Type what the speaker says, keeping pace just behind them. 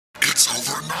It's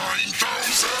over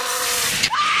 9,000!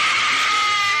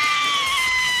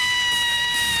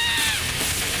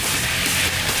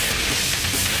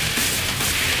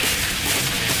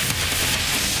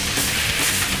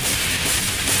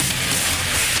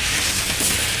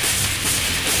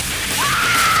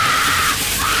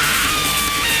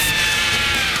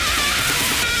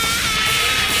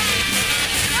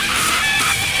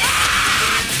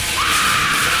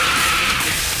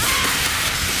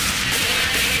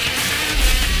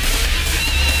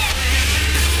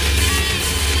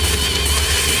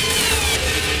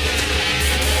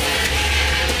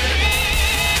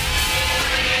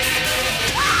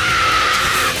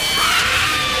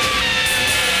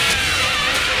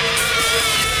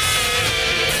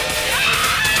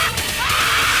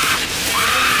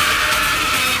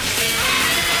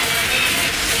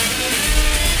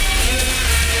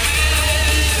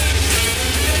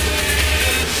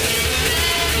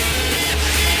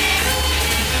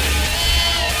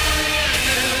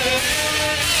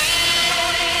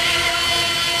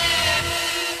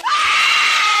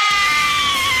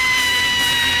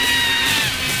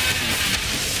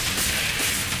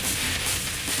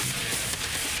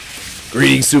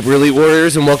 Greetings, Super Elite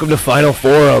Warriors, and welcome to Final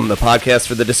Forum, the podcast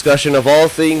for the discussion of all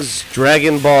things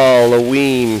Dragon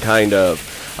Ball-o-Ween, kind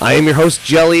of. I am your host,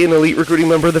 Jelly, an elite recruiting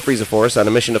member of the Frieza Force, on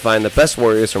a mission to find the best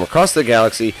warriors from across the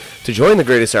galaxy to join the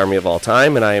greatest army of all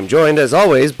time, and I am joined, as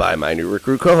always, by my new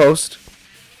recruit co-host.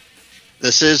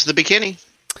 This is the Bikini.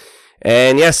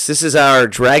 And yes, this is our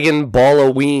Dragon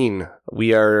Ball-o-Ween.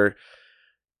 We are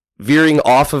veering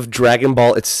off of Dragon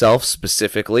Ball itself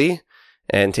specifically,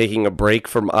 and taking a break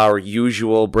from our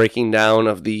usual breaking down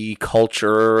of the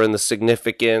culture and the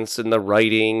significance and the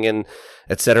writing and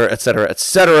et cetera,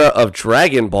 of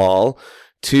Dragon Ball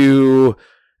to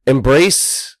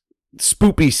embrace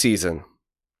spoopy season.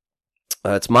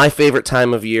 It's my favorite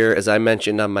time of year, as I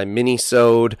mentioned on my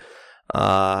mini-sode.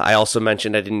 I also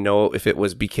mentioned I didn't know if it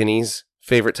was Bikini's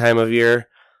favorite time of year.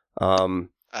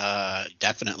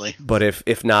 Definitely. But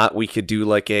if not, we could do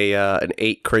like an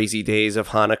 8 crazy days of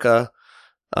Hanukkah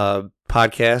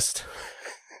podcast,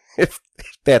 if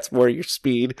that's more your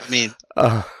speed. I mean,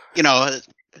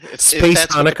 if Space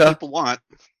that's Hanukkah. what the people want.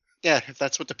 Yeah, if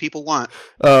that's what the people want.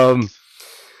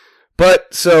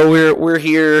 But so we're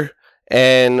here,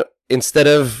 and instead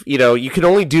of, you can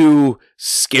only do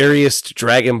scariest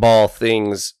Dragon Ball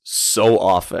things so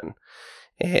often.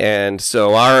 And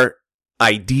so our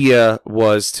idea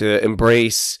was to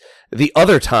embrace the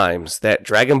other times that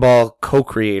Dragon Ball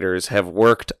co-creators have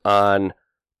worked on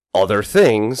other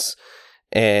things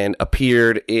and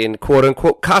appeared in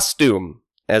quote-unquote costume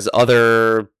as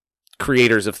other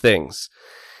creators of things.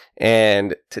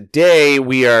 And today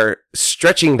we are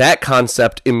stretching that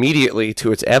concept immediately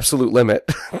to its absolute limit.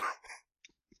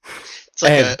 It's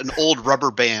like an old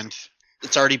rubber band.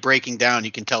 It's already breaking down.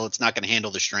 You can tell it's not going to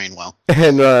handle the strain well.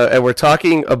 And we're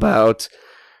talking about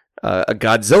a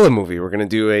Godzilla movie. We're going to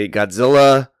do a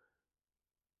Godzilla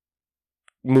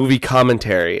movie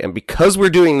commentary, and because we're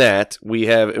doing that, we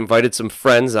have invited some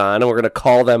friends on, and we're going to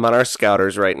call them on our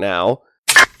scouters right now.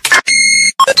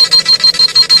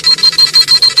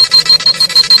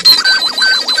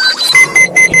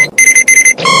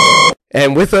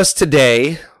 And with us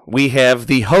today, we have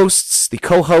the hosts, the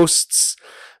co-hosts,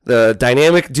 the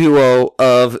dynamic duo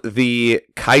of the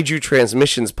Kaiju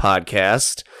Transmissions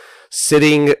podcast,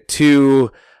 sitting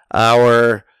to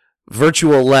our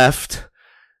virtual left.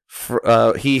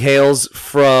 He hails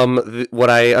from what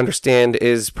I understand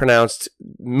is pronounced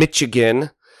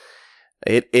Michigan.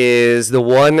 It is the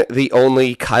one, the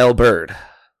only Kyle Bird.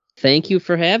 Thank you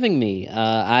for having me.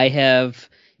 I have,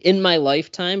 in my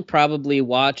lifetime, probably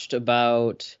watched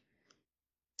about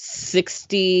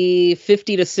 50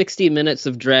 to 60 minutes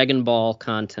of Dragon Ball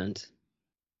content.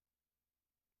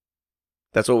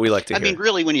 That's what we like to hear. I mean,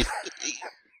 really, when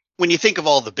you think of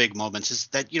all the big moments, is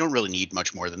that you don't really need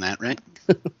much more than that, right?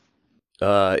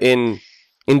 In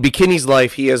Bikini's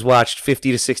life, he has watched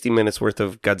 50 to 60 minutes worth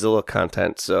of Godzilla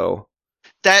content, so...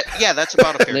 that's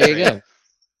about a fair There you trade. go.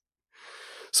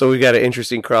 So we've got an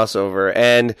interesting crossover.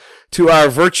 And to our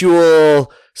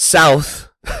virtual south,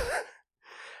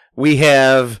 we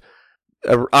have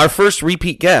our first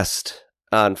repeat guest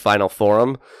on Final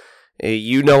Forum.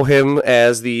 You know him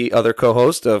as the other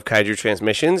co-host of Kaiju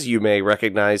Transmissions. You may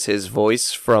recognize his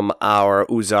voice from our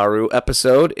Uzaru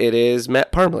episode. It is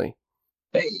Matt Parmley.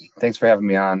 Hey, thanks for having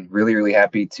me on. Really, really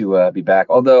happy to be back.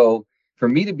 Although, for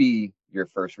me to be your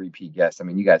first repeat guest, I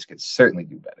mean, you guys could certainly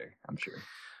do better, I'm sure.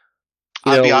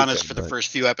 I'll be honest, for the first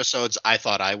few episodes, I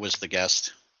thought I was the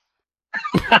guest.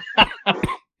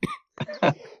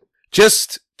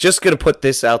 Just just going to put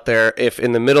this out there. If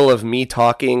in the middle of me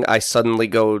talking, I suddenly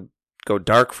go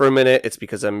dark for a minute, it's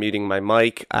because I'm muting my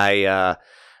mic. I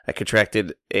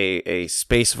contracted a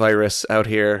space virus out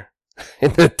here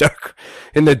in the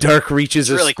dark reaches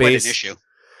It's really of space. quite an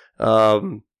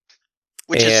issue.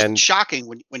 Which and- is shocking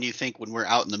when you think when we're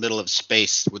out in the middle of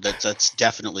space, that's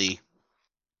definitely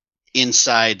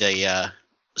inside a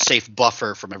safe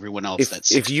buffer from everyone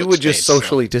else. If you would just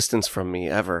socially distance from me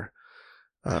ever.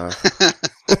 I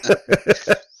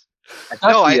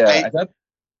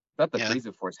thought the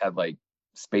Freezer Force had like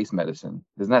space medicine.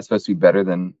 Isn't that supposed to be better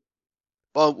than?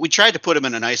 Well, we tried to put him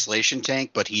in an isolation tank,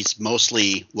 but he's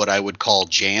mostly what I would call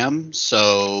jam,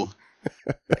 so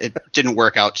it didn't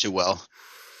work out too well.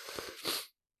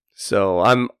 So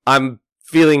I'm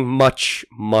feeling much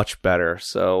better.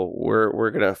 So we're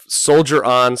gonna soldier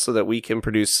on so that we can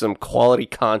produce some quality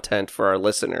content for our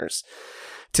listeners.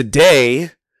 Today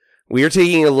we are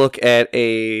taking a look at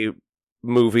a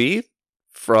movie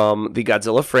from the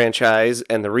Godzilla franchise,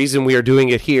 and the reason we are doing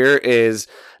it here is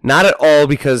not at all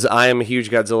because I am a huge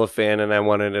Godzilla fan and I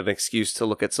wanted an excuse to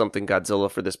look at something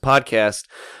Godzilla for this podcast,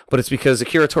 but it's because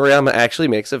Akira Toriyama actually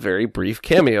makes a very brief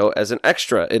cameo as an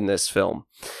extra in this film.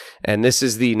 And this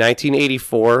is the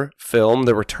 1984 film,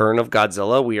 The Return of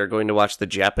Godzilla. We are going to watch the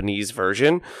Japanese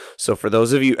version. So for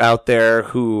those of you out there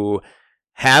who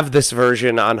have this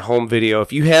version on home video,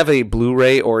 if you have a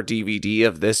Blu-ray or DVD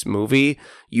of this movie,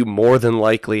 you more than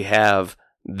likely have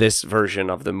this version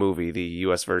of the movie. The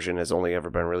US version has only ever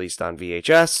been released on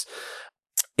VHS.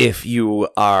 If you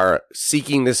are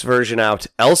seeking this version out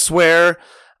elsewhere,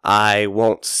 I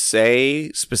won't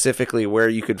say specifically where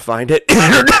you could find it.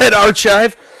 Internet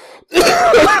Archive.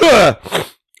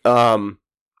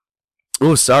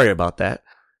 Oh, sorry about that.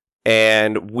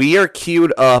 And we are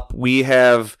queued up. We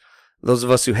have, those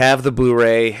of us who have the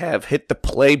Blu-ray have hit the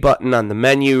play button on the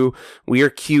menu. We are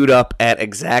queued up at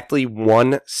exactly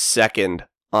 1 second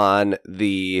on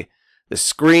the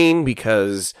screen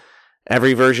because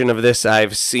every version of this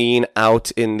I've seen out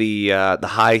in the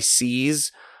high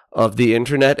seas of the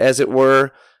internet, as it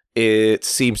were. It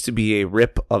seems to be a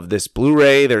rip of this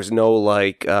Blu-ray. There's no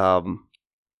like home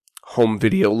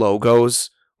video logos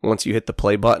once you hit the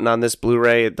play button on this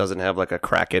Blu-ray. It doesn't have like a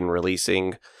Kraken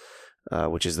Releasing,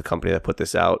 which is the company that put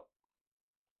this out,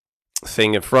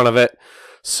 thing in front of it.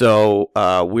 So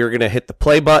we're going to hit the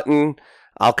play button.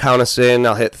 I'll count us in.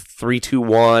 I'll hit 3, 2,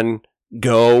 1,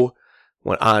 go.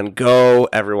 When on go,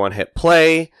 everyone hit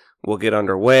play. We'll get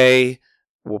underway.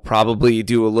 We'll probably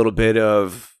do a little bit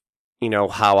of,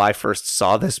 how I first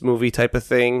saw this movie type of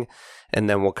thing. And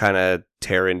then we'll kind of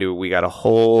tear into, we got a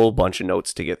whole bunch of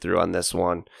notes to get through on this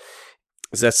one.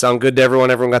 Does that sound good to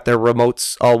everyone? Everyone got their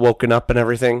remotes all woken up and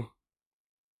everything?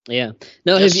 Yeah.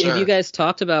 No, Yes, have you sir. guys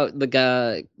talked about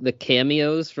the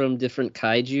cameos from different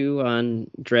kaiju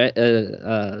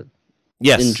on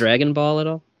Yes. in Dragon Ball at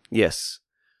all? Yes.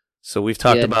 So we've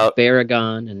talked Yeah, about...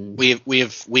 Baragon and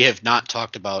We have not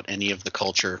talked about any of the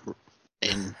culture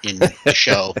in the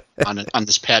show on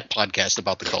this podcast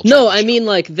about the culture. No, of the I show. mean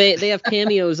like they have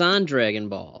cameos on Dragon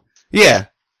Ball. Yeah.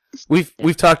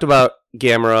 We've talked about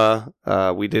Gamera.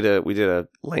 We did a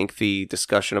lengthy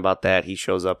discussion about that. He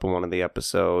shows up in one of the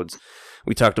episodes.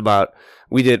 We talked about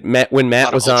when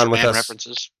Matt was on with us.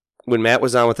 References. When Matt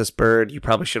was on with us, Bird, you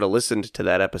probably should have listened to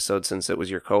that episode since it was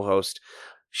your co-host.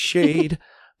 Shade.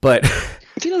 But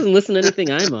He doesn't listen to anything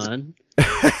I'm on.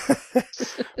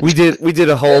 we did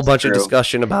a whole That's bunch of true.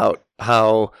 discussion about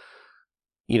how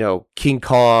King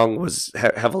Kong was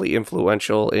heavily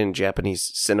influential in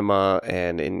Japanese cinema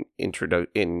and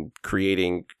in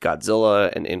creating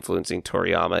Godzilla and influencing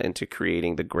Toriyama into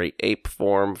creating the great ape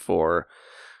form for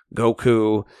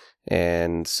Goku.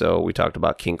 And so we talked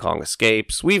about King Kong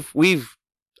Escapes.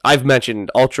 I've mentioned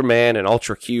Ultraman and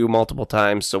Ultra Q multiple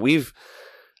times, so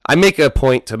I make a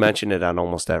point to mention it on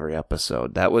almost every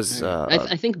episode. That was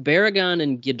I think Baragon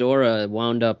and Ghidorah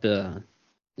wound up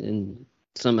in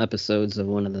some episodes of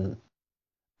one of the.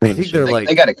 I think they're like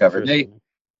they got it covered. first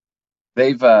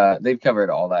They've covered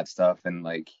all that stuff and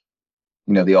like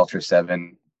the Ultra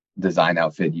 7 design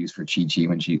outfit used for Chi Chi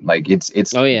when she like it's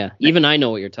Oh yeah, even I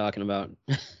know what you're talking about.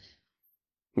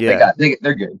 yeah.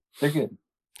 they're good. They're good.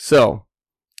 So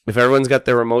if everyone's got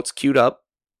their remotes queued up,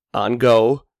 on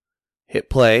go, hit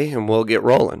play, and we'll get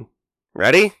rolling.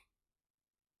 Ready?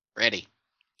 Ready.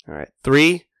 All right.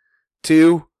 3,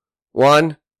 2,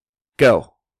 1,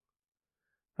 go.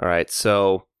 All right.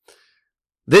 So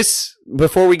this,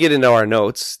 before we get into our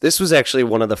notes, this was actually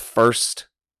one of the first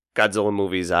Godzilla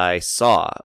movies I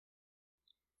saw.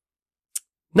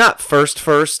 Not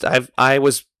first. I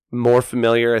was more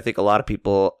familiar. I think a lot of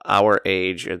people our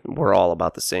age, and we're all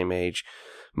about the same age,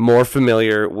 more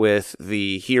familiar with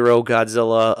the hero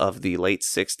Godzilla of the late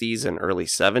 60s and early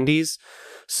 70s.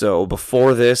 So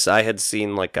before this, I had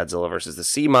seen like Godzilla versus the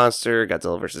Sea Monster,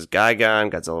 Godzilla versus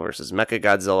Gigan, Godzilla versus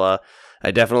Mechagodzilla.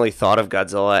 I definitely thought of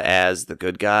Godzilla as the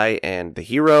good guy and the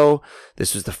hero.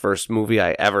 This was the first movie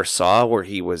I ever saw where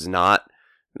he was not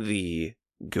the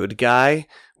good guy,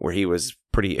 where he was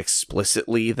pretty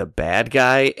explicitly the bad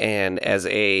guy. And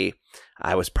I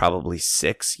was probably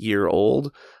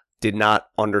 6-year-old, did not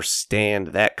understand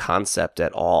that concept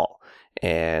at all.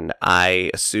 And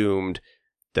I assumed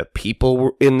the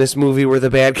people in this movie were the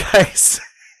bad guys.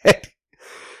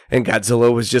 And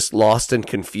Godzilla was just lost and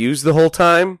confused the whole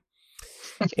time.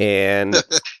 And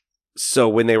so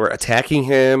when they were attacking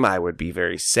him, I would be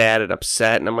very sad and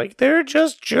upset. And I'm like, they're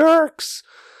just jerks.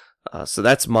 So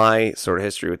that's my sort of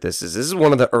history with this. This is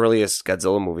one of the earliest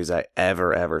Godzilla movies I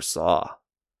ever saw.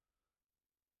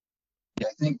 Yeah,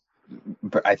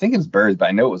 I think it's Birds, but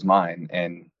I know it was mine,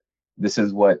 and this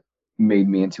is what made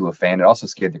me into a fan. It also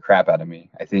scared the crap out of me.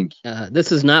 I think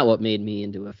this is not what made me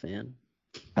into a fan.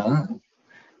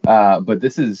 But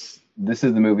this is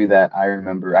the movie that I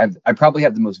remember. I probably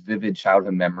have the most vivid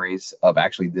childhood memories of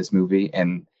actually this movie.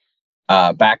 And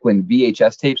back when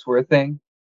VHS tapes were a thing,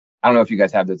 I don't know if you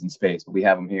guys have those in space, but we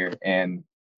have them here. And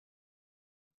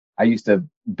I used to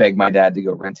beg my dad to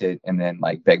go rent it, and then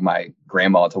like beg my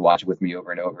grandma to watch it with me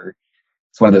over and over.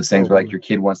 It's one of those things where like your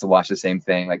kid wants to watch the same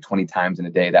thing like 20 times in a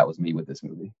day. That was me with this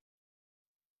movie.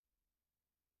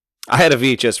 I had a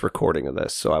VHS recording of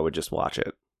this, so I would just watch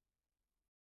it.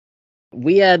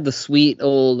 We had the sweet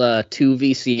old 2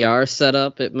 VCR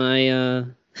setup at my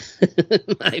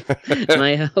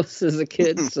my house as a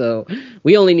kid, so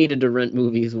we only needed to rent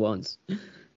movies once.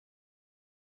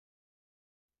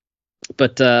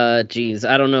 But geez,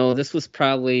 I don't know. This was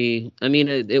probably, I mean,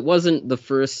 it wasn't the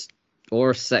first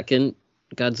or second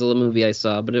Godzilla movie I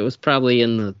saw, but it was probably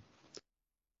in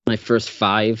my first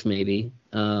 5, maybe.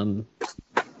 I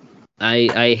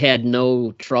had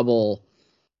no trouble,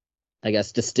 I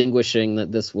guess, distinguishing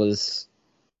that this was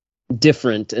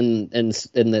different and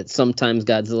that sometimes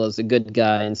Godzilla's a good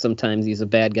guy and sometimes he's a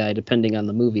bad guy depending on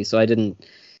the movie. So it didn't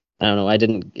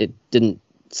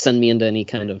send me into any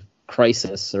kind of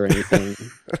crisis or anything.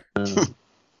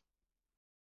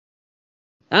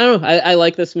 I don't know. I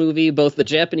like this movie. Both the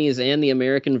Japanese and the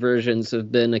American versions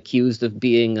have been accused of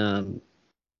being,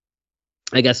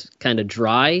 I guess, kind of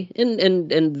dry,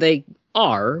 and they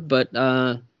are, but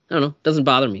I don't know. Doesn't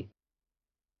bother me.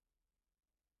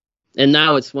 And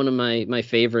now it's one of my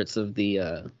favorites of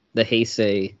the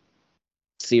Heisei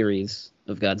series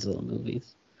of Godzilla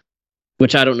movies,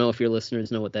 which I don't know if your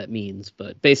listeners know what that means,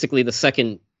 but basically the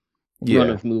second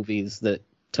run of movies that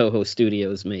Toho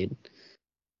Studios made.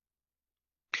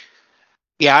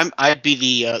 Yeah, I'd be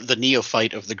the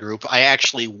neophyte of the group. I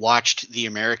actually watched the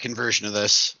American version of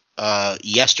this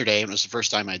yesterday, and it was the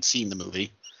first time I'd seen the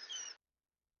movie.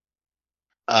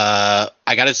 I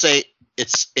gotta say,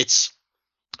 it's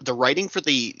the writing for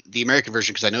the American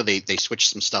version, because I know they switched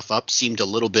some stuff up, seemed a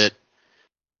little bit,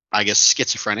 I guess,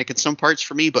 schizophrenic in some parts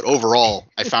for me, but overall,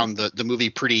 I found the movie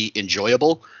pretty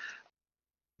enjoyable.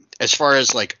 As far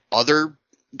as like other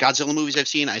Godzilla movies I've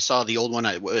seen, I saw the old one.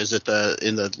 Was it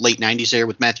in the late 90s there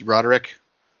with Matthew Broderick?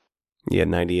 Yeah,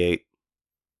 98.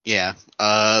 Yeah.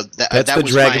 That's that the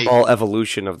was Dragon Ball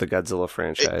evolution of the Godzilla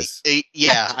franchise.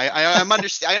 Yeah, I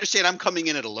understand I'm coming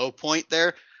in at a low point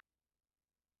there,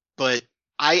 but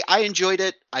I enjoyed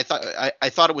it. I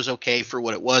thought it was okay for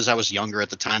what it was. I was younger at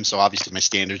the time, so obviously my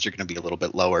standards are going to be a little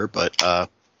bit lower, but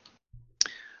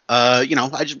I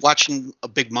just watching a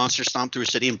big monster stomp through a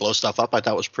city and blow stuff up, I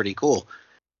thought was pretty cool.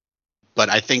 But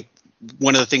I think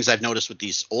one of the things I've noticed with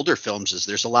these older films is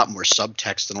there's a lot more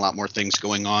subtext and a lot more things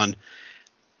going on,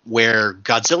 where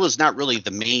Godzilla is not really the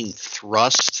main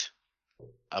thrust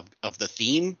of the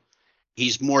theme.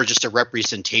 He's more just a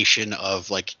representation of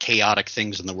like chaotic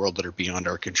things in the world that are beyond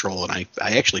our control. And I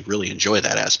actually really enjoy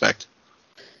that aspect.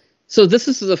 So this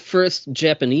is the first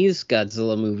Japanese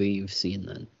Godzilla movie you've seen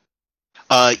then?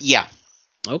 Yeah.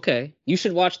 Okay. You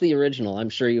should watch the original. I'm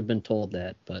sure you've been told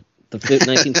that, but the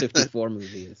 1954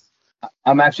 movie is.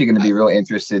 I'm actually going to be really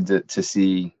interested to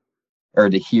see or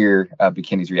to hear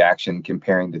Bikini's reaction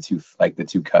comparing the two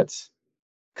cuts,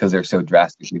 because they're so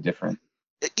drastically different.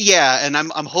 Yeah, and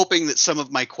I'm hoping that some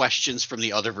of my questions from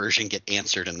the other version get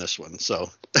answered in this one. So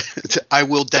I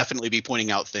will definitely be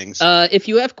pointing out things. If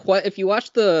you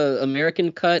watch the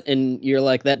American cut and you're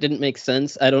like, that didn't make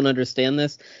sense, I don't understand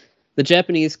this, the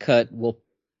Japanese cut will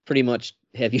pretty much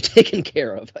have you taken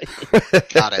care of, I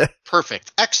think. Got it.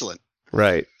 Perfect. Excellent.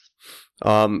 Right.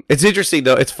 It's interesting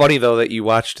though. It's funny though that you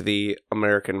watched the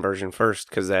American version first,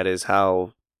 because that is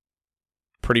how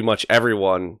pretty much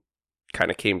everyone kind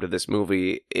of came to this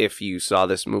movie if you saw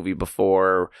this movie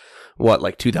before,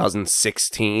 like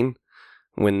 2016,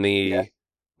 when the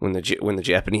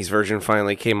Japanese version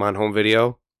finally came on home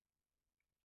video.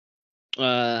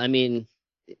 I mean,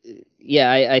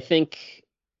 yeah, I think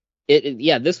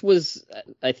this was,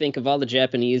 I think of all the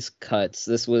Japanese cuts,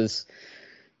 this was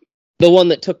the one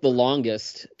that took the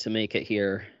longest to make it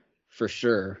here, for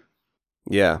sure.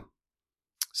 Yeah.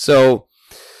 So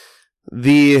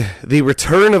the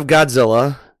return of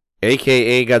Godzilla,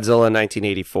 aka Godzilla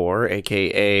 1984,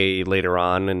 aka later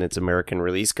on in its American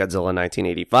release, Godzilla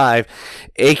 1985,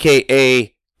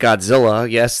 aka Godzilla.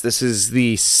 Yes, this is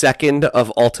the second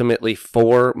of ultimately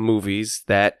 4 movies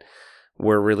that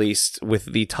were released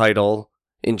with the title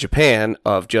in Japan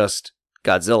of just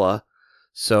Godzilla.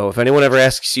 So if anyone ever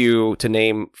asks you to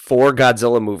name 4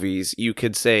 Godzilla movies, you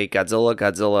could say Godzilla,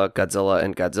 Godzilla, Godzilla,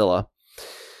 and Godzilla.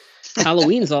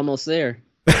 Halloween's almost there.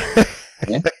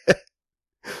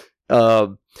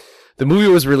 The movie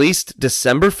was released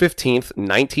December 15th,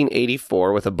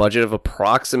 1984, with a budget of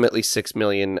approximately $6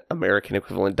 million American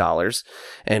equivalent dollars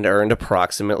and earned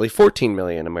approximately $14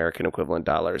 million American equivalent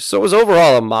dollars. So it was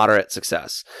overall a moderate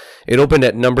success. It opened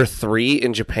at number 3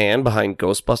 in Japan behind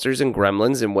Ghostbusters and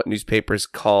Gremlins in what newspapers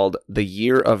called the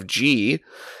Year of G,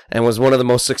 and was one of the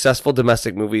most successful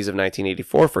domestic movies of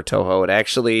 1984 for Toho. It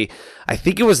actually, I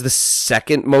think it was the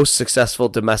second most successful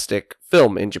domestic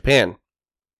film in Japan.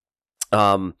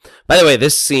 By the way,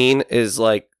 this scene is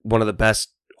like one of the best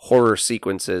horror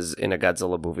sequences in a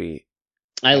Godzilla movie.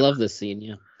 I love this scene,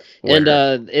 yeah. Where-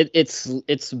 And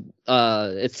it's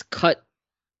cut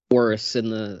worse in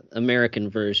the American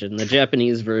version. The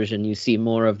Japanese version, you see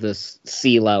more of this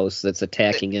sea louse that's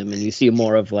attacking him, and you see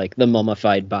more of like the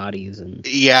mummified bodies. And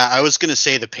Yeah, I was gonna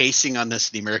say the pacing on this,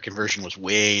 the American version, was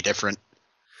way different.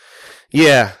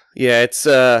 Yeah, it's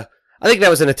I think that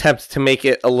was an attempt to make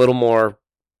it a little more,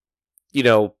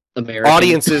 American.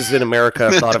 audiences in America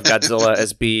thought of Godzilla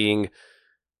as being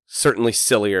certainly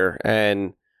sillier,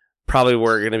 and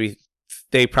probably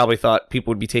they probably thought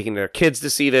people would be taking their kids to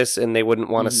see this, and they wouldn't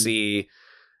want to see,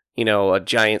 a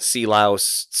giant sea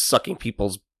louse sucking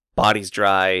people's bodies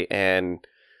dry and,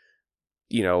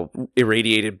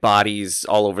 irradiated bodies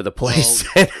all over the place.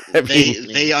 Well,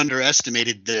 they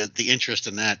underestimated the interest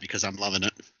in that, because I'm loving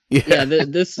it. Yeah,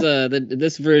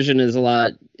 this version is a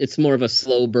lot. It's more of a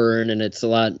slow burn, and it's a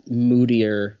lot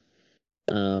moodier.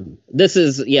 This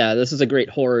is a great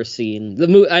horror scene.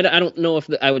 I don't know if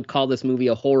I would call this movie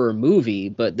a horror movie,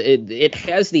 but it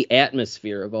has the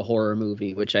atmosphere of a horror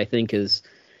movie, which I think is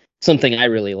something I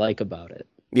really like about it.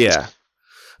 Yeah,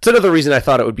 it's another reason I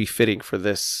thought it would be fitting for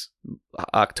this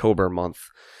October month.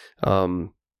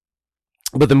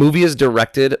 But the movie is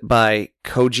directed by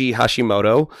Koji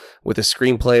Hashimoto with a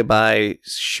screenplay by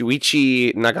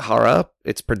Shuichi Nagahara.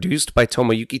 It's produced by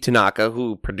Tomoyuki Tanaka,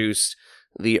 who produced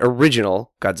the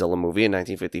original Godzilla movie in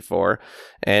 1954.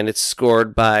 And it's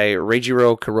scored by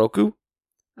Reijiro Kuroku.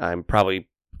 I'm probably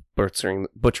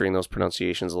butchering those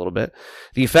pronunciations a little bit.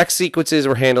 The effects sequences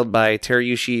were handled by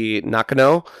Teruyushi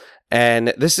Nakano.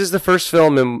 And this is the first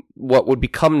film in what would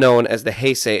become known as the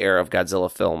Heisei era of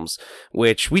Godzilla films,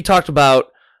 which we talked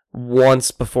about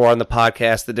once before on the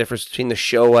podcast, the difference between the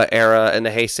Showa era and the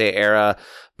Heisei era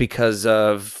because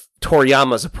of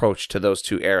Toriyama's approach to those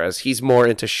two eras. He's more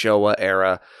into Showa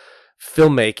era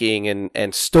filmmaking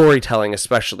and storytelling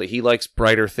especially. He likes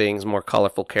brighter things, more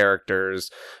colorful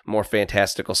characters, more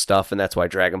fantastical stuff, and that's why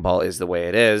Dragon Ball is the way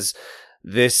it is.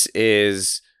 This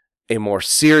is a more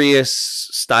serious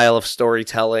style of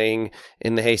storytelling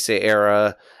in the Heisei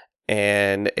era,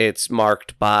 and it's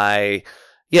marked by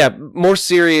more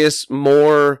serious,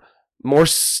 more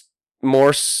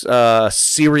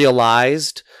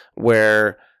serialized,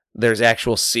 where there's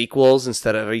actual sequels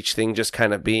instead of each thing just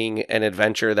kind of being an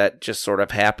adventure that just sort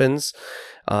of happens.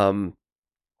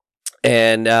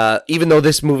 And even though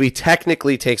this movie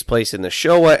technically takes place in the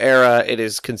Showa era, it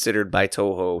is considered by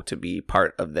Toho to be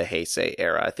part of the Heisei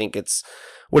era. I think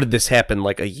what did this happen,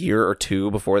 like a year or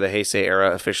two before the Heisei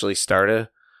era officially started?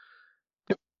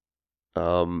 Yep.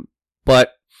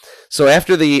 But so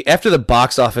after the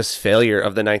box office failure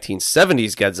of the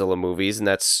 1970s Godzilla movies, and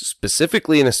that's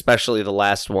specifically and especially the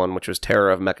last one, which was Terror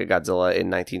of Mechagodzilla in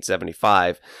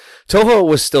 1975, Toho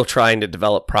was still trying to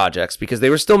develop projects because they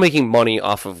were still making money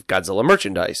off of Godzilla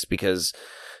merchandise, because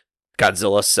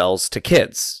Godzilla sells to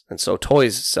kids, and so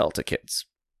toys sell to kids.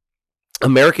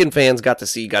 American fans got to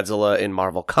see Godzilla in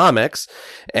Marvel Comics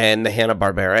and the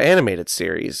Hanna-Barbera animated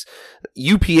series.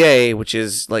 UPA, which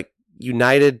is like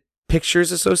United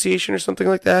Pictures Association or something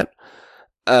like that,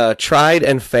 tried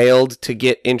and failed to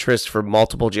get interest for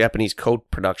multiple Japanese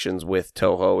co-productions with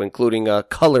Toho, including a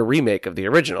color remake of the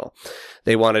original.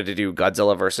 They wanted to do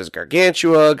Godzilla vs.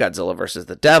 Gargantua, Godzilla vs.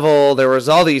 the Devil. There was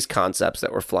all these concepts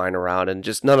that were flying around, and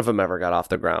just none of them ever got off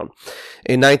the ground.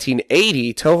 In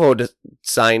 1980, Toho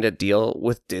signed a deal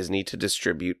with Disney to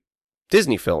distribute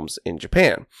Disney films in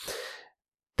Japan.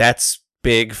 That's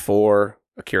big for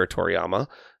Akira Toriyama,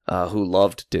 who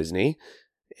loved Disney.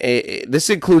 This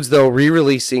includes, though,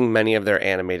 re-releasing many of their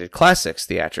animated classics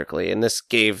theatrically, and this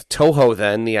gave Toho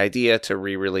then the idea to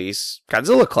re-release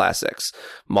Godzilla classics,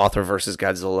 Mothra vs.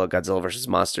 Godzilla, Godzilla vs.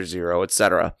 Monster Zero,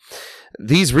 etc.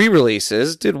 These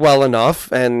re-releases did well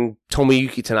enough, and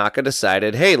Tomoyuki Tanaka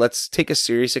decided, hey, let's take a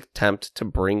serious attempt to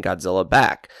bring Godzilla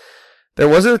back. There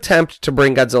was an attempt to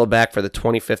bring Godzilla back for the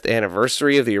 25th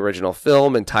anniversary of the original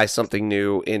film and tie something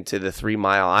new into the 3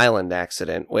 Mile Island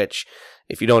accident, which,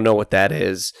 if you don't know what that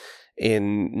is,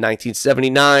 in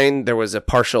 1979, there was a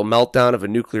partial meltdown of a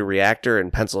nuclear reactor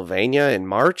in Pennsylvania in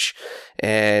March,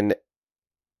 and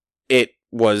it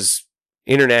was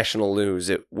international news.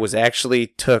 It was actually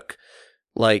took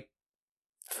like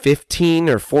 15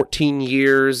 or 14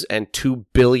 years and $2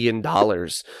 billion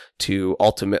to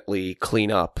ultimately clean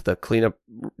up. The cleanup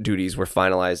duties were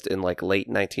finalized in like late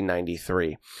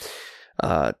 1993.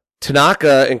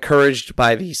 Tanaka, encouraged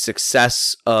by the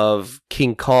success of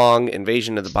King Kong,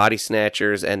 Invasion of the Body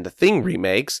Snatchers, and The Thing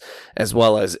remakes, as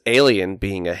well as Alien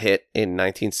being a hit in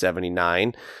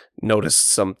 1979, notice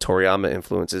some Toriyama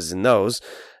influences in those,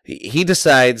 he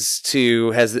decides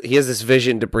he has this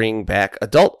vision to bring back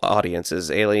adult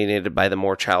audiences alienated by the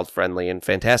more child-friendly and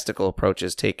fantastical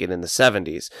approaches taken in the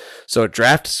 70s. So a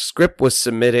draft script was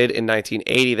submitted in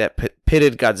 1980 that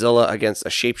pitted Godzilla against a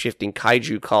shape-shifting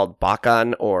kaiju called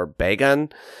Bakan or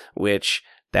Bagan, which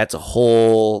that's a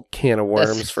whole can of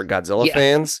worms for Godzilla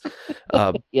fans.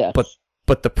 Yeah.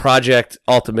 But the project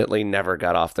ultimately never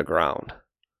got off the ground.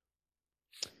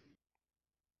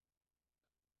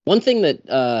 One thing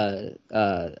that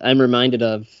I'm reminded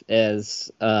of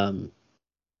as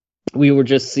we were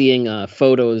just seeing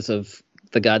photos of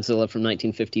the Godzilla from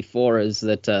 1954 is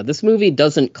that this movie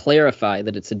doesn't clarify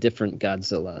that it's a different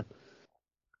Godzilla.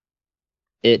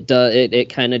 It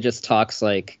kind of just talks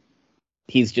like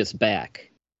he's just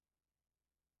back.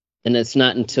 And it's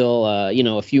not until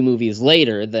a few movies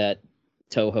later that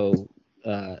Toho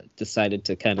decided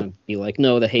to kind of be like,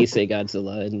 no, the Heisei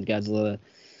Godzilla and Godzilla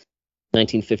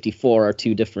 1954 are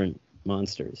two different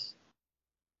monsters.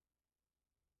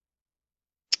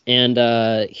 And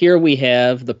here we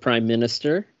have the Prime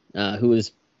Minister, who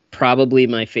is probably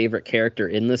my favorite character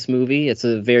in this movie. It's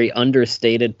a very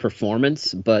understated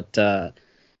performance, but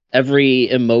every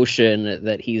emotion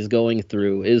that he's going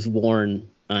through is worn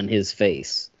on his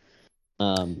face.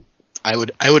 I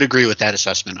would agree with that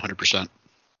assessment 100%.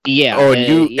 Yeah. Oh,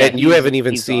 and you haven't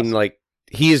even seen awesome. like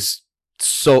he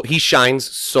shines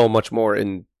so much more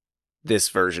in this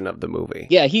version of the movie.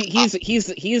 Yeah,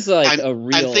 he's like a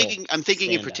real. I'm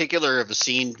thinking in standout. particular of a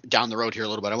scene down the road here a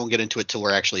little bit. I won't get into it till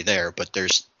we're actually there, but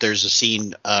there's a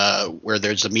scene where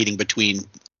there's a meeting between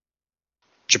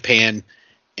Japan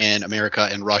and America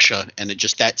and Russia, and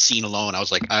just that scene alone,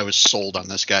 I was sold on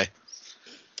this guy.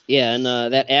 Yeah, and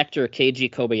that actor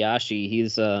Keiji Kobayashi,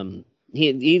 he's not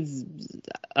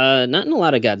in a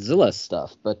lot of Godzilla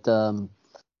stuff, but Keiju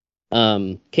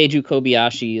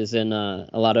Kobayashi is in a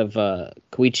lot of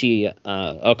Koichi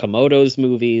Okamoto's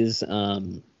movies.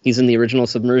 He's in the original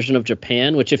Submersion of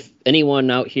Japan, which if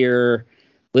anyone out here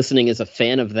listening is a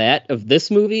fan of this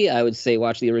movie, I would say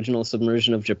watch the original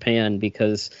Submersion of Japan,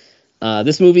 because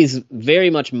this movie is very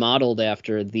much modeled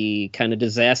after the kind of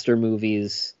disaster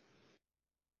movies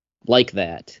like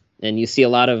that. And you see a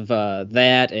lot of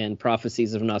that and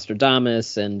Prophecies of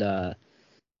Nostradamus and The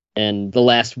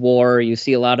Last War. You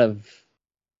see a lot of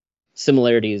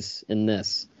similarities in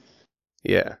this.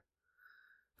 Yeah.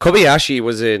 Kobayashi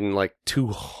was in like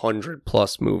 200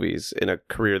 plus movies in a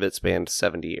career that spanned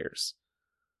 70 years.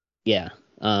 Yeah.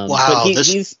 Wow. But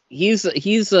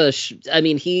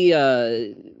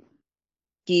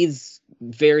he's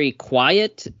very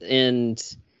quiet, and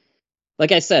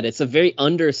like I said, it's a very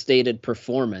understated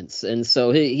performance, and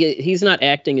so he's not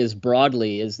acting as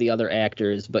broadly as the other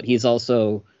actors, but he's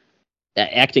also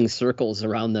acting circles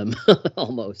around them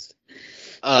almost.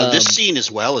 This scene as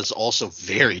well is also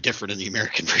very different in the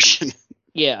American version.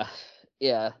 Yeah.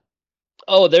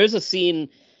 Oh, there's a scene.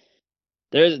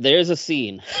 There's a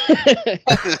scene.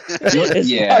 As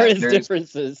far as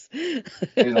differences,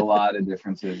 there's a lot of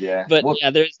differences. Yeah, but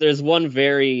there's one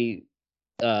very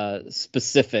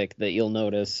specific that you'll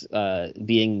notice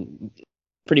being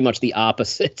pretty much the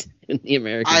opposite in the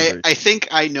American version. I think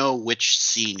I know which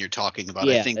scene you're talking about.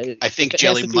 Yeah, I think it has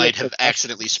Jelly to do might with have professionals.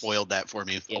 accidentally spoiled that for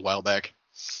me Yeah. a while back.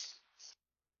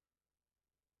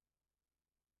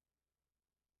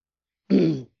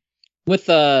 With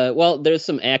there's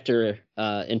some actor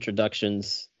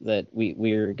introductions that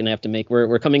we're gonna have to make.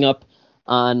 We're coming up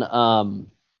on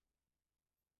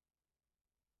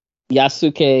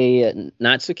Yasuke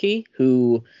Natsuki,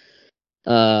 who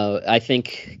I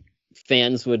think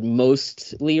fans would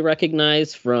mostly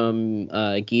recognize from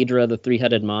Ghidorah, the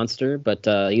three-headed monster, but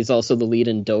he's also the lead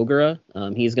in Dogora.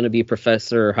 He's going to be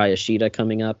Professor Hayashida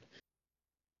coming up.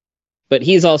 But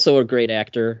he's also a great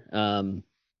actor.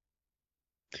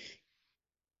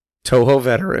 Toho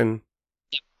veteran.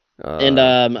 And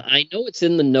I know it's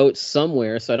in the notes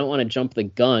somewhere, so I don't want to jump the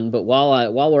gun. But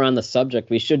while we're on the subject,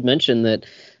 we should mention that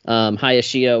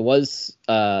Hayashida was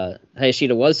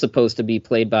supposed to be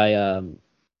played by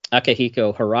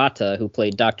Akihiko Hirata, who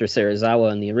played Dr.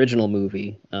 Serizawa in the original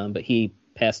movie, but he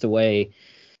passed away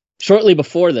shortly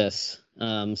before this.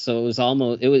 So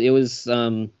it was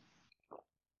kind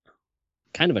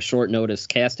of a short notice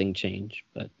casting change.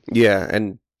 But Yeah,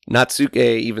 and Natsuke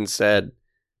even said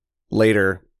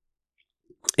later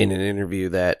in an interview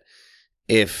that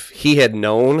if he had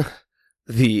known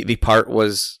the part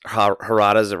was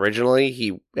Harada's originally,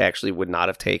 he actually would not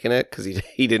have taken it because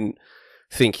he didn't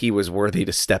think he was worthy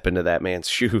to step into that man's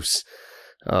shoes.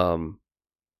 But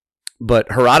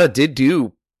Harada did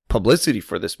do publicity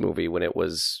for this movie when it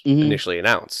was initially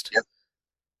announced. Yep.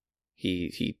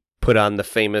 He put on the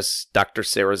famous Dr.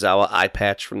 Serizawa eye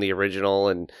patch from the original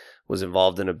and was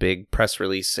involved in a big press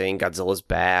release saying Godzilla's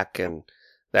back, and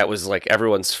that was like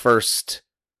everyone's first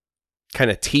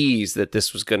kind of tease that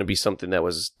this was going to be something that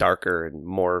was darker and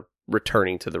more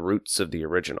returning to the roots of the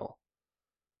original.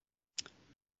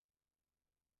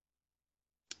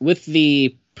 With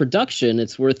the production,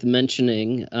 it's worth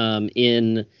mentioning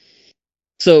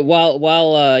so while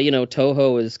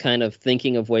Toho is kind of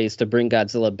thinking of ways to bring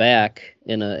Godzilla back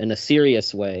in a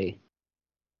serious way,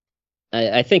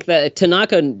 I think that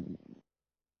Tanaka,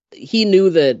 he knew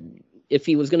that if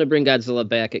he was going to bring Godzilla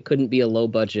back, it couldn't be a low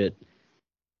budget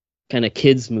kind of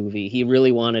kids movie. He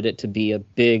really wanted it to be a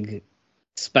big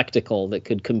spectacle that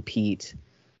could compete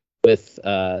with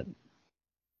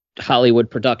Hollywood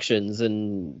productions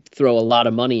and throw a lot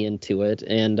of money into it.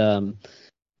 And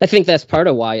I think that's part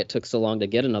of why it took so long to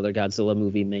get another Godzilla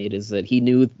movie made, is that he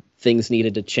knew things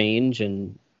needed to change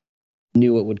and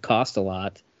knew it would cost a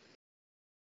lot.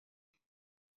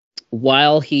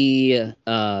 While he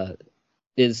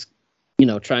is,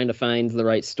 trying to find the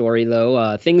right story,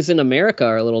 though, things in America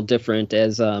are a little different,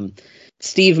 as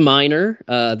Steve Miner,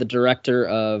 the director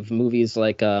of movies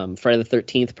like Friday the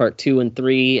 13th Part 2 and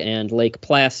 3 and Lake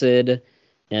Placid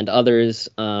and others,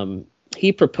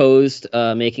 he proposed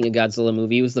making a Godzilla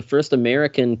movie. He was the first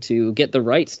American to get the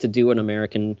rights to do an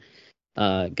American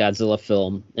Godzilla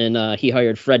film. And he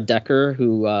hired Fred Decker,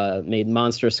 who made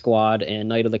Monster Squad and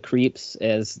Night of the Creeps,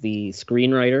 as the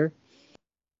screenwriter.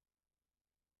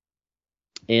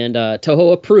 And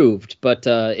Toho approved, but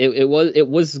it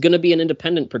was going to be an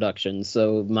independent production,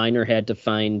 so Miner had to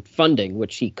find funding,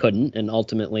 which he couldn't, and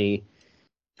ultimately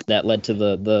that led to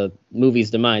the movie's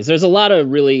demise. There's a lot of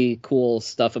really cool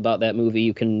stuff about that movie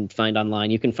you can find online.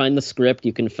 You can find the script,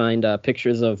 you can find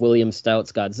pictures of William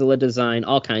Stout's Godzilla design,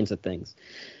 all kinds of things.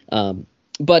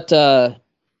 But the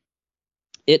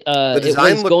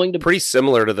design was going to pretty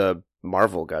similar to the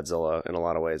Marvel Godzilla in a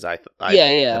lot of ways. I've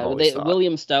always thought.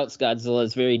 William Stout's Godzilla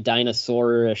is very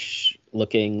dinosaurish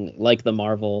looking, like the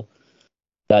Marvel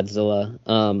Godzilla.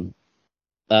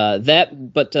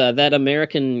 That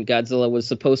American Godzilla was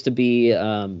supposed to be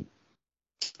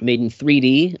made in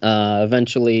 3D.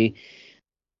 Eventually,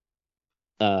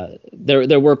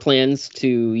 there were plans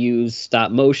to use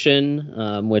stop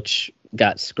motion, which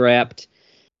got scrapped.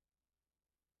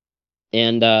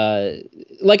 And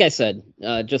like I said,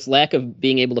 just lack of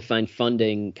being able to find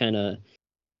funding kind of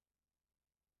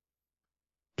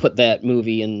put that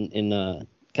movie in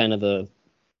kind of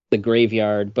the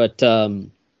graveyard. But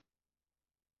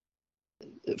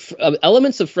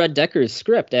elements of Fred Decker's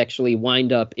script actually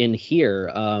wind up in here.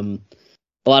 A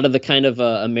lot of the kind of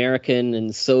American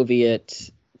and Soviet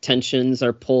tensions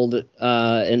are pulled,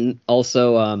 and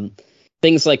also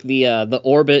things like the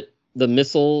orbit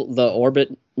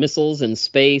missiles in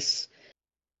space,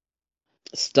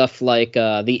 stuff like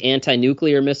the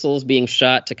anti-nuclear missiles being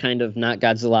shot to kind of knock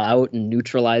Godzilla out and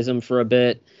neutralize him for a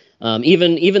bit.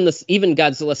 Even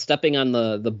Godzilla stepping on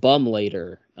the bum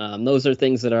later. Those are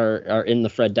things that are in the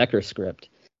Fred Decker script.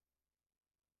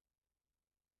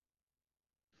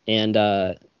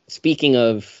 And speaking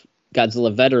of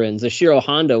Godzilla veterans. Ishiro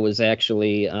Honda was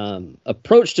actually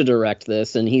approached to direct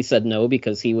this, and he said no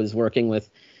because he was working with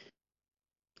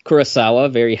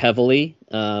Kurosawa very heavily.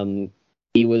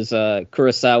 He was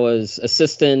Kurosawa's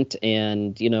assistant,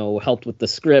 and helped with the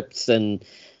scripts and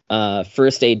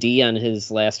first AD on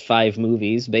his last 5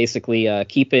 movies, basically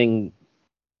keeping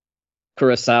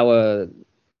Kurosawa.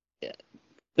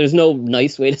 There's no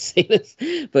nice way to say this,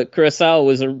 but Kurosawa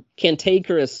was a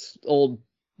cantankerous old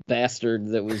bastard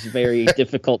that was very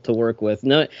difficult to work with.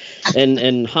 No,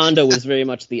 and Honda was very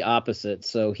much the opposite.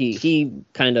 So he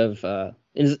kind of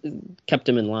kept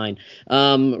him in line.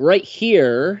 Right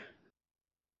here,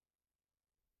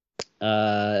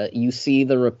 you see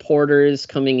the reporters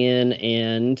coming in,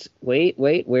 and wait,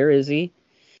 where is he?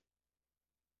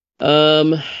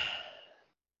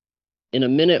 In a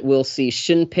minute, we'll see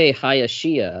Shinpei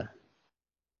Hayashiya,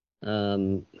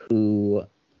 who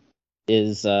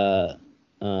is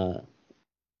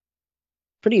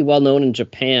pretty well known in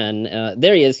Japan.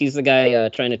 There he is. He's the guy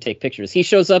trying to take pictures. He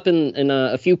shows up in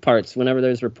a few parts whenever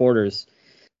there's reporters.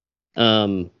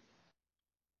 But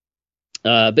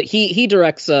he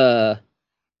directs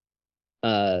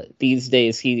these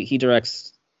days. He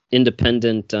directs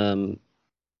independent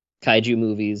kaiju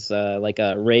movies like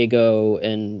Reigo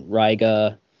and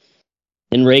Raiga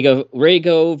and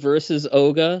Reigo versus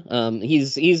Oga.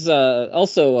 He's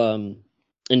also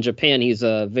in Japan. He's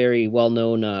a very well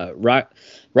known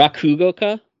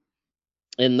rakugoka,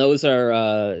 and those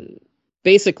are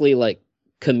basically like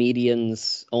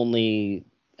comedians. Only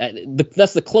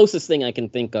that's the closest thing I can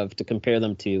think of to compare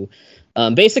them to.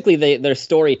 Basically, they're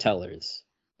storytellers.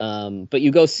 But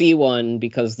you go see one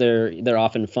because they're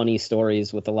often funny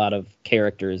stories with a lot of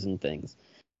characters and things.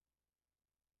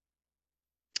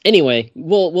 Anyway,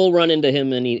 we'll run into him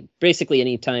basically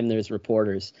anytime there's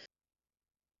reporters.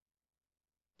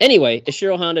 Anyway,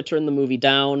 Ishiro Honda turned the movie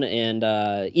down, and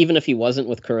even if he wasn't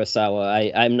with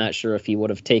Kurosawa, I'm not sure if he would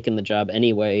have taken the job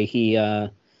anyway. He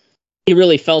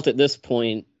really felt at this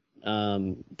point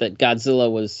that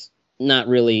Godzilla was not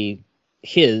really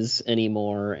his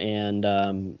anymore, and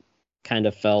kind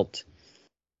of felt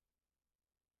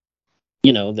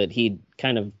that he'd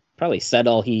kind of probably said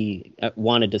all he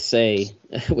wanted to say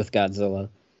with Godzilla.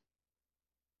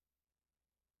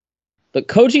 But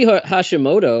Koji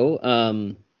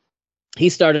Hashimoto, he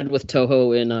started with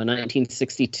Toho in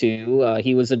 1962.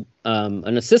 He was an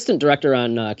assistant director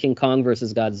on King Kong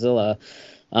versus Godzilla.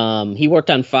 He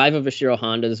worked on 5 of Ishiro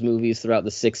Honda's movies throughout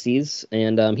the 60s,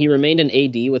 and he remained an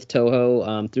AD with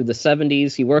Toho through the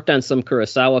 70s. He worked on some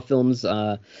Kurosawa films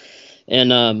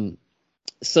and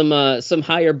some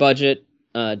higher budget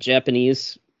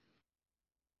Japanese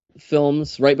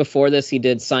films. Right before this, he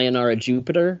did Sayonara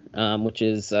Jupiter, which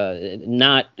is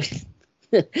not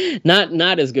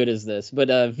not as good as this,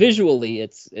 but visually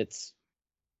it's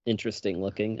interesting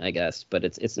looking, I guess. But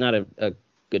it's not a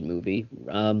good movie.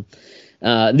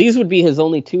 These would be his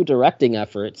only 2 directing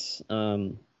efforts.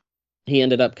 He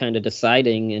ended up kind of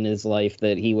deciding in his life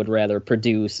that he would rather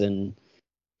produce and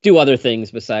do other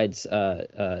things besides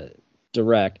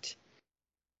direct.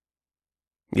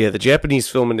 Yeah, the Japanese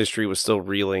film industry was still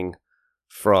reeling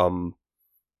from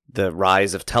the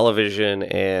rise of television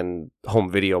and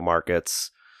home video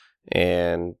markets,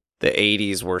 and the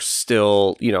 80s were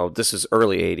still, this is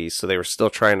early 80s, so they were still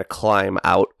trying to climb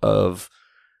out of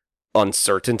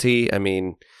uncertainty. I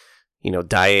mean,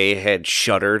 Daiei had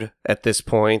shuttered at this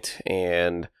point,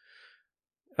 and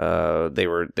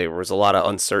there was a lot of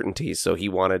uncertainty, so he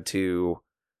wanted to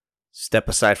step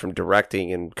aside from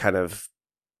directing and kind of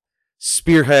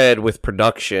spearhead with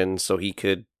production so he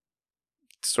could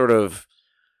sort of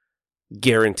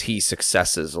guarantee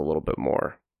successes a little bit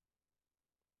more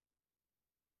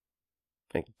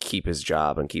and keep his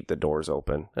job and keep the doors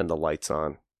open and the lights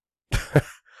on.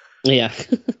 Yeah.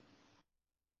 This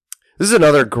is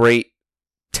another great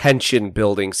tension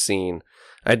building scene.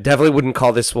 I definitely wouldn't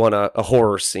call this one a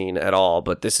horror scene at all,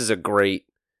 but this is a great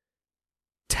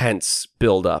tense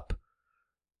build up.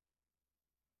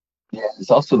 Yeah,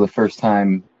 it's also the first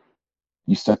time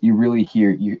you really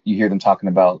hear them talking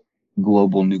about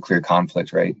global nuclear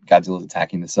conflict, right? Godzilla's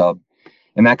attacking the sub,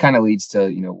 and that kind of leads to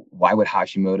why would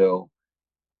Hashimoto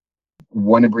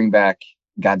want to bring back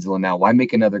Godzilla now? Why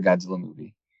make another Godzilla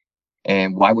movie?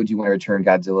 And why would you want to return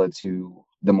Godzilla to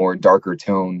the more darker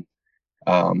tone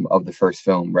of the first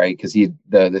film, right? Because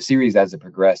the series, as it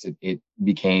progressed, it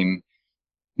became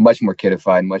much more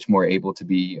kidified, much more able to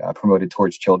be promoted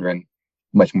towards children,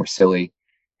 much more silly.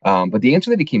 But the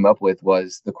answer that he came up with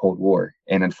was the Cold War.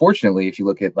 And unfortunately, if you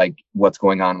look at like what's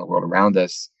going on in the world around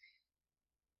us,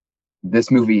 this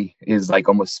movie is like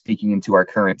almost speaking into our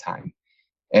current time.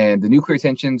 And the nuclear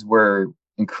tensions were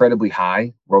incredibly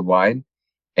high worldwide,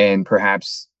 and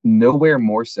perhaps nowhere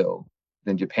more so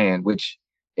than Japan, which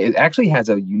it actually has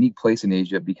a unique place in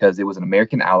Asia because it was an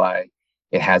American ally.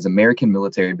 It has American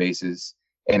military bases,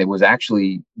 and it was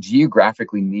actually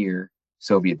geographically near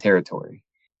Soviet territory.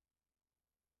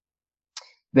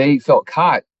 They felt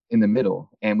caught in the middle.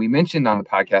 And we mentioned on the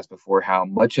podcast before how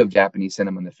much of Japanese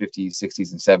cinema in the 50s,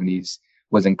 60s, and 70s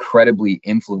was incredibly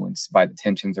influenced by the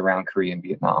tensions around Korea and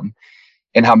Vietnam,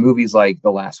 and how movies like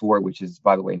The Last War, which is,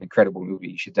 by the way, an incredible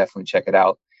movie, you should definitely check it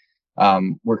out,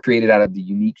 were created out of the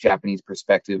unique Japanese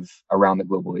perspective around the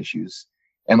global issues.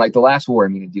 And like The Last War, I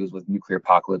mean, it deals with nuclear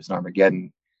apocalypse and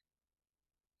Armageddon.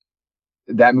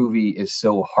 That movie is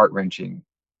so heart-wrenching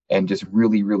and just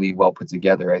really, really well put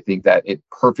together. I think that it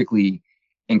perfectly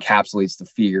encapsulates the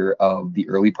fear of the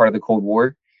early part of the Cold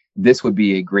War. This would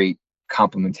be a great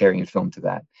complementarian film to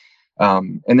that.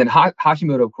 And then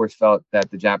Hashimoto, of course, felt that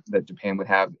that Japan would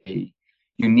have a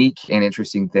unique and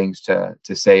interesting things to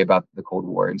say about the Cold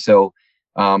War. And so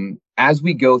as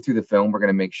we go through the film, we're going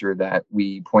to make sure that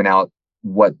we point out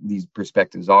what these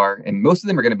perspectives are. And most of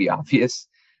them are going to be obvious.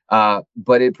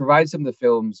 But it provides some of the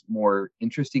film's more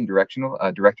interesting directorial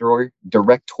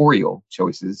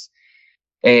choices.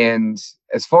 And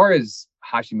as far as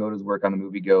Hashimoto's work on the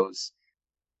movie goes,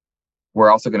 we're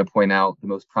also going to point out the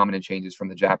most prominent changes from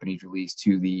the Japanese release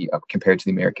to the compared to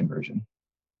the American version.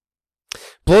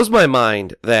 Blows my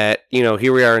mind that,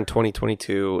 here we are in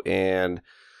 2022, and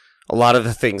a lot of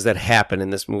the things that happen in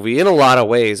this movie, in a lot of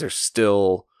ways, are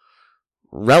still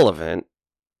relevant.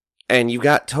 And you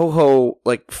got Toho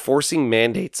forcing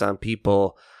mandates on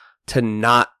people to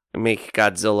not make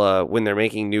Godzilla when they're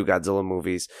making new Godzilla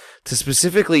movies, to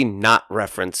specifically not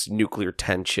reference nuclear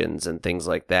tensions and things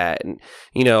like that. And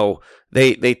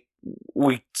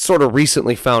we sort of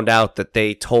recently found out that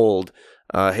they told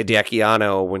Hideaki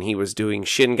Anno when he was doing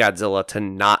Shin Godzilla to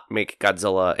not make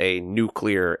Godzilla a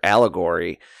nuclear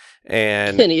allegory.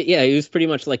 And he was pretty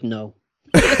much like, no.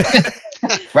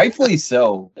 Rightfully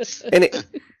so. And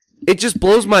it just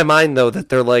blows my mind, though, that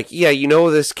they're like, yeah,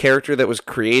 this character that was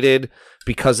created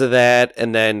because of that,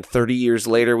 and then 30 years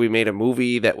later we made a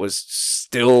movie that was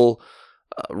still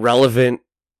relevant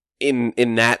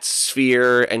in that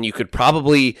sphere, and you could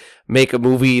probably make a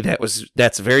movie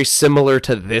that's very similar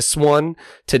to this one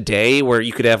today, where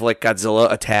you could have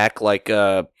Godzilla attack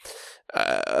an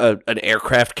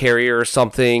aircraft carrier or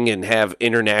something and have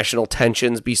international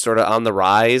tensions be sort of on the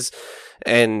rise.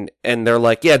 And they're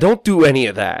like, yeah, don't do any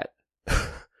of that.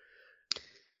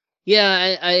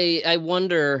 Yeah, I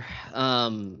wonder.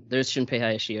 There's Shinpei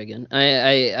Hayashi again.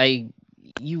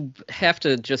 You have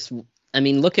to just. I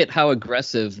mean, look at how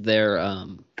aggressive their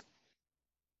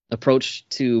approach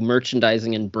to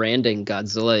merchandising and branding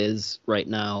Godzilla is right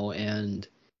now, and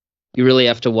you really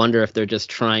have to wonder if they're just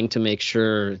trying to make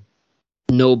sure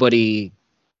nobody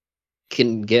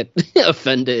can get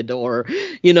offended, or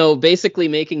basically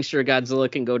making sure Godzilla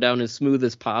can go down as smooth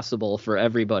as possible for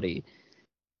everybody.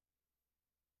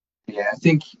 Yeah, I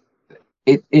think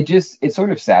it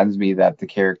sort of saddens me that the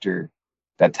character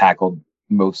that tackled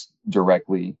most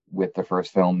directly with the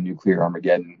first film, Nuclear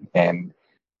Armageddon, and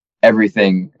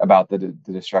everything about the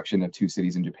destruction of two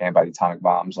cities in Japan by the atomic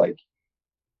bombs,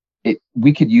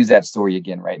 we could use that story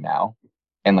again right now,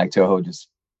 and Toho just,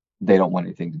 they don't want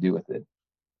anything to do with it.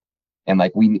 And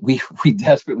we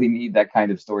desperately need that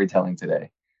kind of storytelling today.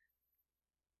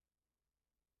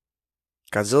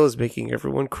 Godzilla's making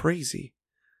everyone crazy.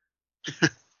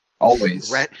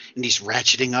 Always. And he's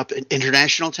ratcheting up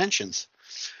international tensions.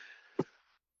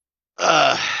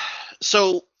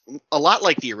 So a lot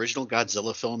like the original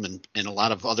Godzilla film and a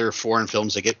lot of other foreign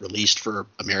films that get released for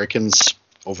Americans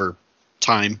over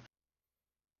time,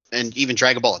 and even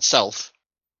Dragon Ball itself,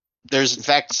 there's in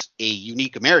fact a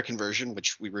unique American version,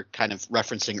 which we were kind of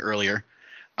referencing earlier.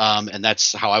 And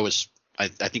that's how I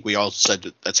think we all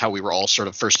said that's how we were all sort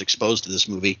of first exposed to this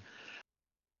movie.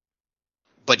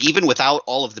 But even without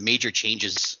all of the major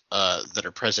changes that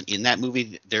are present in that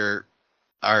movie, there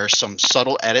are some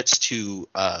subtle edits to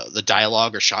the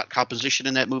dialogue or shot composition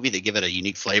in that movie that give it a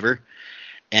unique flavor.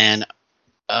 And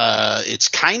it's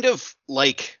kind of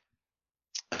like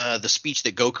the speech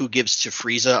that Goku gives to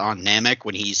Frieza on Namek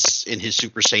when he's in his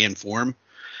Super Saiyan form.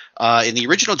 In the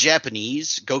original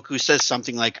Japanese, Goku says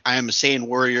something like, "I am a Saiyan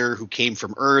warrior who came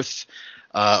from Earth,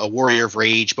 a warrior of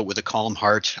rage, but with a calm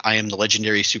heart. I am the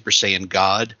legendary Super Saiyan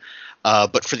God."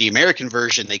 But for the American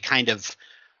version, they kind of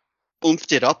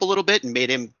oomphed it up a little bit and made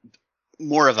him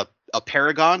more of a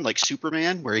paragon, like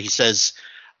Superman, where he says,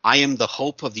 "I am the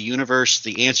hope of the universe,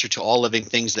 the answer to all living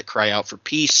things that cry out for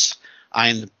peace. I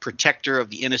am the protector of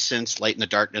the innocents, light in the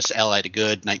darkness, ally to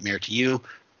good, nightmare to you.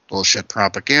 Bullshit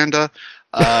propaganda.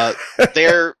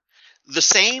 They're the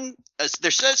same. They're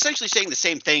essentially saying the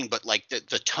same thing, but like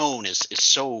the tone is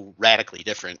so radically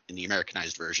different in the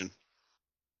Americanized version.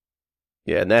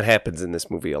 Yeah, and that happens in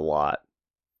this movie a lot.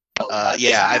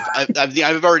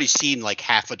 I've already seen like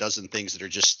half a dozen things that are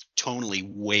just tonally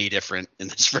way different in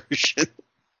this version.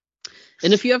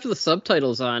 And if you have the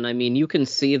subtitles on, I mean, you can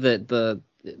see that the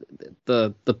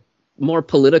more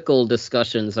political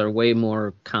discussions are way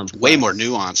more complex, Way more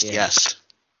nuanced. Yeah. Yes.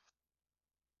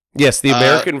 Yes, the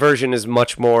American version is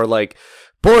much more like,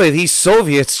 boy, these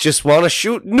Soviets just want to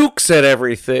shoot nukes at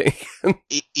everything.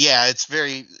 Yeah, it's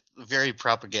very, very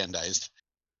propagandized.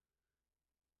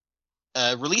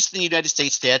 Released in the United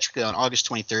States theatrically on August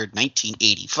 23rd,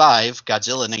 1985,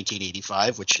 Godzilla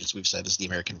 1985, which, as we've said, is the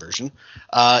American version,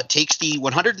 takes the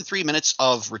 103 minutes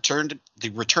of the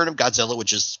Return of Godzilla,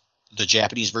 which is the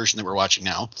Japanese version that we're watching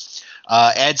now,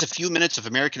 adds a few minutes of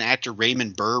American actor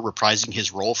Raymond Burr reprising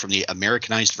his role from the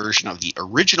Americanized version of the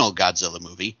original Godzilla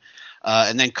movie,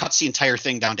 and then cuts the entire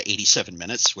thing down to 87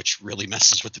 minutes, which really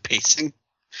messes with the pacing.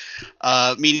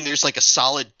 Meaning there's like a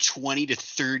solid 20 to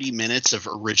 30 minutes of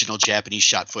original Japanese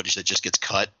shot footage that just gets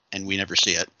cut and we never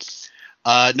see it.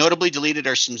 Notably deleted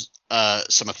are some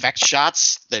effects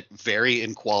shots that vary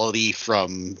in quality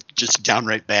from just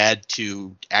downright bad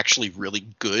to actually really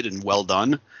good and well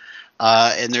done.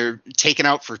 And they're taken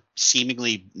out for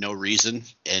seemingly no reason,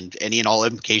 and any and all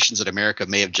implications that America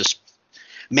may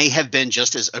have been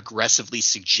just as aggressively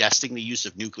suggesting the use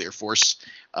of nuclear force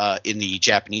in the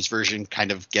Japanese version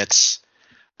kind of gets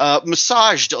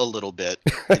massaged a little bit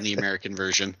in the American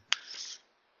version.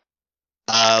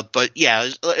 But yeah,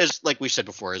 as like we said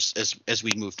before, as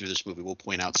we move through this movie, we'll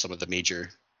point out some of the major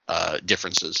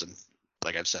differences. And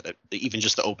like I've said, even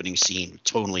just the opening scene,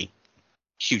 tonally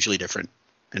hugely different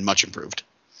and much improved.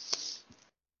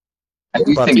 I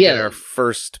do About think to get our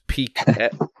first peek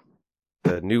at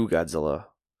the new Godzilla.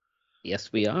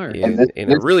 Yes, we are. In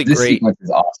a really this great. sequence is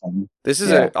awesome. This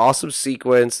is an awesome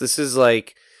sequence. This is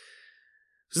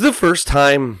the first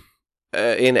time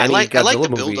in any Godzilla movie. I like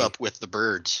the build up with the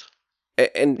birds.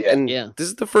 And this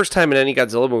is the first time in any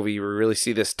Godzilla movie you really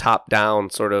see this top down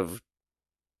sort of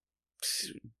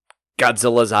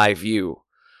Godzilla's eye view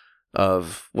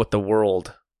of what the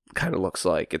world kind of looks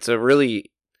like. It's a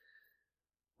really,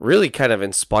 really kind of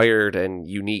inspired and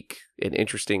unique and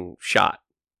interesting shot.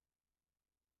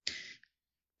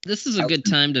 This is a good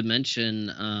time to mention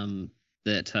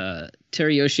that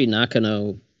Teruyoshi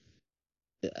Nakano,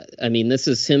 I mean, this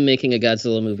is him making a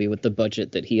Godzilla movie with the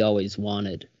budget that he always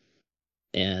wanted.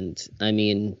 And, I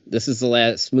mean, this is the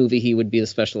last movie he would be the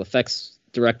special effects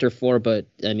director for, but,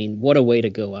 I mean, what a way to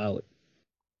go out.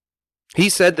 He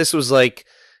said this was like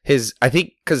I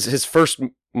think, because his first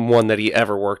one that he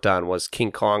ever worked on was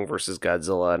King Kong versus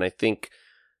Godzilla, and I think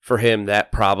for him,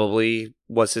 that probably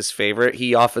was his favorite.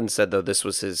 He often said, though, this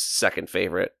was his second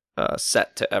favorite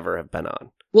set to ever have been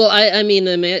on. Well, I mean,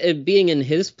 being in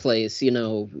his place, you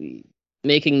know,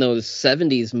 making those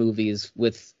 70s movies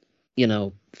with, you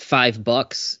know,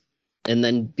 $5 and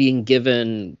then being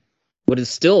given what is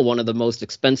still one of the most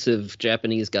expensive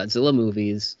Japanese Godzilla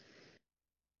movies.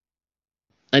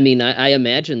 I mean, I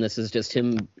imagine this is just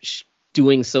him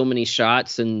doing so many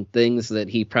shots and things that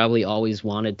he probably always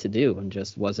wanted to do and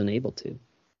just wasn't able to.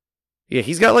 Yeah,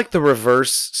 he's got like the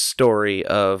reverse story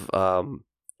of Koichi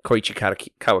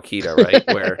Kawakita, right?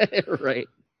 Where right.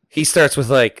 He starts with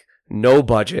like no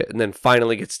budget and then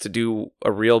finally gets to do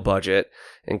a real budget.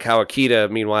 And Kawakita,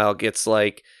 meanwhile, gets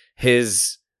like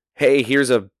his, hey, here's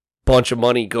a bunch of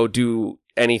money, go do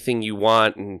anything you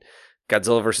want. And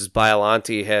Godzilla vs.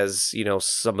 Biollante has, you know,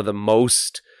 some of the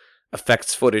most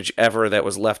effects footage ever that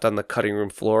was left on the cutting room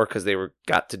floor because they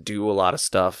got to do a lot of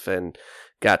stuff and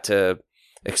got to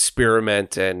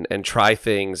experiment and try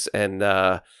things. And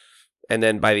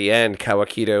then by the end,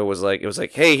 Kawakita was like, it was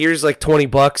like, hey, here's like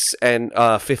 $20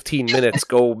 and 15 minutes,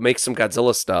 go make some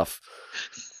Godzilla stuff.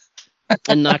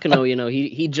 And Nakano, you know,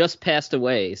 he just passed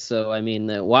away. So, I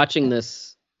mean, watching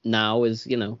this now is,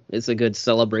 you know, it's a good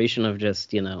celebration of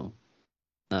just, you know,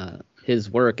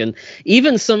 his work. And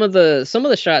even some of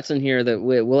the shots in here that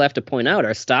we'll have to point out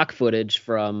are stock footage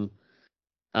from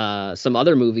some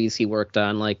other movies he worked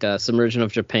on, like Submersion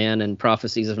of Japan and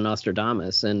Prophecies of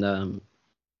Nostradamus. And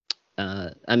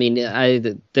I mean,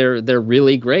 they're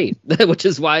really great, which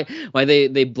is why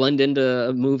they blend into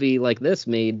a movie like this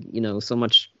made, you know, so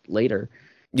much later.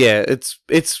 Yeah,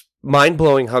 it's mind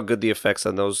blowing how good the effects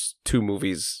on those two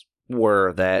movies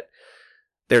were. That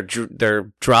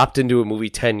they're dropped into a movie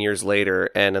 10 years later,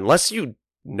 and unless you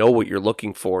know what you're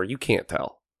looking for, you can't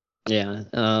tell. Yeah.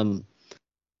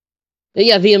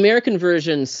 Yeah, the American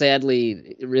version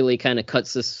sadly really kind of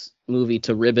cuts this movie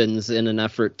to ribbons in an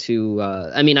effort to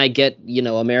I mean, I get,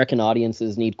 American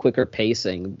audiences need quicker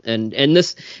pacing, and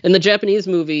this in the Japanese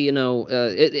movie,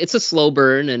 it's a slow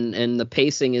burn, and the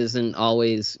pacing isn't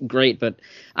always great, but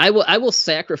I will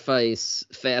sacrifice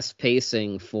fast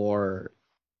pacing for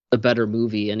a better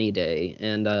movie any day.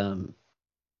 And and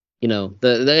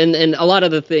a lot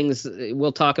of the things,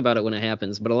 we'll talk about it when it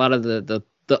happens, but a lot of the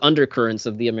undercurrents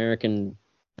of the American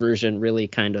version really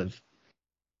kind of,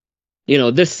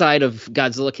 this side of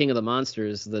Godzilla King of the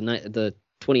Monsters, the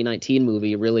 2019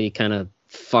 movie, really kind of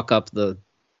fuck up the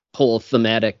whole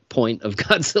thematic point of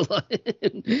Godzilla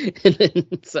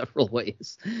in several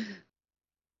ways.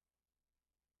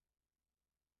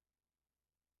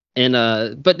 And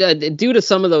but due to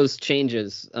some of those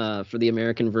changes for the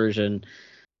American version,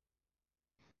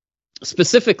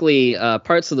 specifically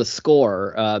parts of the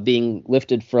score being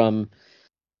lifted from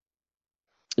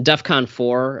DEFCON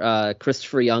 4,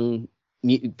 Christopher Young,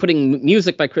 putting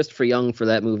music by Christopher Young for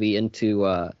that movie into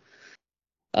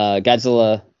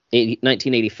Godzilla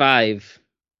 1985.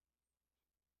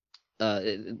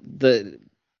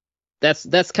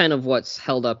 That's kind of what's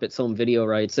held up its home video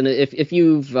rights. And if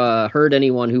you've heard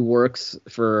anyone who works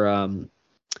for a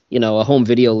home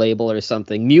video label or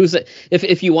something, music,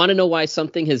 if you want to know why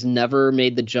something has never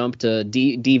made the jump to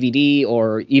DVD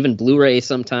or even Blu-ray,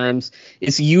 sometimes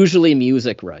it's usually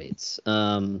music rights.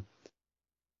 For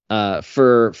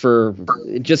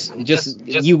just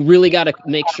you really got to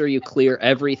make sure you clear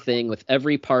everything with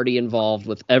every party involved,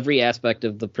 with every aspect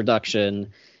of the production,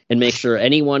 and make sure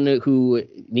anyone who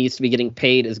needs to be getting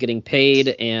paid is getting paid.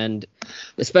 And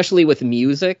especially with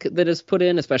music that is put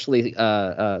in, especially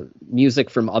music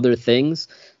from other things,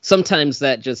 sometimes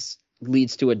that just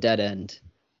leads to a dead end.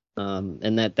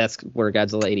 And that's where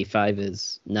Godzilla 85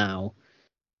 is now.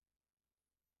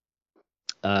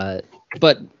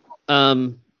 But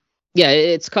yeah,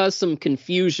 it's caused some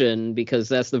confusion because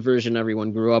that's the version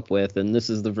everyone grew up with, and this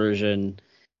is the version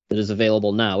that is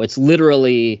available now. It's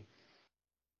literally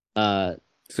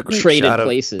It's a great traded shot of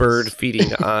places. bird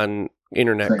feeding on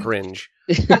internet cringe.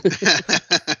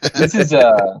 This is,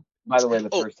 by the way, the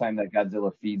first time that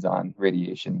Godzilla feeds on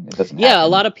radiation. It doesn't. Yeah, happen. a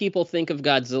lot of people think of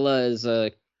Godzilla as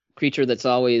a creature that's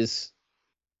always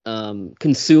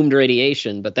consumed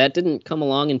radiation, but that didn't come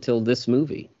along until this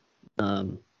movie.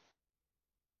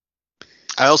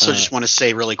 I also just want to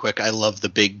say really quick, I love the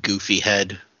big goofy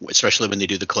head, especially when they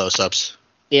do the close-ups.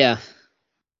 Yeah.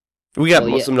 We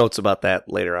got some notes about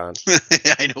that later on.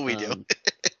 I know we do.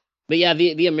 But yeah,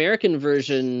 the American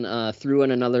version threw in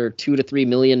another $2 to $3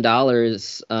 million,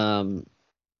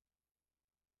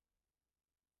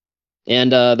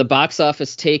 and the box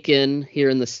office take-in here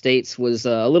in the States was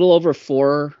a little over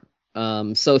 4.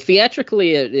 So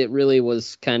theatrically, it really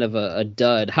was kind of a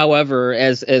dud. However,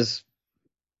 as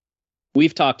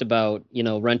we've talked about,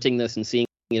 renting this and seeing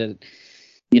it,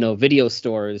 video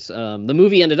stores, the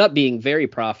movie ended up being very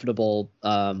profitable,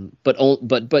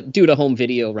 but due to home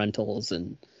video rentals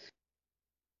and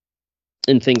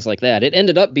things like that, it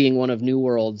ended up being one of New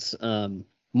World's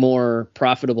more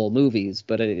profitable movies,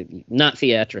 but not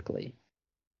theatrically.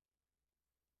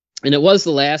 And it was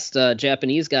the last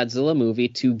Japanese Godzilla movie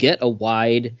to get a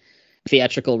wide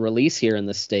theatrical release here in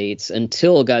the States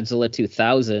until Godzilla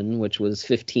 2000, which was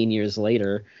 15 years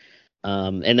later.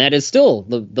 And that is still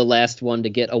the last one to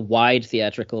get a wide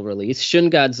theatrical release. Shin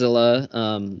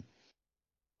Godzilla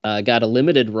got a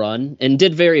limited run and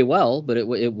did very well, but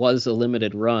it was a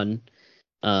limited run.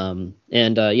 And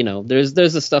there's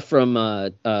the stuff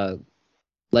from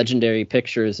Legendary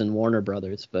Pictures and Warner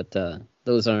Brothers, but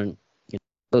those aren't,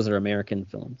 those are American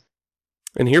films.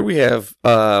 And here we have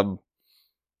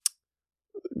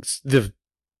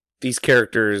these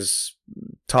characters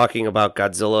talking about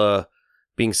Godzilla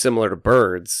being similar to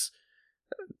birds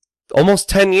almost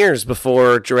 10 years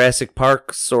before Jurassic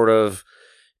Park sort of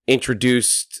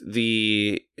introduced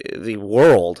the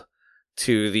world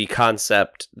to the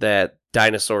concept that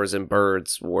dinosaurs and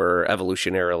birds were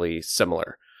evolutionarily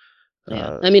similar.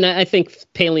 Yeah. I mean, I think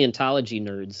paleontology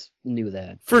nerds knew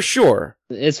that. For sure.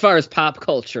 As far as pop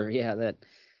culture, yeah,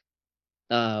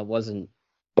 that wasn't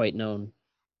quite known.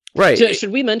 Right.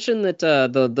 Should we mention that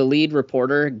the lead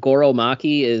reporter, Goro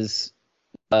Maki, is...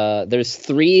 there's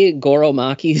 3 Goro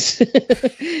Makis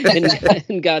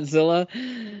in Godzilla.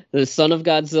 The son of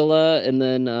Godzilla, and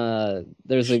then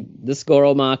there's this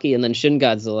Goro Maki, and then Shin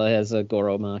Godzilla has a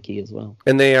Goro Maki as well.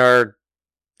 And they're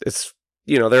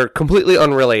completely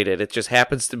unrelated. It just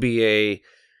happens to be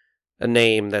a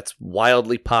name that's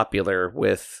wildly popular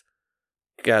with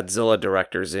Godzilla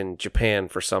directors in Japan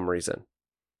for some reason.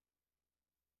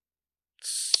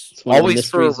 It's one of the Always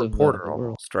for a mysteries of reporter, the world.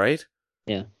 almost, right?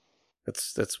 Yeah.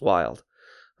 That's wild.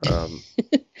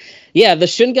 Yeah, the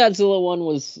Shin Godzilla one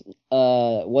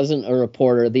wasn't a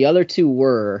reporter. The other two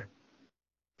were,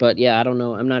 but yeah, I don't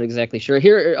know. I'm not exactly sure.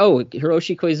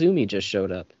 Hiroshi Koizumi just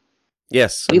showed up.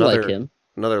 Yes, We like him.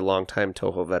 Another longtime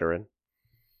Toho veteran.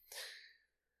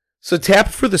 So tap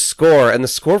for the score, and the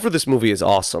score for this movie is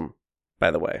awesome, by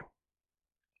the way.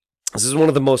 This is one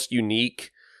of the most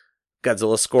unique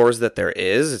Godzilla scores that there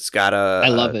is. It's got I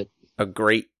love it. A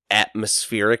great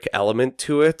atmospheric element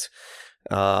to it.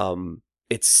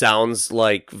 It sounds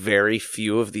like very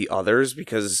few of the others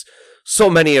because so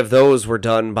many of those were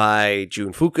done by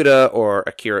Jun Fukuda or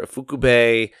Akira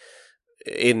Ifukube.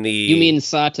 You mean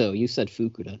Sato? You said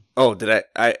Fukuda. Oh, did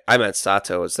I meant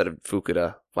Sato instead of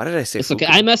Fukuda. Why did I say it's Fukuda? Okay.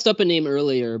 I messed up a name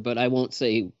earlier, but I won't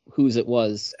say whose it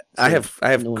was. So I have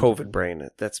COVID brain.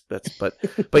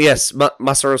 But yes,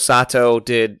 Masaru Sato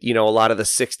did, a lot of the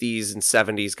 60s and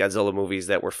 70s Godzilla movies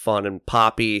that were fun and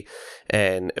poppy,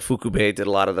 and Ifukube did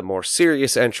a lot of the more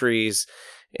serious entries,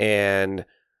 and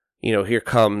here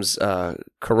comes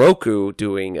Kuroku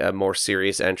doing a more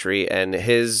serious entry, and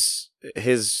his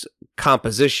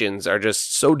compositions are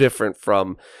just so different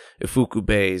from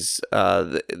Ifukube's.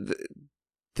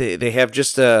 They have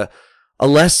just a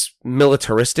less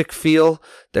militaristic feel.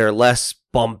 They're less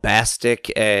bombastic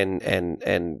and I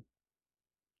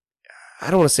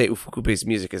don't want to say Ifukube's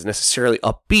music is necessarily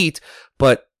upbeat,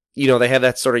 but they have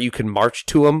that sort of you can march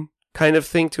to them kind of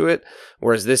thing to it.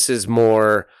 Whereas this is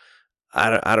more,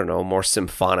 I don't know, more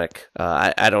symphonic.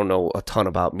 I don't know a ton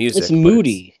about music. It's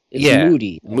moody.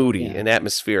 Moody and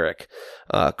atmospheric.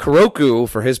 Kuroku,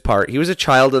 for his part, he was a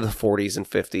child of the 40s and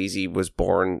 50s. He was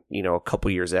born, a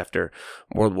couple years after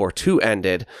World War II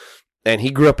ended. And he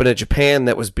grew up in a Japan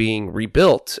that was being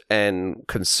rebuilt and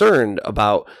concerned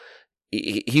about...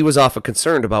 He was often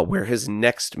concerned about where his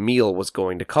next meal was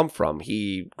going to come from.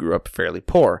 He grew up fairly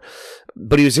poor,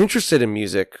 but he was interested in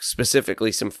music,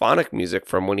 specifically symphonic music,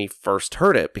 from when he first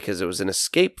heard it because it was an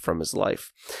escape from his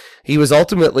life. He was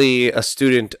ultimately a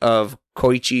student of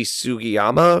Koichi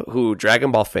Sugiyama, who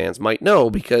Dragon Ball fans might know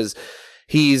because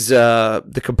he's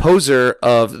the composer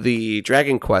of the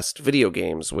Dragon Quest video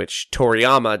games, which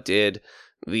Toriyama did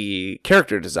the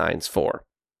character designs for.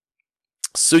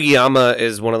 Sugiyama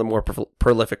is one of the more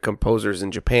prolific composers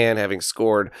in Japan, having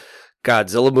scored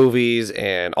Godzilla movies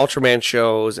and Ultraman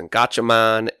shows and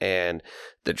Gatchaman and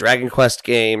the Dragon Quest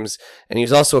games. And he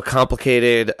was also a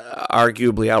complicated,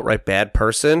 arguably outright bad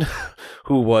person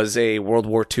who was a World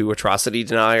War II atrocity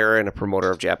denier and a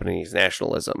promoter of Japanese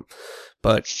nationalism.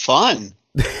 But fun.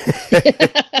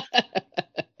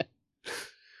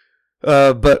 But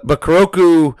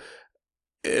Kuroku,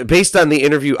 based on the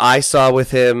interview I saw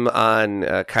with him on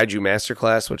Kaiju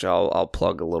Masterclass, which I'll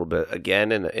plug a little bit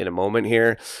again in a moment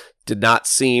here, did not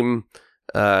seem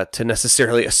to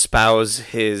necessarily espouse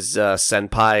his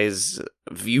senpai's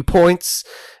viewpoints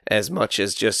as much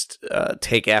as just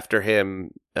take after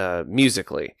him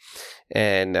musically.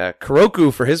 And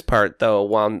Kuroku, for his part, though,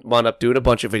 wound up doing a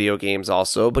bunch of video games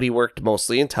also, but he worked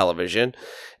mostly in television.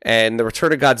 And The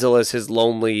Return of Godzilla is his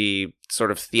lonely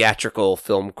sort of theatrical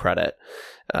film credit.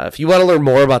 If you want to learn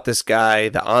more about this guy,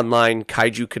 the online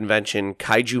kaiju convention,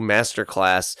 Kaiju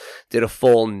Masterclass, did a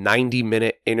full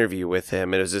 90-minute interview with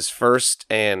him. It was his first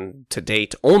and to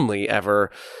date only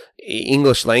ever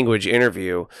English language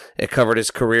interview. It covered his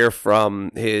career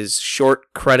from his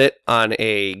short credit on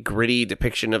a gritty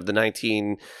depiction of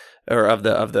the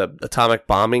of the atomic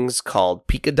bombings called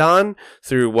Picadon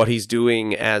through what he's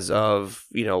doing as of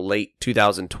late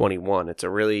 2021. It's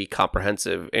a really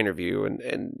comprehensive interview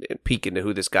and peek into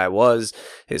who this guy was,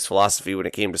 his philosophy when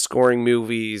it came to scoring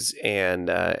movies,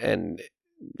 and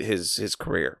his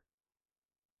career.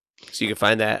 So you can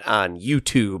find that on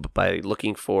YouTube by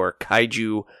looking for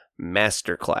Kaiju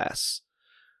Masterclass.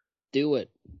 Do it.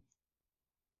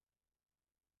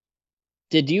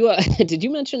 Did you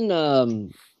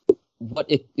mention what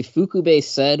Ifukube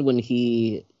said when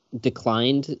he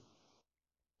declined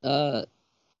the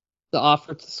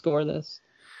offer to score this?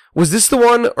 Was this the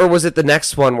one, or was it the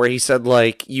next one where he said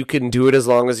like you can do it as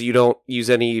long as you don't use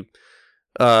any?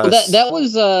 That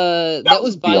was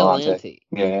Biollante.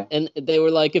 Yeah, and they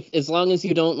were like, if as long as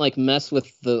you don't like mess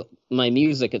with my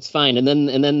music, it's fine. And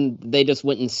then they just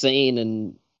went insane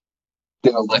and. The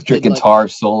electric guitar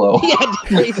solo. Yeah,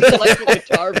 crazy electric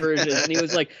guitar version. And he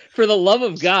was like, for the love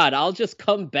of God, I'll just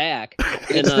come back.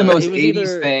 It's the most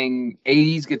 80s thing,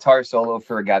 80s guitar solo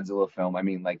for a Godzilla film. I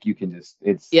mean, like, you can just,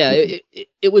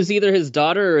 it was either his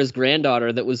daughter or his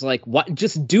granddaughter that was like, what?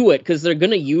 Just do it, because they're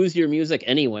going to use your music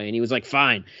anyway. And he was like,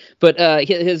 fine. But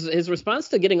his response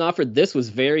to getting offered this was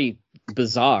very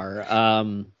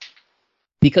bizarre.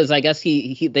 Because I guess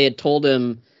they had told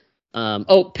him,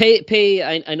 pay.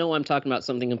 I know I'm talking about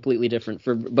something completely different.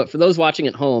 But for those watching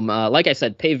at home, like I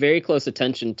said, pay very close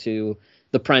attention to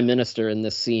the prime minister in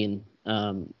this scene,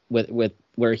 with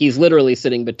where he's literally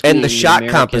sitting between And the shot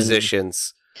American...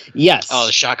 compositions. Yes. Oh,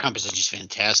 the shot composition is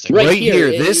fantastic. Right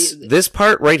here, this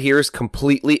part right here is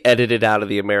completely edited out of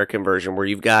the American version, where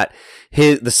you've got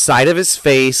the side of his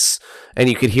face, and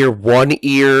you could hear one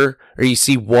ear, or you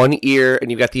see one ear,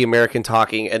 and you've got the American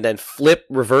talking, and then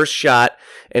reverse shot,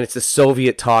 and it's the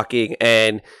Soviet talking,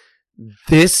 and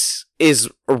this is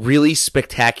a really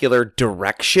spectacular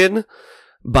direction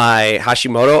by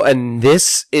Hashimoto, and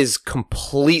this is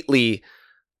completely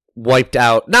wiped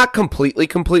out. Not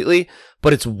completely,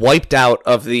 but it's wiped out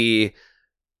of the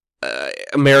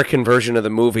American version of the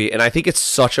movie, and I think it's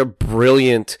such a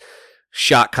brilliant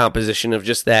shot composition of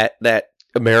just that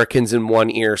Americans in one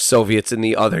ear, Soviets in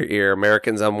the other ear,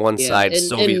 Americans on one side,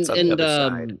 Soviets on the other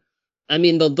side. I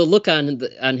mean, the look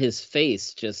on his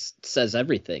face just says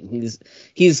everything.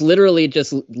 He's literally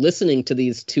just listening to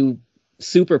these two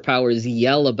superpowers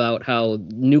yell about how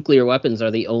nuclear weapons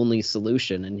are the only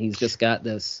solution, and he's just got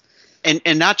this.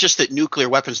 And not just that nuclear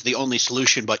weapons are the only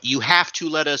solution, but you have to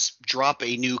let us drop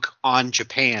a nuke on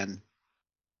Japan.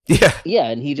 Yeah,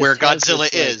 and he just where Godzilla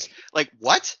is. Like,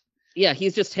 what? Yeah, he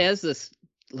just has this,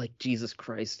 like, Jesus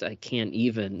Christ, I can't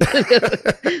even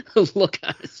look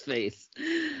on his face.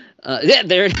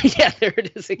 There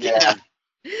it is again. Yeah.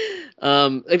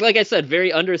 Like I said,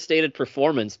 very understated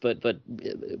performance, but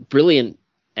brilliant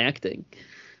acting.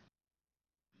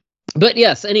 But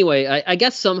yes, anyway, I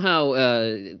guess somehow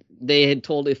they had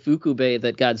told Ifukube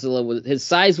that Godzilla his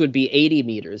size would be 80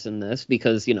 meters in this,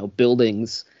 because,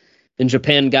 buildings in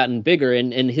Japan gotten bigger,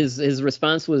 and his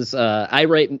response was, I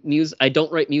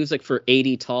don't write music for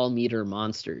 80 tall meter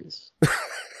monsters.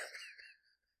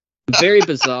 Very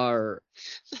bizarre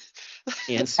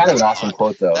answer. Kind of an awesome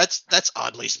quote, though. That's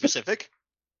oddly specific.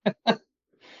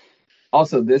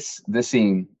 Also, this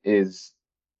scene is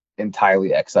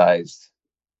entirely excised.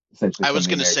 Essentially, I was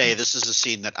going to say, this is a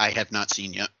scene that I have not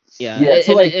seen yet. Yeah,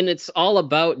 and it's all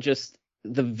about just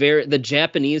the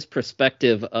Japanese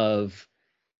perspective of,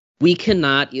 we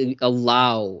cannot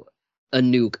allow a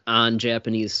nuke on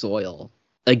Japanese soil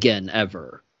again,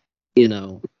 ever.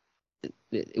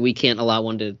 We can't allow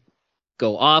one to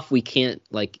go off. We can't,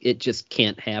 it just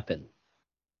can't happen.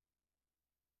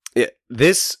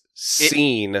 This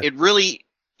scene... It really...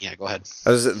 Yeah, go ahead.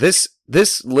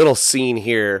 This little scene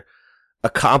here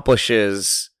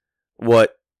accomplishes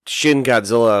what Shin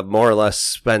Godzilla more or less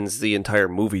spends the entire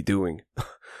movie doing.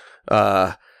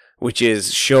 Which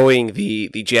is showing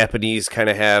the Japanese kind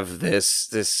of have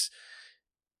this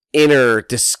inner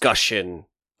discussion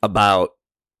about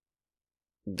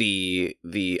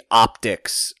the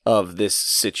optics of this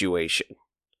situation.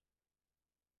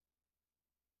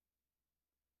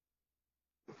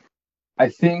 I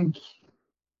think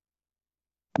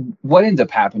what ends up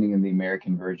happening in the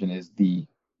American version is the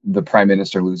prime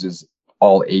minister loses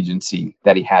all agency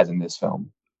that he has in this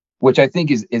film, which I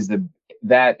think is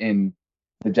that in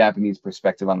the Japanese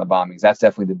perspective on the bombings, that's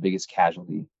definitely the biggest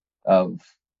casualty of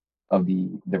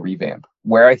the revamp.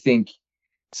 Where I think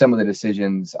some of the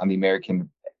decisions on the American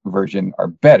version are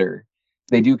better,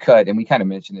 they do cut, and we kind of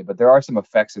mentioned it, but there are some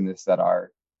effects in this that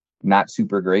are not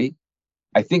super great.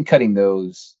 I think cutting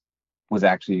those was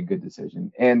actually a good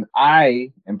decision. And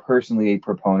I am personally a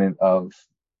proponent of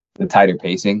the tighter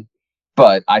pacing,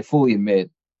 but I fully admit,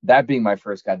 that being my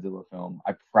first Godzilla film,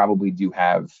 I probably do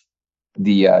have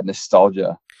the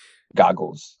nostalgia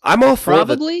goggles. I'm all for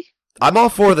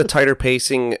the tighter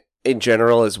pacing in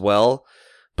general as well,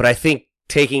 but I think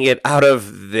taking it out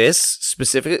of this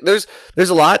specifically, there's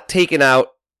a lot taken out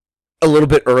a little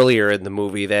bit earlier in the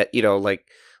movie that,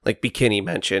 like Bikini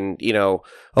mentioned,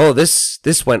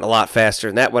 this went a lot faster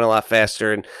and that went a lot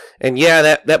faster, and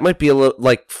yeah, that might be a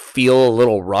little feel a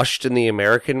little rushed in the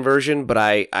American version, but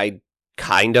I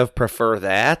kind of prefer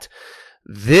that.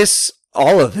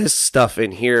 All of this stuff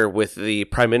in here with the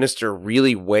prime minister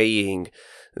really weighing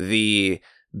the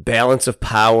balance of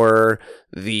power,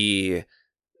 the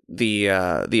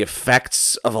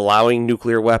effects of allowing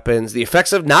nuclear weapons, the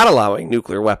effects of not allowing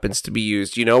nuclear weapons to be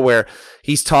used, where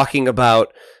he's talking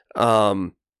about,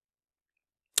 or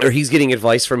he's getting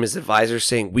advice from his advisors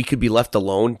saying we could be left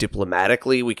alone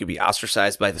diplomatically, we could be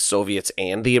ostracized by the Soviets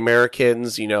and the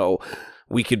Americans,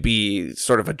 we could be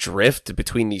sort of adrift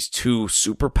between these two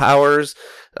superpowers,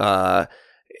 and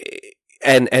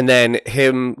then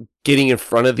him getting in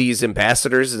front of these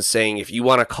ambassadors and saying, if you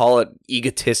want to call it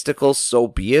egotistical, so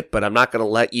be it, but I'm not going to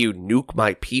let you nuke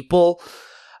my people.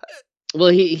 Well,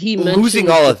 he Losing mentions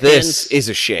all of this Japan's- is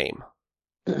a shame.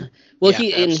 Well, Yeah,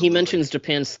 he absolutely. mentions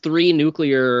Japan's 3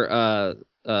 nuclear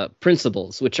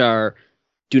principles, which are: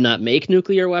 do not make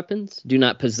nuclear weapons, do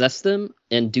not possess them,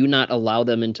 and do not allow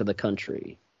them into the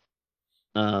country.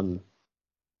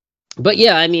 But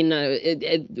yeah, I mean,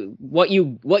 what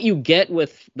you get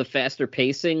with the faster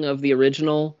pacing of the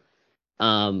original,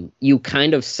 you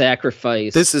kind of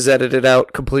sacrifice. This is edited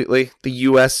out completely. The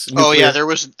U.S. nuclear. Oh yeah, there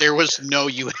was no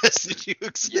U.S.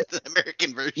 nukes in the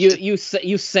American version.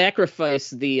 You sacrifice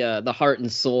the heart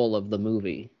and soul of the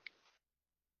movie.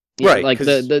 Right, Like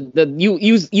 'cause-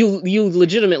 you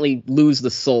legitimately lose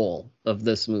the soul of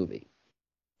this movie.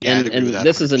 Yeah, I'd agree and with that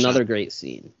this is 100%. another great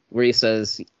scene where he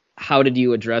says, "How did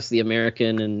you address the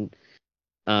American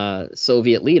and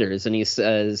Soviet leaders?" And he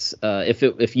says,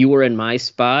 "If you were in my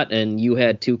spot and you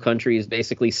had 2 countries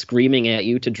basically screaming at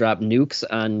you to drop nukes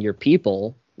on your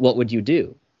people, what would you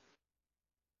do?"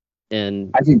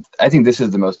 And I think this is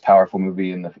the most powerful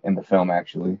movie in the film.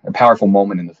 Actually, a powerful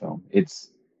moment in the film. It's,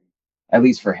 at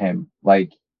least for him,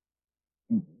 like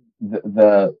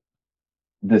the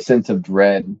sense of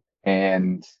dread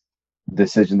and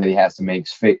decision that he has to make,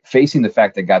 facing the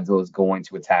fact that Godzilla is going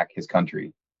to attack his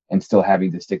country and still having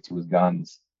to stick to his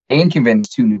guns and convince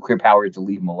 2 nuclear powers to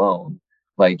leave him alone.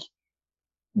 Like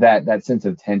that sense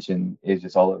of tension is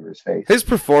just all over his face. His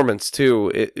performance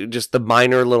too, just the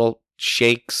minor little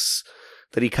shakes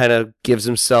that he kind of gives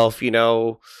himself,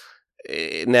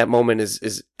 in that moment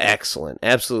is excellent.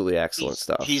 Absolutely excellent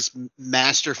stuff. He's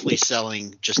masterfully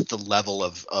selling just the level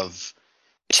of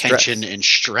Stress. tension and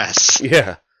stress.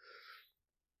 Yeah.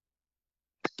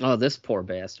 oh, this poor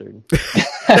bastard.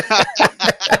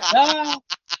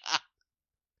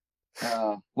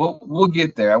 We'll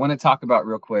get there. I want to talk about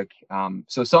real quick.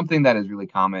 So something that is really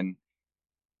common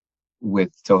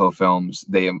with Toho films,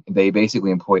 they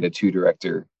basically employed a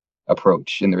 2-director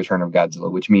approach in The Return of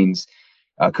Godzilla, which means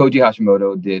Koji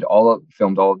Hashimoto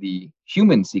filmed all of the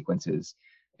human sequences,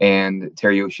 and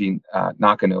Teruyoshi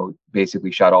Nakano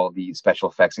basically shot all of the special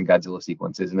effects and Godzilla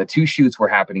sequences, and the 2 shoots were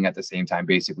happening at the same time,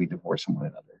 basically divorced from one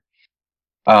another.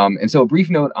 And so a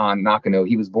brief note on Nakano: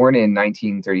 he was born in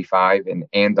 1935 in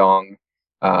Andong,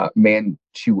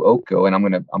 Manchukuo,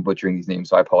 and I'm butchering these names,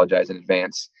 so I apologize in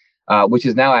advance, which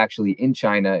is now actually in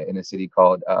China in a city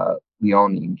called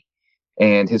Liaoning.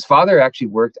 And his father actually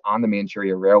worked on the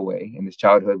Manchuria Railway, and his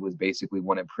childhood was basically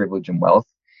one of privilege and wealth.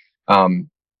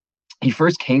 He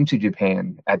first came to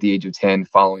Japan at the age of 10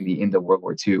 following the end of World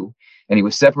War II, and he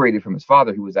was separated from his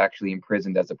father, who was actually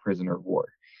imprisoned as a prisoner of war,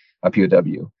 a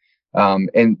POW.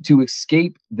 And to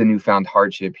escape the newfound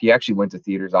hardship, he actually went to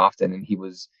theaters often, and he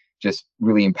was just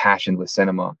really impassioned with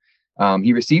cinema.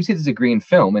 He received his degree in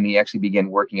film, and he actually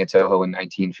began working at Toho in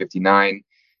 1959.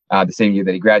 The same year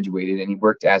that he graduated, and he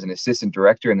worked as an assistant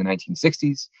director in the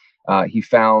 1960s. He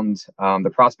found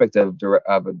the prospect of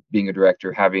being a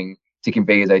director, having to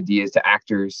convey his ideas to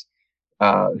actors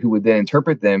who would then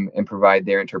interpret them and provide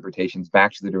their interpretations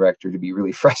back to the director, to be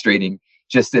really frustrating,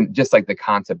 just like the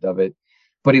concept of it.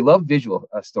 But he loved visual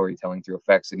storytelling through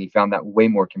effects, and he found that way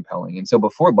more compelling. And so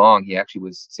before long, he actually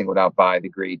was singled out by the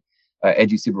great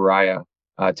Eiji Tsuburaya,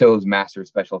 Toho's master of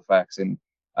special effects. And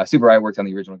Tsuburaya worked on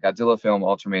the original Godzilla film,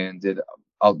 Ultraman, did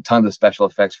a ton of special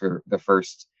effects for the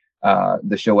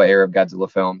Showa era of Godzilla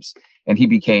films, and he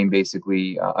became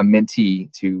basically a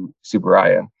mentee to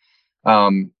Tsuburaya.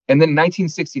 And then in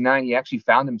 1969, he actually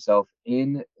found himself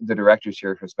in the director's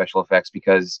chair for special effects,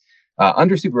 because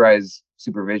under Tsuburaya's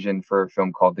supervision for a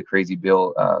film called The Crazy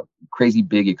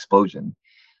Big Explosion.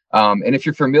 And if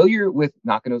you're familiar with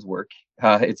Nakano's work,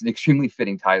 it's an extremely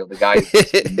fitting title. The guy is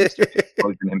Mr.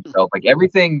 Explosion himself. Like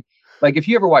everything, like if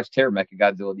you ever watch Terror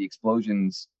Mechagodzilla, the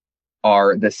explosions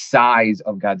are the size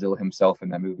of Godzilla himself in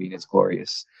that movie, and it's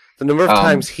glorious. The number of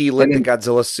times he lit the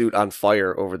Godzilla suit on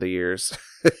fire over the years.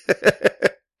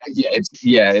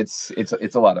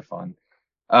 It's a lot of fun.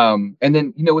 And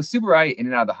then, with Tsuburaya in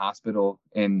and out of the hospital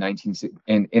in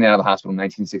 1969 and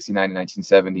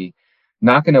 1970,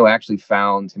 Nakano actually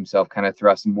found himself kind of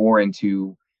thrust more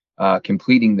into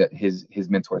completing his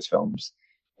mentor's films.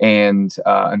 And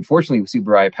unfortunately,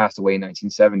 Tsuburaya passed away in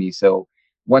 1970. So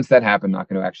once that happened,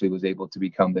 Nakano actually was able to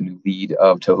become the new lead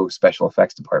of Toho's special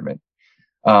effects department.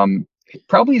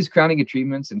 Probably his crowning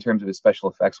achievements in terms of his special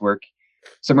effects work: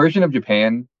 Submersion of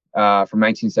Japan from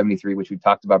 1973, which we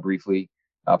talked about briefly,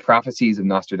 Prophecies of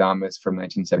Nostradamus from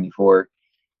 1974.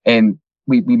 And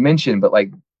we mentioned, but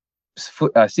like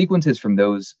sequences from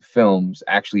those films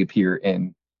actually appear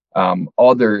in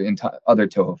other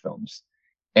Toho films,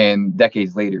 and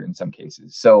decades later in some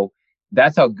cases. So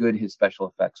that's how good his special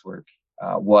effects work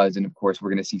was. And of course, we're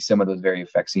going to see some of those very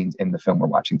effect scenes in the film we're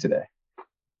watching today.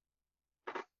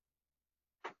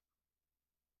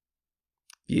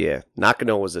 Yeah,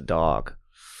 Nakano was a dog.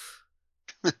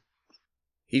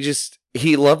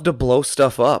 He loved to blow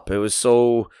stuff up. It was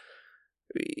so,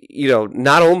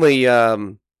 not only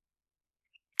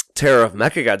Terror of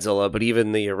Mechagodzilla, but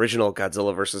even the original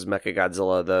Godzilla versus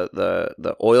Mechagodzilla,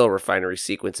 the oil refinery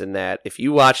sequence in that. If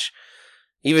you watch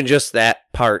even just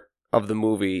that part of the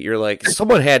movie, you're like,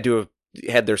 someone had to have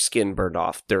had their skin burned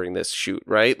off during this shoot,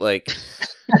 right? Like,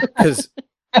 because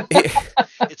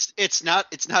it's not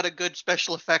a good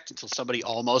special effect until somebody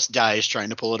almost dies trying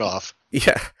to pull it off.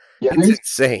 yeah, Yeah, it's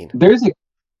insane.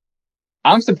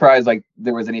 I'm surprised like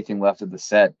there was anything left of the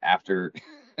set after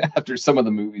after some of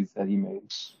the movies that he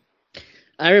made.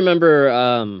 I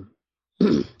remember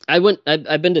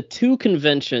I've been to 2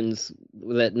 conventions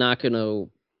that Nakano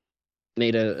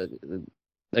made a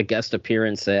guest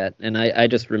appearance at, and I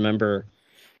just remember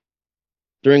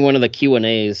during one of the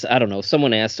Q&As, I don't know,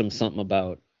 someone asked him something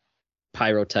about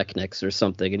pyrotechnics or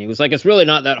something, and he was like, it's really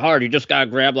not that hard. You just gotta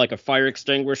grab like a fire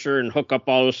extinguisher and hook up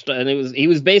all this stuff. And he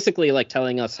was basically like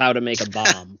telling us how to make a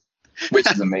bomb.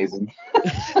 Which is amazing.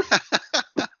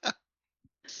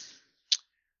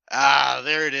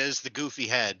 There it is, the goofy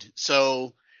head.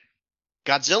 So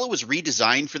Godzilla was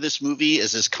redesigned for this movie,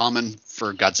 as is common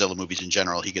for Godzilla movies in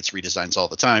general. He gets redesigns all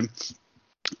the time.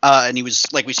 And he was,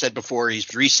 like we said before, he's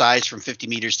resized from 50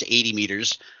 meters to 80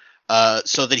 meters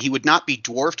so that he would not be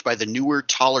dwarfed by the newer,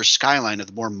 taller skyline of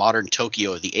the more modern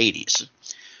Tokyo of the 80s.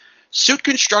 Suit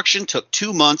construction took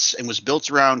 2 months and was built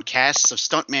around casts of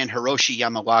stuntman Hiroshi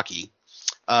Yamawaki,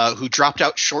 who dropped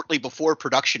out shortly before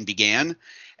production began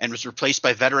and was replaced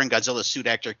by veteran Godzilla suit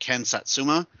actor Ken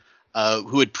Satsuma,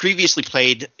 who had previously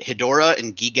played Hedorah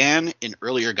and Gigan in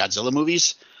earlier Godzilla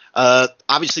movies.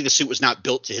 Obviously, the suit was not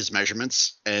built to his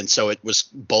measurements, and so it was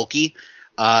bulky.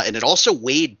 And it also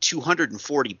weighed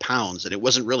 240 pounds, and it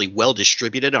wasn't really well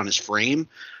distributed on his frame.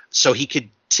 So he could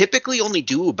typically only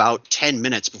do about 10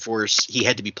 minutes before he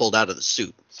had to be pulled out of the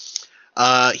suit.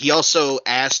 He also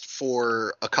asked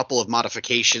for a couple of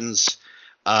modifications.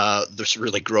 This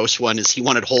really gross one is he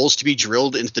wanted holes to be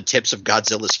drilled into the tips of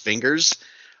Godzilla's fingers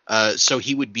so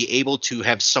he would be able to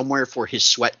have somewhere for his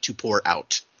sweat to pour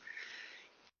out.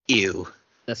 Ew.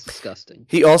 That's disgusting.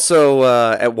 He also,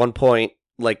 at one point,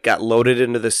 like got loaded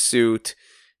into the suit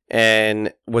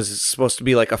and was supposed to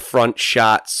be like a front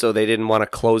shot, so they didn't want to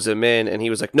close him in. And he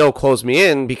was like, no, close me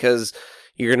in because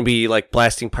you're going to be like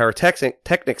blasting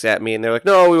pyrotechnics at me. And they're like,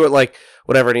 no, we were like,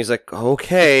 whatever. And he's like,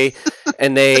 okay.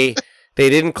 And they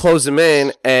didn't close him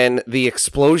in, and the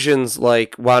explosions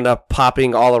like wound up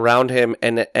popping all around him,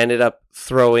 and it ended up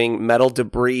throwing metal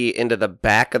debris into the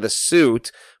back of the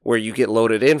suit where you get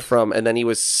loaded in from. And then he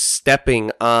was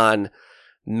stepping on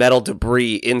metal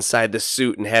debris inside the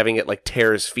suit and having it like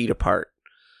tear his feet apart.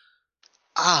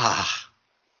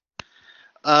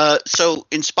 So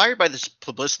inspired by this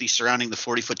publicity surrounding the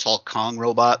 40-foot tall Kong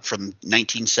robot from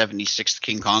 1976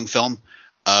 King Kong film,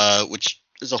 which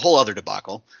is a whole other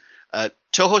debacle,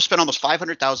 Toho spent almost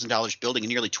 $500,000 building a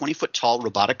nearly 20-foot tall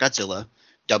robotic Godzilla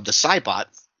dubbed the Cybot,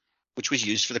 which was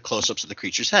used for the close-ups of the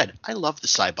creature's head. I love the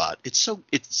Cybot. It's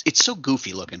so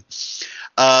goofy looking.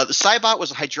 The Cybot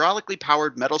was a hydraulically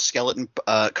powered metal skeleton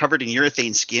covered in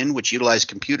urethane skin, which utilized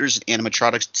computers and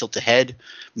animatronics to tilt the head,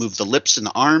 move the lips and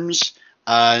the arms.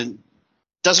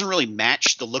 Doesn't really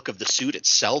match the look of the suit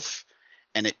itself,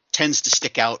 and it tends to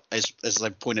stick out, as I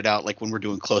pointed out, like when we're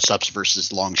doing close-ups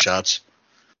versus long shots.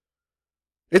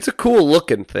 It's a cool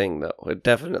looking thing, though. It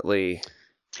definitely...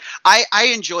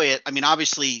 I enjoy it. I mean,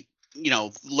 obviously,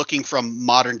 looking from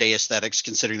modern day aesthetics,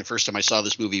 considering the first time I saw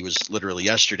this movie was literally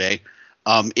yesterday,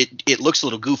 it looks a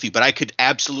little goofy, but I could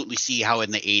absolutely see how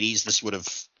in the 80s this would have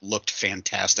looked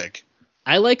fantastic.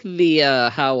 I like the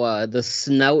how the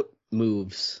snout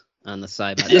moves on the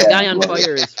Cybot. This guy on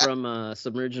fire is from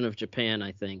Submersion of Japan,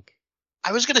 I think.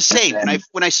 I was gonna say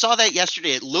when I saw that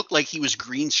yesterday, it looked like he was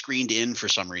green screened in for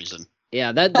some reason.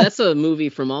 Yeah, that's a movie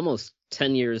from almost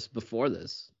 10 years before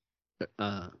this.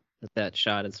 That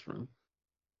shot is from.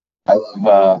 I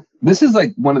love this is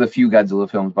like one of the few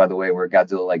Godzilla films, by the way, where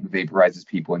Godzilla like vaporizes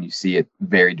people and you see it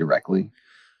very directly.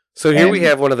 So here we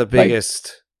have one of the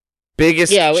biggest changes.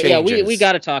 Yeah, we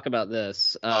got to talk about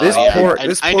this.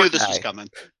 I knew this was coming.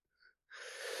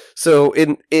 So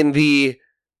in the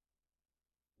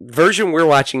version we're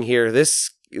watching here,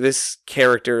 this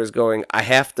character is going, I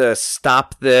have to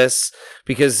stop this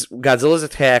because Godzilla's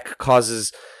attack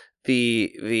causes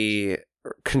the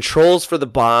controls for the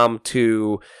bomb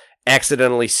to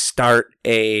accidentally start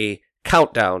a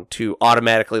countdown to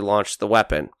automatically launch the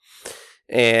weapon.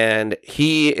 And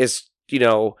he is,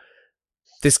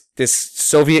 this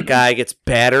Soviet guy gets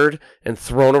battered and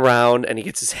thrown around, and he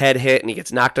gets his head hit, and he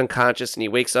gets knocked unconscious, and he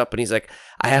wakes up, and he's like,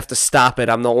 I have to stop it.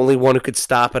 I'm the only one who could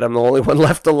stop it. I'm the only one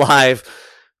left alive.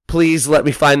 Please let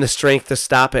me find the strength to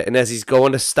stop it. And as he's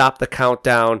going to stop the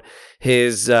countdown,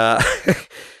 his the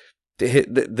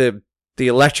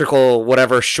electrical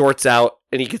whatever shorts out,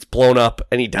 and he gets blown up,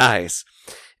 and he dies.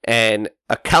 And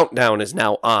a countdown is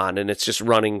now on, and it's just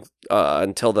running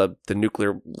until the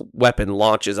nuclear weapon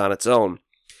launches on its own.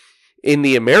 In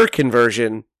the American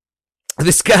version,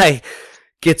 this guy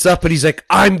gets up and he's like,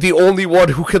 I'm the only one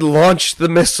who can launch the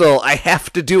missile. I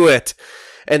have to do it.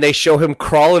 And they show him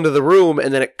crawl into the room,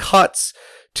 and then it cuts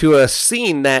to a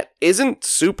scene that isn't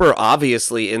super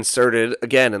obviously inserted,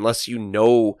 again, unless you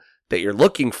know that you're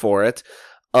looking for it,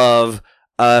 of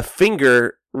a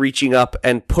finger reaching up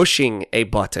and pushing a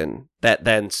button that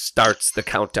then starts the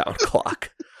countdown clock.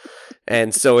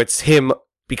 And so it's him,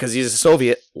 because he's a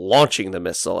Soviet, launching the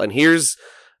missile. And here's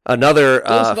another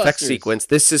effect sequence.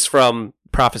 This is from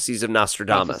Prophecies of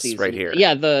Nostradamus right here.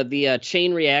 Yeah, the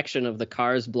chain reaction of the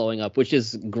cars blowing up, which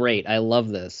is great. I love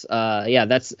this.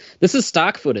 This is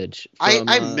stock footage.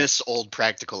 I miss old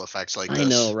practical effects like this. I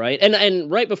know, right?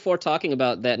 And right before talking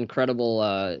about that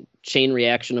incredible chain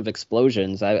reaction of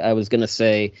explosions, I was going to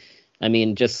say, I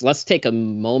mean, just let's take a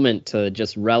moment to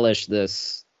just relish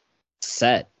this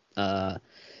set.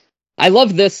 I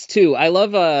love this too. I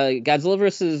love Godzilla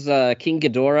vs. King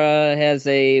Ghidorah has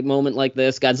a moment like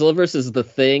this. Godzilla vs. The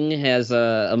Thing has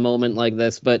a moment like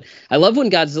this. But I love when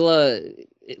Godzilla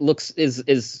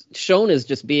is shown as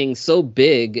just being so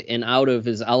big and out of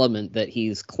his element that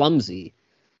he's clumsy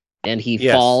and he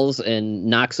falls and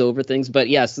knocks over things. But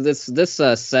yes, this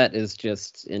set is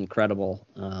just incredible.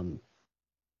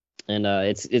 And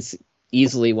it's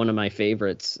easily one of my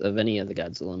favorites of any of the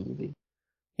Godzilla movies.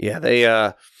 Yeah,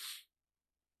 they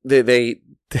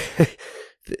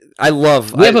I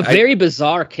love. We have a very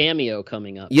bizarre cameo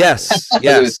coming up. Yes, I was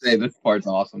yes. gonna say, this part's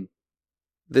awesome.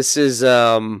 This is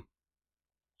we're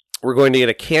going to get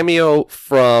a cameo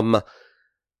from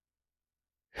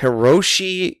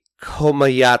Hiroshi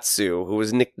Komayatsu, who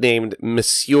was nicknamed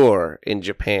Monsieur in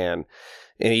Japan.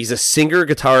 And he's a singer,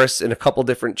 guitarist in a couple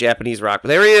different Japanese rock. But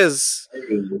there he is.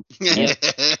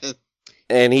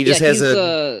 And he just has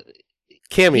a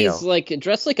cameo. He's like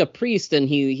dressed like a priest, and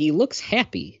he looks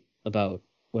happy about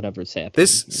whatever's happening.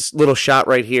 This little shot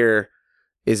right here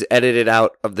is edited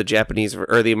out of the Japanese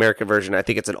or the American version. I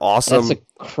think it's an awesome. That's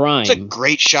a crime. It's a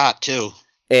great shot too.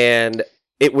 And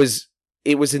it was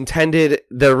intended.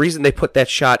 The reason they put that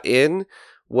shot in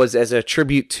was as a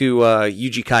tribute to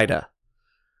Yuji Kaida.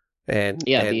 And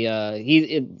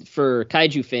for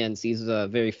kaiju fans, he's a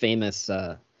very famous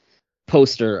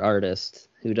poster artist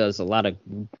who does a lot of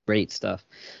great stuff.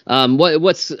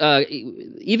 What's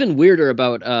even weirder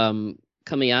about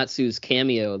Kamayatsu's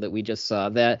cameo that we just saw,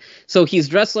 so he's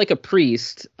dressed like a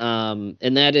priest, and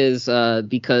that is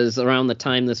because around the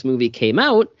time this movie came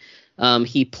out,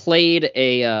 he played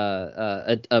he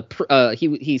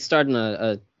starred in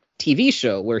a TV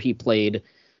show where he played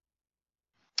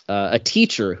a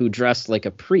teacher who dressed like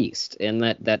a priest, and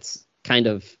that's kind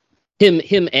of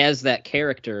him as that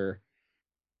character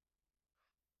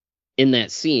in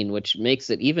that scene, which makes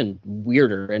it even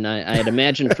weirder. And I'd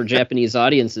imagine for Japanese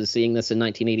audiences seeing this in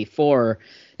 1984,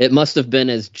 it must have been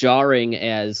as jarring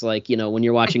as, like, you know, when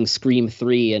you're watching Scream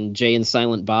 3 and Jay and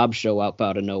Silent Bob show up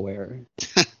out of nowhere.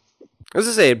 I was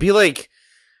gonna say, it'd be like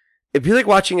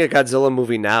watching a Godzilla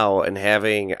movie now and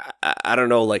having, I don't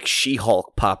know, like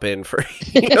She-Hulk pop in for,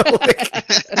 you know, like,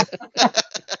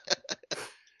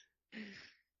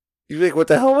 you'd be like, what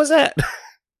the hell was that?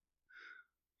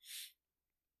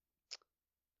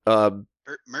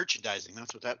 Merchandising,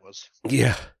 that's what that was.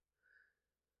 Yeah.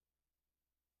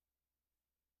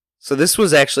 So this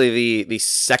was actually the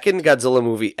second Godzilla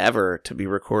movie ever to be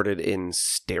recorded in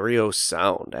stereo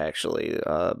sound, actually.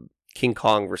 King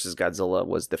Kong versus Godzilla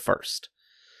was the first.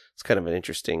 It's kind of an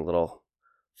interesting little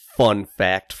fun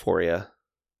fact for you.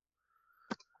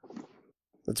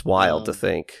 It's wild to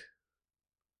think.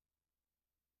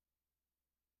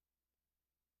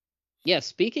 Yeah,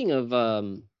 speaking of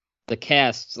the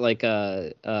cast, like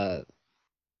Keiju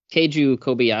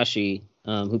Kobayashi,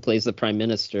 who plays the Prime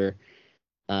Minister,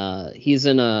 he's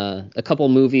in a couple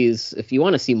movies. If you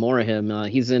want to see more of him,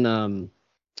 he's in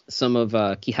some of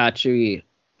Kihachi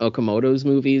Okamoto's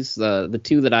movies. The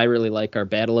two that I really like are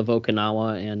Battle of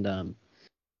Okinawa and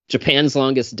Japan's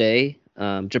Longest Day.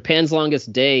 Japan's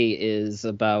Longest Day is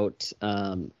about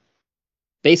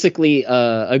basically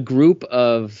a group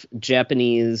of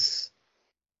Japanese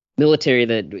military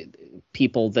that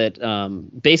people that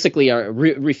basically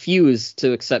refuse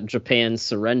to accept Japan's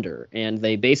surrender, and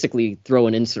they basically throw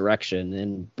an insurrection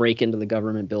and break into the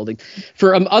government building.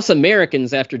 For us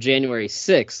Americans, after January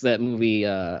 6th, that movie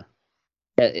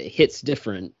it hits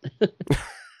different.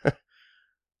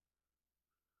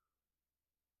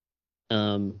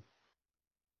 I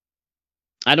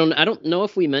don't know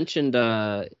if we mentioned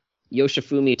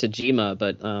Yoshifumi Tajima,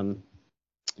 but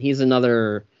he's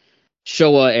another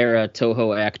Showa era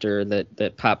Toho actor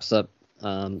that pops up.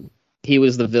 He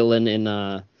was the villain in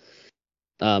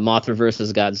Mothra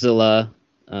versus Godzilla.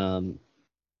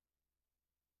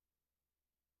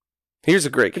 Here's a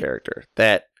great character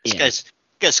that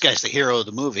This guy's the hero of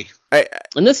the movie.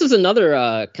 And this is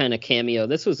another kind of cameo.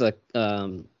 This was he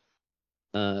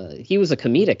was a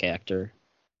comedic actor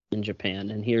in Japan,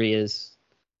 and here he is.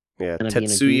 Yeah, kind of being a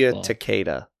Tetsuya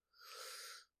goofball.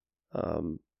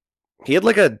 Takeda. He had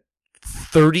like a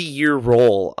 30-year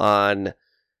role on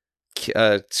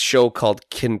a show called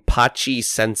Kinpachi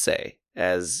Sensei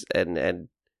as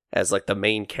like the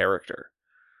main character.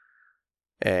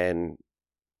 And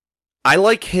I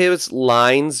like his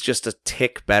lines just a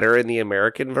tick better in the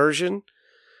American version.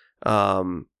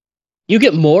 You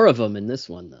get more of them in this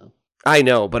one, though. I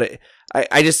know, but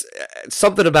I just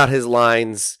something about his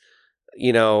lines,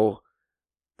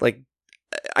 like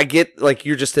I get like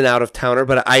you're just an out of towner,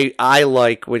 but I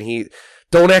like when he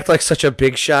don't act like such a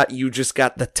big shot. You just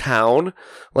got the town.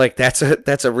 Like that's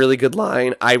a really good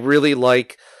line. I really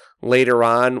like later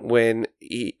on when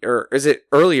or is it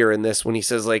earlier in this when he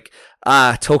says like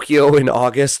Tokyo in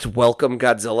August, welcome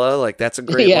Godzilla. Like that's a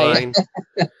great line.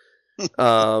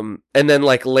 And then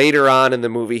like later on in the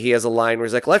movie, he has a line where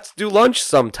he's like, "Let's do lunch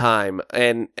sometime,"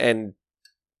 and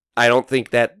I don't think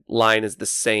that line is the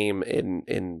same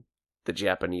in the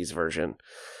Japanese version.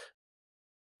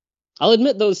 I'll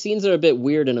admit those scenes are a bit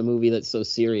weird in a movie that's so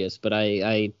serious, but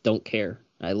I don't care.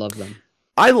 I love them.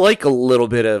 I like a little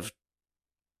bit of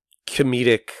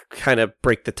comedic kind of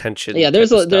break the tension. Yeah,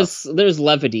 there's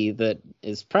levity that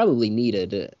is probably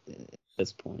needed at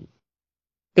this point.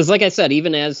 Because, like I said,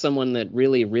 even as someone that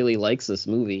really, really likes this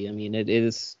movie, I mean, it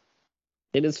is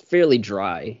fairly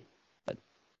dry. But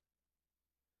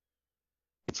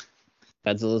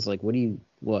Godzilla's like,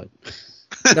 what?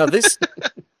 Now this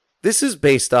is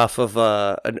based off of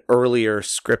an earlier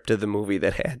script of the movie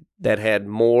that had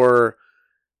more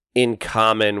in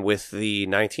common with the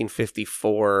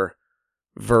 1954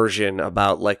 version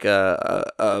about like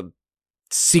a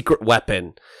secret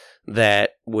weapon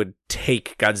that would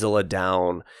take Godzilla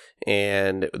down,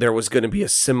 and there was going to be a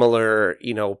similar,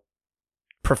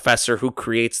 professor who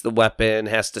creates the weapon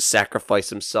has to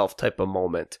sacrifice himself type of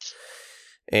moment.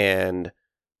 And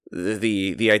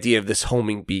the idea of this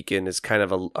homing beacon is kind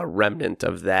of a remnant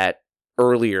of that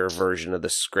earlier version of the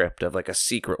script of like a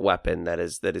secret weapon that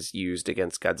is used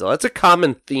against Godzilla. It's a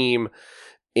common theme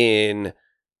in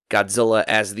Godzilla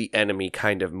as the enemy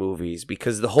kind of movies,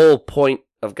 because the whole point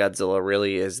of Godzilla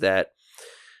really is that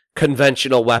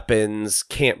conventional weapons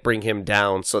can't bring him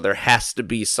down, so there has to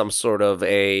be some sort of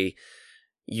a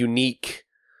unique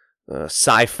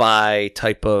sci-fi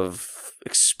type of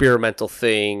experimental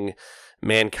thing,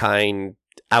 mankind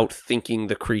outthinking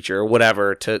the creature or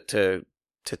whatever to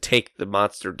take the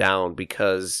monster down,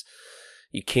 because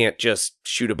you can't just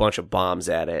shoot a bunch of bombs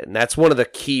at it. And that's one of the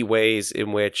key ways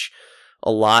in which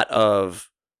a lot of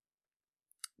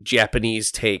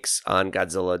Japanese takes on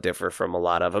Godzilla differ from a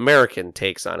lot of American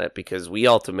takes on it, because we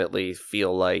ultimately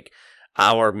feel like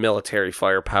our military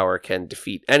firepower can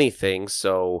defeat anything.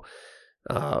 So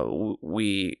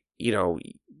we,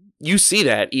 you see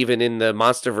that even in the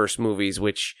MonsterVerse movies,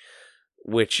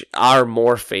 which are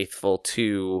more faithful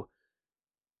to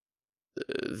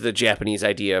the Japanese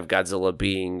idea of Godzilla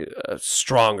being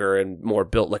stronger and more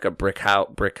built like a brick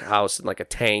house and like a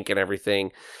tank and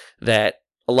everything, that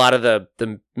a lot of the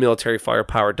military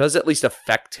firepower does at least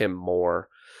affect him more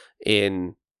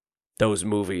in those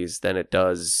movies than it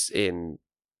does in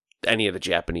any of the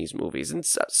Japanese movies. And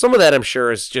some of that, I'm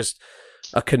sure, is just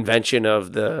a convention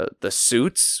of the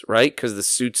suits, right? Because the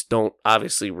suits don't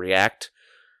obviously react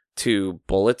to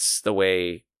bullets the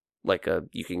way like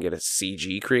you can get a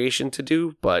CG creation to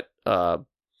do, but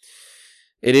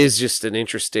it is just an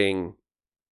interesting.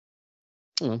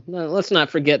 Well, let's not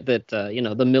forget that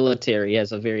the military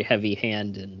has a very heavy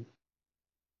hand in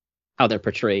how they're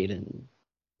portrayed in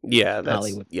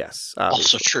Hollywood. Yes,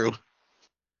 Also true.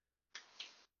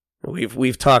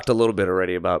 We've talked a little bit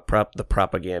already about the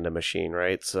propaganda machine,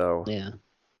 right? So yeah,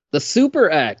 the Super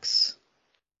X,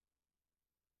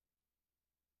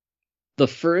 the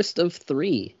first of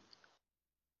three.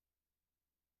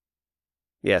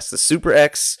 Yes, the Super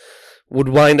X would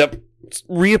wind up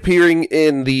reappearing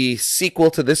in the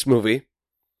sequel to this movie,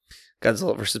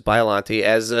 Godzilla vs. Biollante,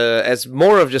 as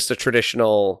more of just a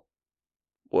traditional,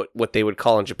 what they would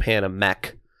call in Japan a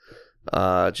mech,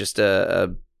 just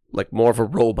a like more of a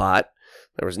robot.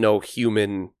 There was no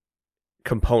human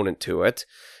component to it,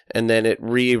 and then it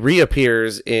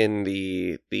reappears in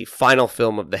the final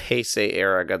film of the Heisei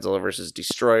era, Godzilla vs.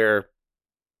 Destroyer,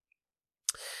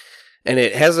 and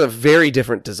it has a very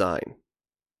different design.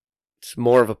 It's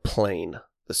more of a plane,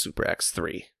 the Super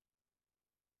X3.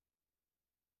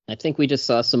 I think we just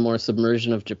saw some more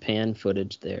submersion of Japan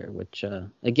footage there, which,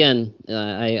 again,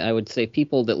 I would say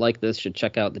people that like this should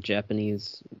check out the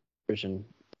Japanese version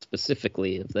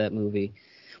specifically of that movie.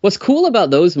 What's cool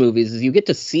about those movies is you get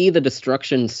to see the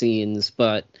destruction scenes,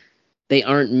 but they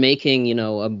aren't making,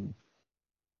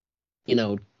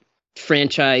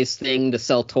 franchise thing to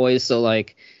sell toys. So,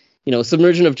 like,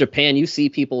 Submersion of Japan, you see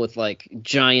people with, like,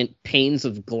 giant panes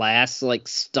of glass, like,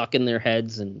 stuck in their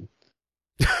heads, and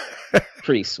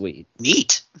pretty sweet.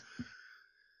 Neat.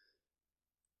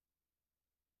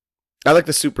 I like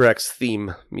the Super X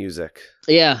theme music.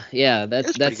 Yeah,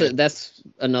 that's pretty good. that's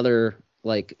another,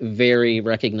 like, very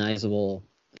recognizable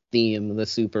theme, the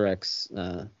Super X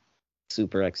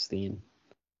theme.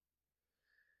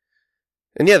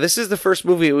 And yeah, this is the first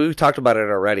movie, we've talked about it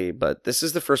already, but this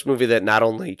is the first movie that not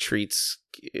only shows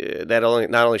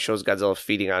Godzilla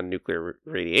feeding on nuclear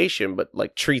radiation, but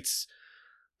like treats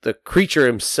the creature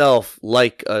himself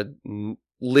like a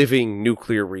living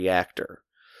nuclear reactor.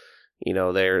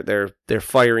 They're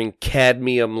firing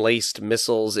cadmium laced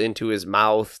missiles into his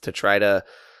mouth to try to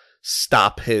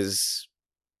stop his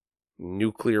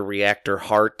nuclear reactor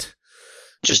heart.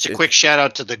 Just a quick shout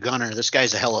out to the gunner. This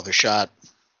guy's a hell of a shot.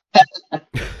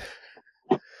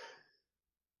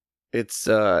 It's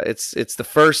the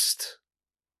first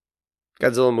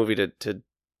Godzilla movie to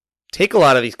take a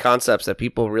lot of these concepts that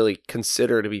people really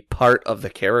consider to be part of the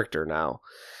character now.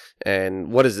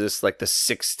 And what is this, like the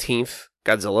 16th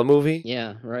Godzilla movie?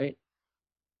 Yeah, right.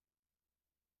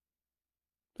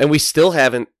 And we still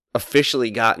haven't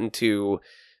officially gotten to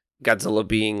Godzilla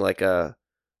being like a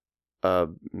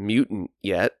mutant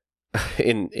yet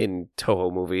in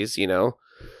Toho movies,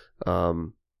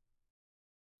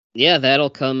 Yeah, that'll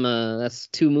come. That's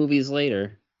 2 movies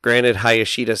later. Granted,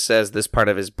 Hayashida says this part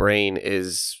of his brain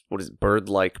is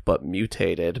bird-like but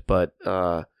mutated, but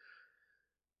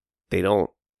they don't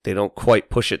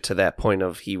quite push it to that point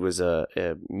of he was a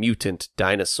mutant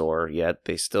dinosaur yet.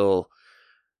 They still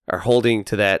are holding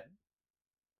to that.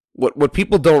 What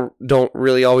people don't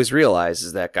really always realize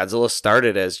is that Godzilla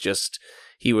started as just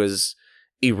he was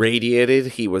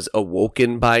irradiated, he was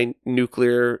awoken by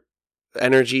nuclear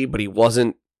energy, but he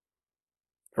wasn't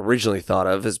originally thought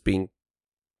of as being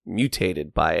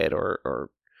mutated by it or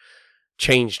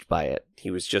changed by it.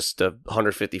 He was just a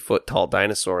 150-foot tall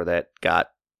dinosaur that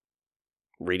got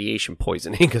radiation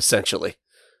poisoning, essentially.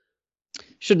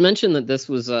 Should mention that this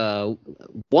was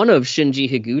one of Shinji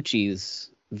Higuchi's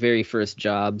very first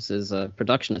jobs as a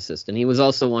production assistant. He was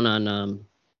also one on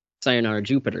Sayonara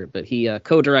Jupiter, but he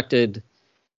co-directed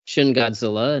Shin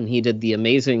Godzilla, and he did the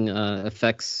amazing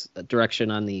effects direction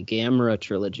on the Gamera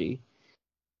trilogy.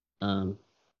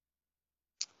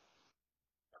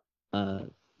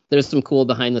 There's some cool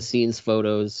behind-the-scenes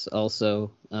photos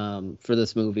also for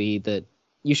this movie that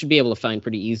you should be able to find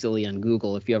pretty easily on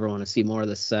Google if you ever want to see more of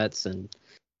the sets and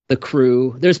the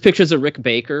crew. There's pictures of Rick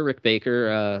Baker.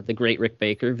 The great Rick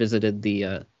Baker, visited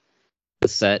the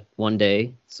set one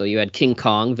day. So you had King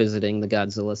Kong visiting the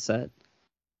Godzilla set.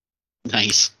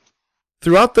 Nice.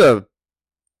 Throughout the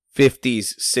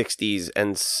 50s, 60s,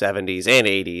 and 70s and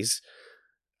 80s,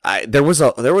 there was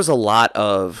a lot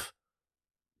of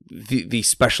the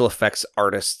special effects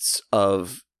artists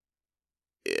of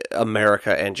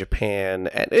America and Japan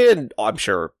and I'm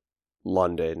sure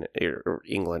London or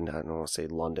England. I don't want to say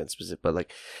London specific, but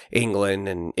like England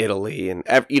and Italy and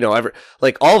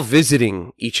like all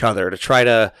visiting each other to try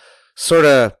to sort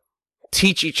of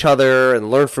teach each other and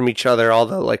learn from each other all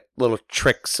the like little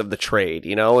tricks of the trade,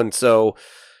 and so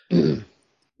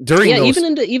during those... even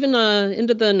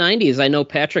into the 90s, I know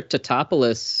Patrick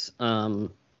Tatopoulos,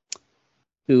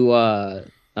 who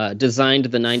designed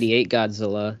the 98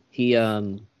 Godzilla. He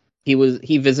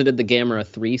visited the Gamera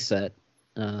 3 set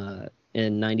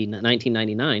in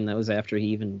 1999. That was after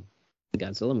the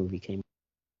Godzilla movie came.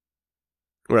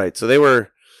 Right, so they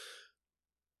were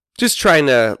just trying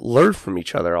to learn from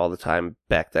each other all the time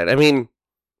back then. I mean, I'm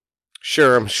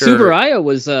sure Tsuburaya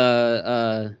was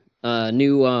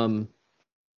new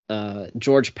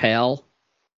George Pal,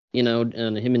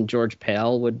 and him and George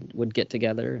Pal would get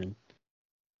together. And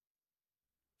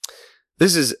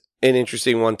this is an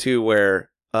interesting one too, where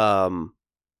do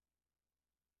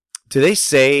they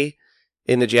say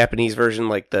in the Japanese version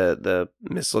like the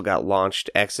missile got launched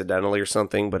accidentally or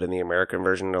something, but in the American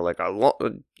version they're like a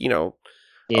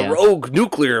rogue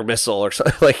nuclear missile or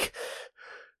something like.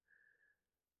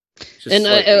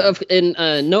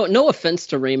 No offense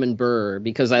to Raymond Burr,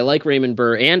 because I like Raymond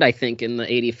Burr, and I think in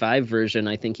the 85 version,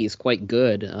 I think he's quite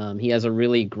good. He has a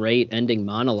really great ending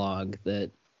monologue that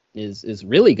is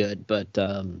really good, but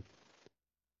I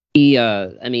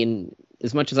mean,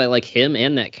 as much as I like him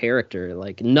and that character,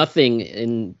 like nothing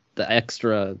in the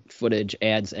extra footage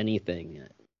adds anything.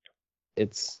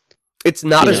 It's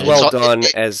not as well done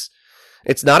as.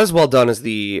 It's not as well done as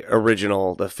the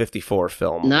original, the 54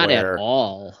 film. Not at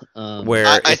all.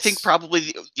 I think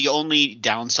probably the only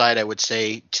downside I would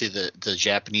say to the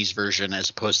Japanese version as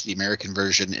opposed to the American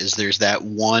version is there's that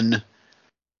one.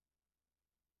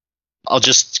 I'll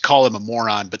just call him a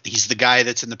moron, but he's the guy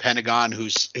that's in the Pentagon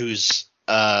who's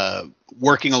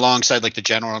working alongside like the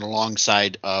general and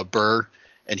alongside Burr,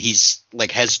 and he's like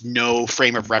has no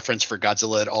frame of reference for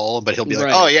Godzilla at all. But he'll be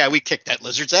like, "Oh yeah, we kicked that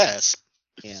lizard's ass."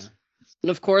 Yeah. And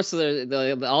of course,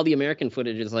 all the American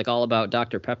footage is like all about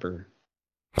Dr. Pepper.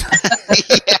 Yeah.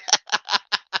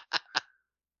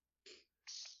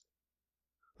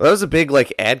 Well, that was a big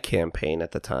like ad campaign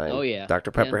at the time. Oh yeah, Dr.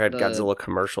 Pepper had Godzilla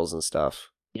commercials and stuff.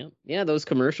 Yeah, those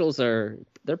commercials they're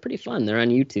pretty fun. They're on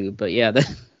YouTube, but yeah,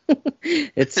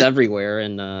 it's everywhere.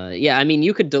 And yeah, I mean,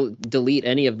 you could delete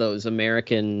any of those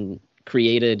American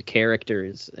created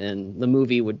characters, and the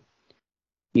movie would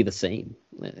be the same.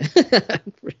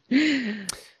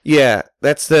 Yeah,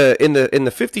 that's in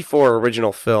the 54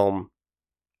 original film.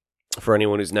 For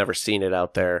anyone who's never seen it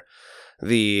out there,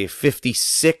 the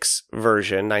 56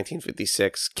 version,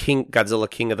 1956, Godzilla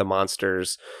King of the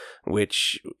Monsters,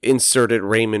 which inserted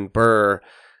Raymond Burr,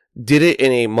 did it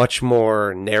in a much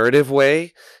more narrative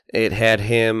way. It had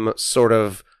him sort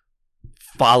of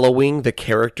following the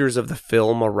characters of the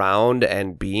film around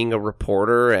and being a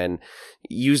reporter, and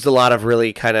used a lot of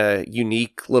really kind of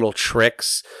unique little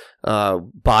tricks,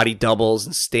 body doubles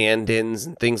and stand-ins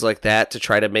and things like that to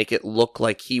try to make it look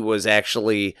like he was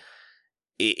actually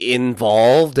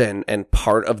involved and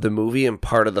part of the movie and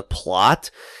part of the plot.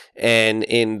 And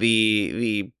in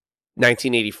the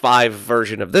 1985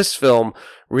 version of this film,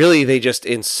 really they just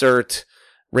insert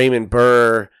Raymond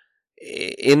Burr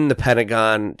in the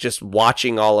Pentagon, just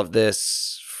watching all of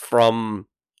this from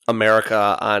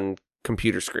America on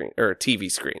computer screen or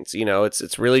TV screens. You know,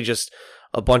 it's really just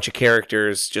a bunch of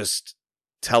characters just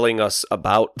telling us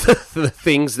about the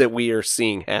things that we are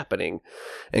seeing happening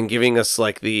and giving us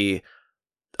like the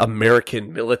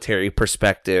American military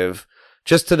perspective,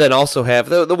 just to then also have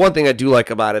the one thing I do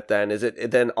like about it then is it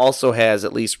then also has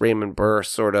at least Raymond Burr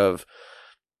sort of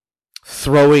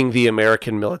throwing the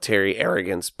American military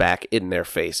arrogance back in their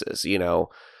faces. You know,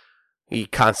 he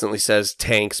constantly says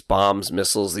tanks, bombs,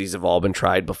 missiles, these have all been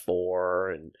tried before,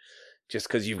 and just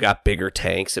because you've got bigger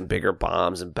tanks and bigger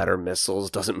bombs and better missiles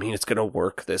doesn't mean it's going to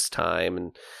work this time.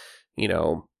 And, you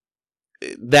know,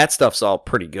 that stuff's all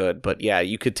pretty good, but yeah,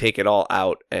 you could take it all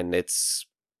out and it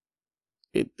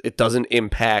doesn't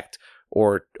impact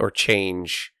or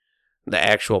change the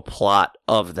actual plot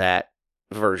of that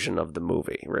version of the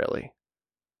movie, really.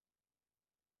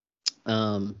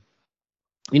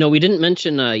 You know, we didn't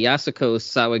mention Yasuko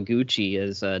Sawaguchi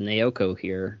as Naoko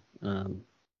here,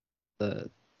 the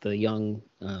young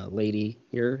lady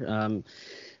here.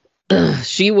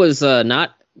 She was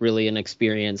not really an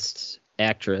experienced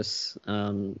actress.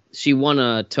 She won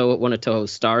one of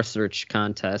Toho's Star Search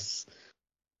contests.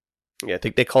 Yeah, I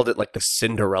think they called it like the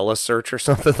Cinderella Search or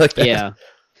something like that. Yeah,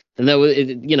 and that was,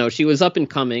 you know, she was up and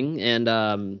coming,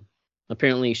 and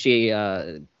apparently she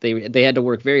they had to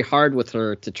work very hard with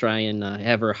her to try and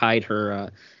have her hide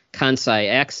her Kansai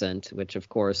accent, which of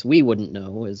course we wouldn't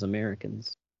know as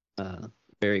Americans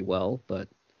very well, but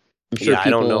I'm sure people I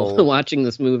don't know. watching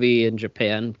this movie in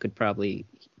Japan could probably,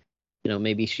 you know,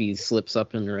 maybe she slips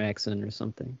up in her accent or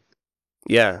something.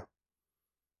 Yeah.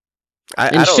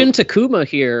 And Shin Takuma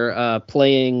here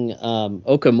playing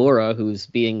Okamura, who's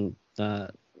being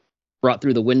brought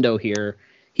through the window here.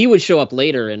 He would show up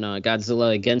later in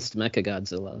Godzilla Against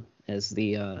Mechagodzilla as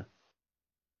the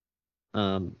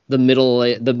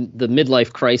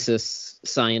midlife crisis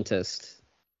scientist.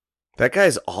 That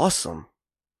guy's awesome.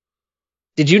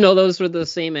 Did you know those were the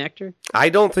same actor? I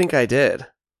don't think I did.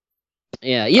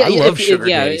 Yeah. I love Sugar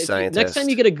Daddy Scientist. Next time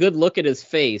you get a good look at his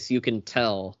face, you can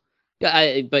tell.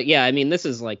 Yeah, but yeah, I mean, this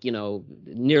is like, you know,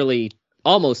 nearly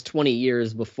almost 20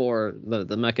 years before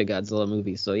the Mechagodzilla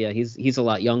movie. So yeah, he's a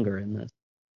lot younger in this.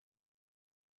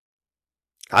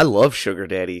 I love sugar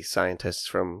daddy scientists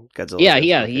from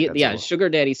Godzilla. Sugar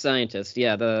daddy scientist.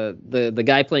 Yeah, the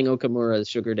guy playing Okamura is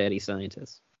sugar daddy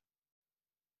scientist.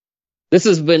 This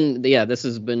has been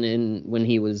in when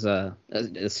he was a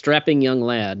strapping young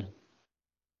lad.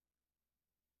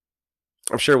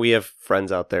 I'm sure we have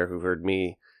friends out there who heard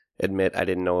me admit I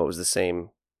didn't know it was the same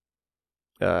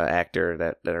actor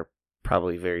that are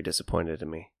probably very disappointed in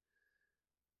me.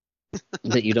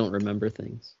 That you don't remember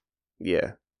things.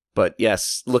 Yeah. But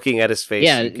yes, looking at his face,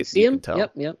 yeah, you see him? can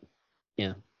tell. Yep.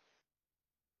 Yeah.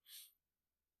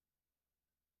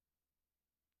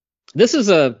 This is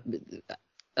a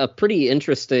pretty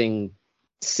interesting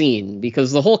scene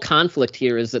because the whole conflict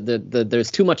here is that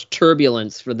there's too much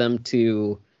turbulence for them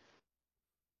to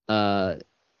get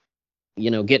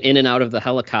in and out of the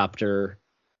helicopter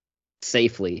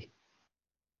safely.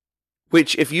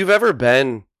 Which, if you've ever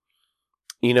been,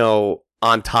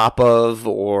 on top of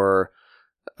or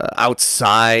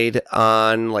outside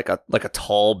on like a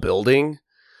tall building,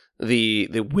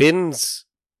 the winds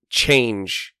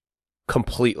change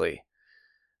completely.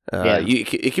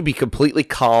 It can be completely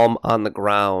calm on the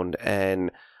ground,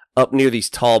 and up near these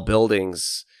tall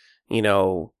buildings,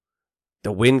 the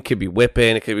wind could be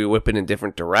whipping. It could be whipping in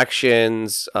different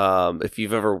directions. If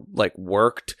you've ever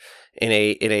worked in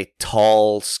a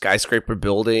tall skyscraper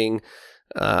building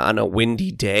on a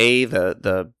windy day,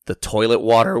 the toilet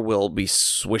water will be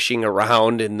swishing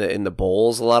around in the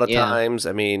bowls a lot of times.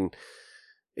 I mean,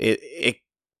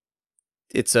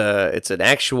 it's an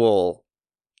actual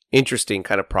interesting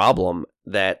kind of problem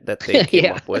that they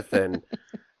came up with, and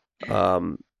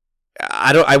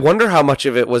I wonder how much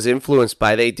of it was influenced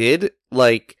by they did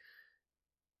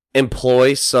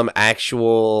employ some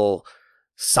actual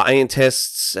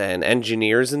scientists and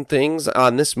engineers and things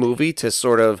on this movie to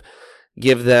sort of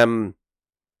give them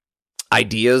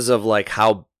ideas of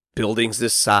how buildings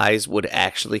this size would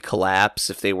actually collapse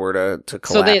if they were to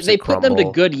collapse. So they put them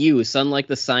to good use, unlike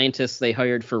the scientists they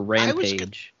hired for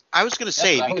Rampage. I was going to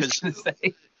say, because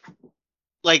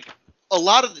a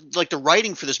lot of the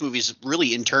writing for this movie is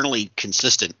really internally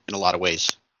consistent in a lot of ways.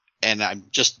 And I'm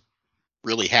just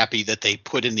really happy that they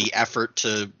put in the effort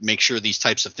to make sure these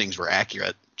types of things were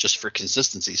accurate just for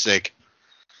consistency's sake.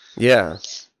 Yeah.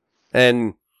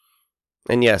 And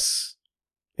yes,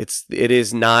 it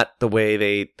is not the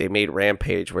way they made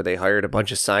Rampage, where they hired a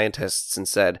bunch of scientists and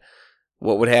said,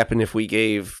 what would happen if we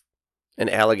gave an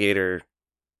alligator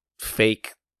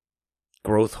fake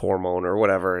growth hormone or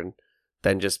whatever, and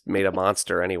then just made a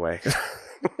monster anyway.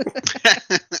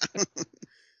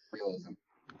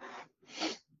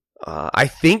 I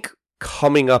think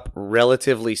coming up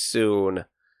relatively soon,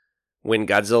 when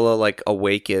Godzilla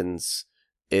awakens,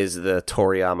 is the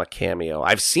Toriyama cameo.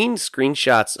 I've seen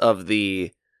screenshots of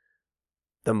the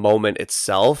moment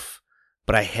itself,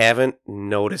 but I haven't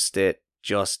noticed it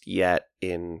just yet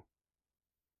in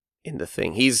the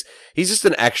thing. He's just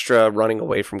an extra running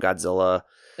away from Godzilla.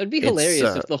 It'd be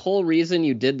hilarious if the whole reason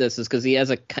you did this is because he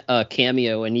has a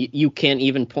cameo and you can't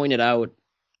even point it out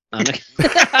on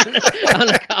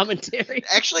a commentary.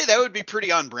 Actually, that would be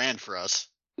pretty on brand for us.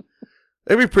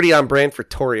 That'd be pretty on brand for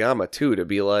Toriyama too, to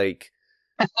be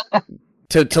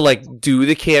to do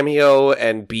the cameo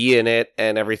and be in it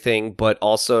and everything, but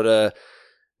also to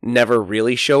never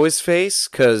really show his face,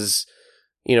 because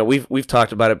we've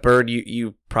talked about it. Bird,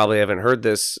 you probably haven't heard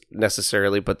this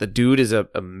necessarily, but the dude is a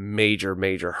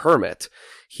major hermit.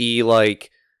 He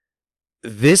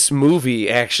this movie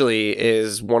actually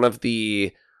is one of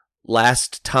the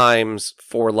last times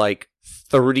for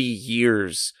 30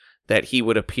 years that he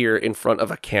would appear in front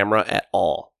of a camera at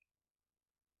all.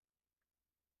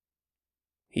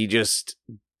 He just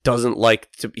doesn't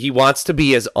he wants to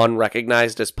be as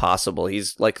unrecognized as possible.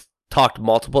 He's talked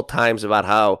multiple times about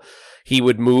how he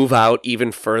would move out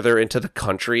even further into the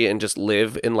country and just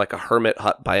live in a hermit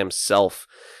hut by himself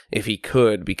if he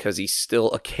could, because he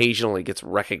still occasionally gets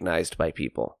recognized by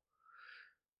people.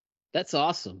 That's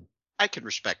awesome. I can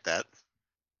respect that.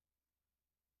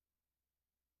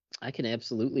 I can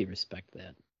absolutely respect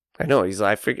that. I know.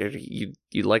 I figured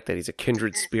you'd like that. He's a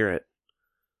kindred spirit.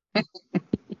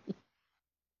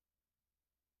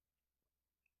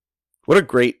 What a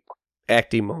great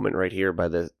acting moment right here by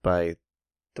the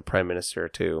Prime Minister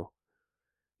too.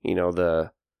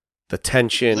 The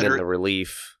tension and the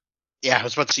relief. Yeah, I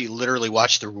was about to say, literally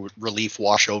watch the relief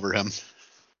wash over him.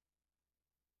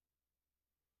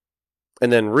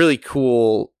 And then really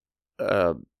cool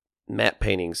matte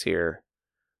paintings here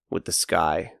with the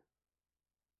sky.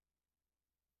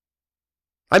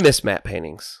 I miss matte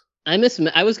paintings. I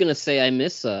was gonna say I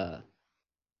miss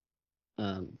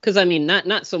because I mean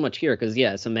not so much here, because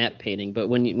it's a matte painting, but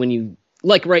when you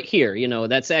like right here,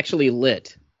 that's actually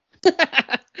lit.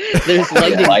 There's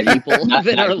lighting lighting. people Not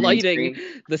that are green lighting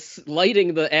screen.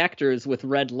 lighting the actors with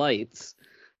red lights.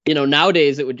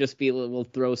 Nowadays it would just be we'll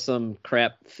throw some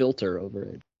crap filter over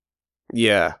it.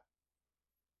 Yeah.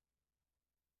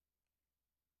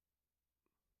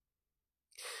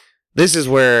 This is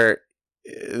where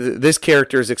this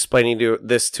character is explaining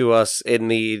this to us in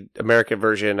the American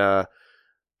version.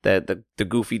 That the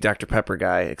goofy Dr. Pepper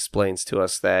guy explains to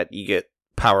us that you get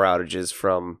power outages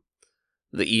from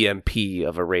the EMP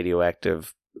of a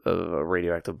radioactive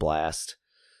blast.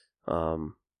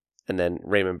 And then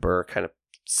Raymond Burr kind of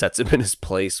sets him in his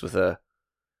place with a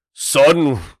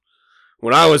son.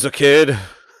 When I was a kid,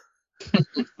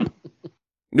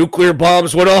 nuclear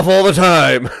bombs went off all the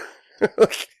time.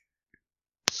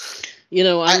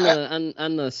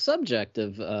 On the subject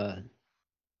of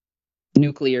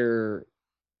nuclear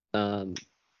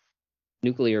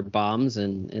bombs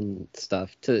and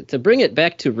stuff, to bring it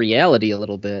back to reality a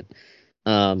little bit,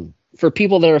 for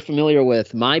people that are familiar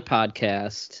with my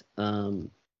podcast,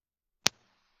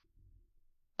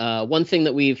 one thing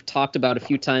that we've talked about a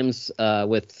few times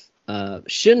with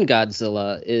Shin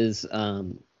Godzilla is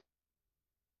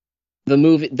the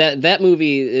movie that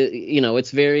movie,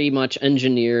 it's very much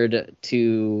engineered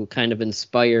to kind of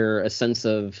inspire a sense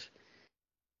of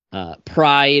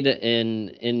pride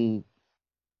in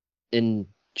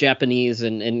Japanese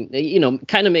and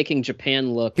kind of making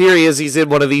Japan look. Here he is. He's in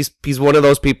one of these. He's one of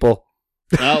those people.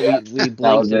 Oh, we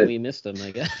blinked and we missed him,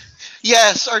 I guess.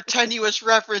 Yes, our tenuous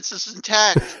reference is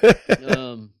intact.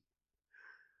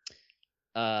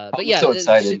 But yeah, so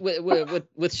excited.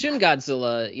 with Shin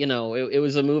Godzilla, it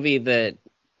was a movie that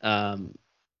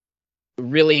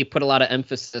really put a lot of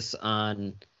emphasis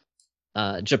on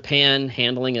Japan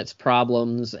handling its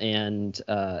problems and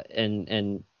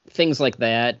things like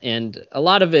that, and a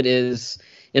lot of it is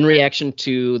in reaction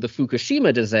to the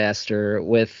Fukushima disaster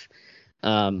with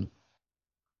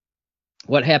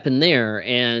what happened there,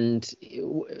 and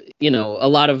a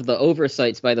lot of the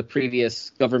oversights by the previous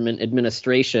government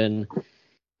administration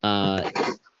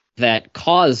that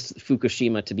caused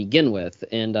Fukushima to begin with,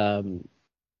 and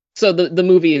so the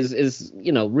movie is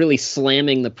really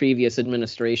slamming the previous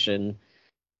administration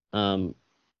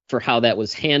for how that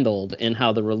was handled and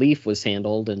how the relief was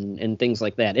handled and things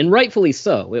like that, and rightfully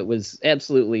so. It was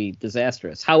absolutely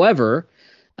disastrous. However,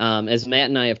 as Matt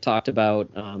and I have talked about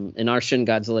in our Shin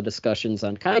Godzilla discussions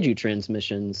on Kaiju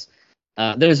Transmissions,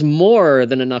 there's more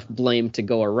than enough blame to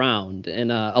go around,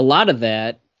 and a lot of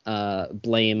that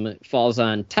blame falls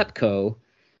on TEPCO,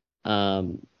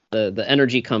 the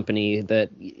energy company that,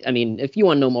 if you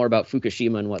want to know more about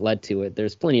Fukushima and what led to it,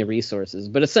 there's plenty of resources.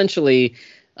 But essentially,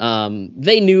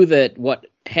 they knew that what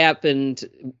happened,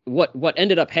 what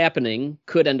ended up happening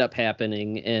could end up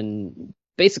happening, and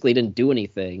basically didn't do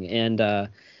anything. And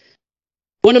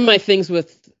one of my things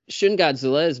with Shin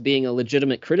Godzilla as being a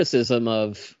legitimate criticism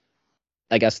of,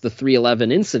 I guess, the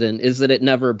 3/11 incident is that it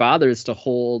never bothers to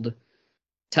hold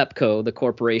TEPCO, the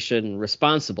corporation,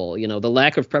 responsible. The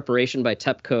lack of preparation by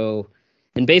TEPCO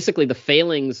and basically the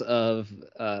failings of,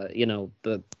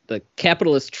 the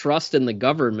capitalist trust in the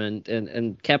government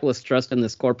and capitalist trust in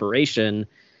this corporation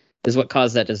is what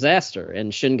caused that disaster.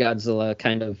 And Shin Godzilla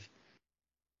kind of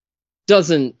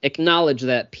doesn't acknowledge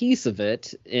that piece of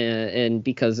it, and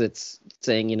because it's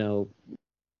saying,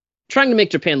 trying to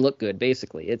make Japan look good,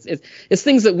 basically. It's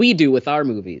things that we do with our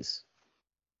movies.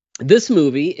 This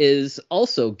movie is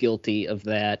also guilty of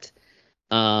that.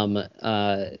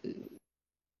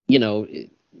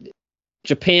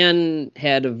 Japan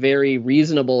had a very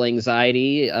reasonable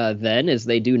anxiety then, as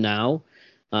they do now.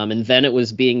 And then it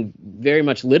was being very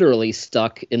much literally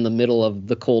stuck in the middle of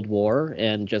the Cold War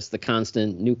and just the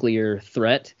constant nuclear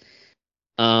threat.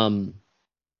 But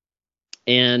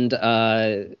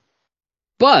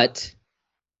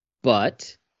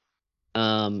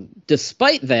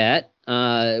despite that,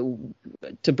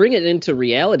 to bring it into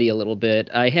reality a little bit,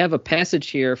 I have a passage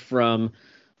here from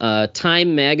a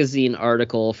Time magazine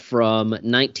article from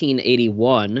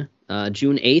 1981,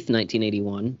 June 8th,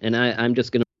 1981, and I'm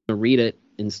just going to read it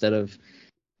instead of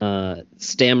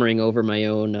stammering over my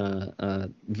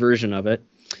own version of it.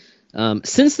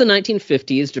 Since the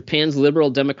 1950s, Japan's liberal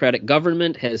democratic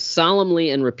government has solemnly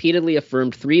and repeatedly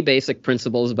affirmed three basic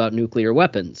principles about nuclear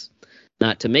weapons: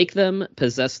 not to make them,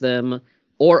 possess them,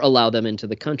 or allow them into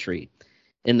the country.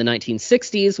 In the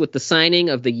 1960s, with the signing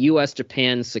of the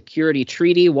U.S.-Japan Security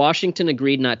Treaty, Washington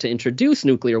agreed not to introduce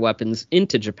nuclear weapons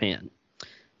into Japan.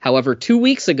 However, 2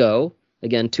 weeks ago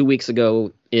in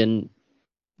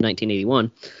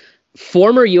 1981,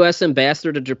 former U.S.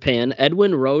 Ambassador to Japan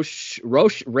Edwin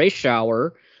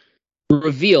Reischauer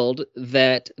revealed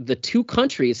that the two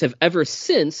countries have ever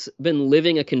since been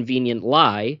living a convenient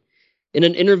lie. In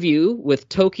an interview with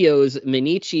Tokyo's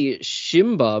Mainichi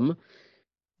Shimbun,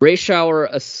 Reischauer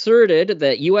asserted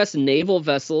that U.S. naval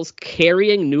vessels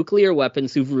carrying nuclear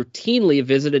weapons who've routinely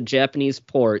visited Japanese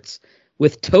ports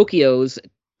with Tokyo's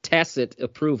tacit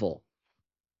approval.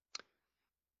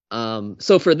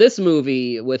 So for this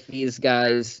movie, with these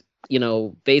guys,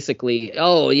 basically,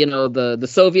 the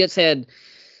Soviets had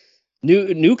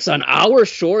nukes on our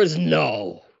shores?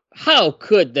 No. How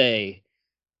could they?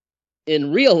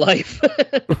 In real life,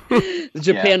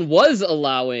 Japan was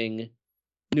allowing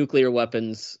nuclear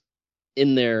weapons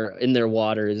in their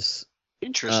waters.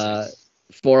 Interesting.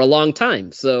 For a long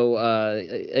time. So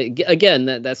again,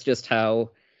 that's just how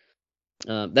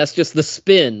that's just the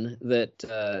spin that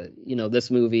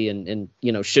this movie and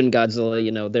Shin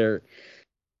Godzilla,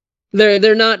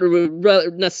 they're not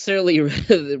necessarily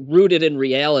rooted in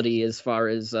reality as far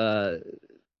as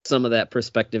some of that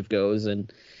perspective goes,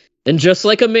 and just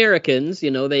like Americans,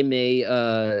 they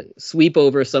may sweep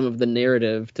over some of the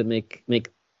narrative to make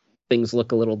things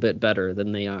look a little bit better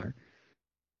than they are.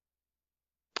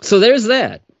 So there's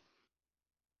that.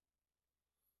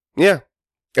 Yeah,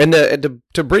 and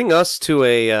to bring us to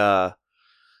a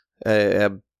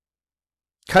kind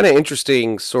of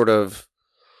interesting sort of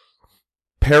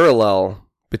parallel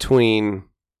between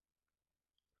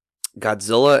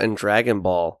Godzilla and Dragon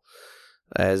Ball,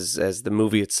 as the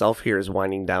movie itself here is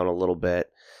winding down a little bit.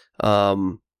 Godzilla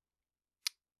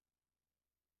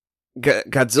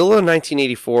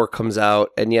 1984 comes out,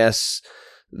 and yes,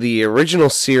 the original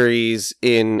series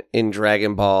in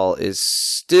Dragon Ball is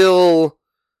still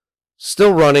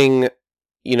running,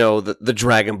 the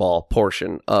Dragon Ball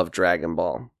portion of Dragon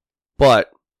Ball.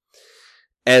 But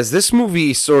as this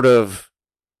movie sort of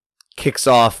kicks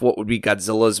off what would be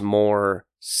Godzilla's more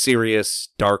serious,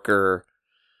 darker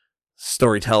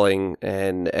storytelling,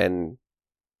 and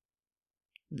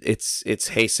it's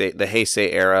Heisei, the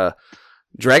Heisei era,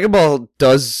 Dragon Ball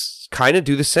does kind of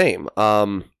do the same.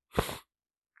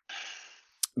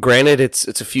 Granted,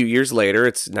 it's a few years later.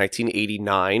 It's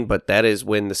 1989, but that is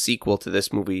when the sequel to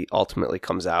this movie ultimately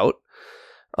comes out.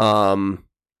 Dragon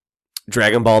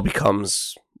Ball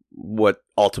becomes what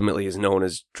ultimately is known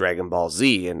as Dragon Ball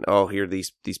Z, and here are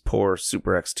these poor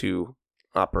Super X2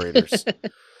 operators.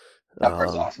 That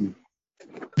part's awesome.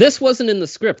 This wasn't in the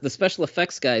script. The special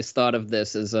effects guys thought of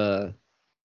this as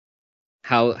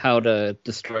how to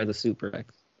destroy the Super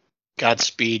X.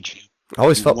 Godspeed. I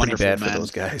always felt pretty Wonderful bad man. for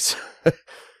those guys.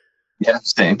 Yeah,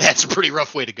 same. That's a pretty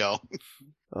rough way to go.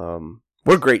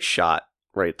 What a great shot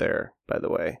right there, by the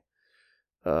way.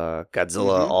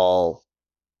 Godzilla all,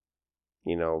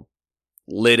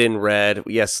 lit in red.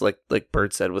 Yes, like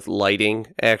Bert said, with lighting,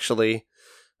 actually.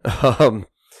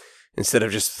 Instead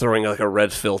of just throwing like a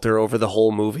red filter over the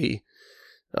whole movie.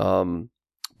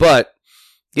 But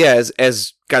yeah,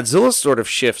 as Godzilla sort of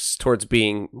shifts towards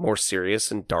being more serious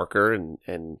and darker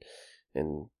and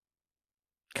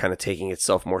kind of taking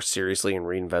itself more seriously and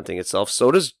reinventing itself,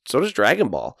 so does Dragon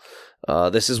Ball.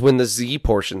 This is when the Z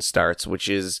portion starts, which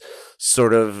is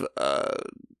sort of I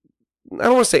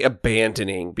don't want to say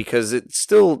abandoning, because it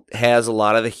still has a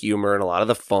lot of the humor and a lot of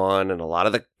the fun and a lot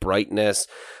of the brightness,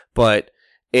 but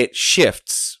it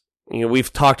shifts.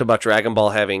 We've talked about Dragon Ball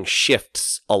having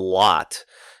shifts a lot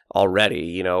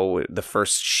already. The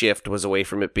first shift was away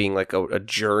from it being like a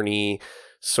journey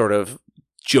sort of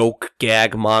joke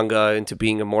gag manga into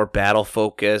being a more battle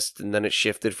focused, and then it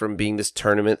shifted from being this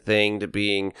tournament thing to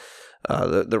being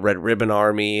the Red Ribbon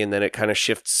Army, and then it kind of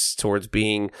shifts towards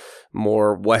being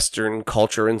more Western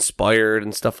culture inspired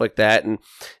and stuff like that, and it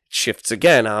shifts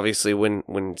again obviously when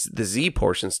the Z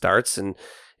portion starts, and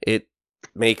it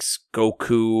makes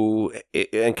Goku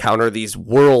encounter these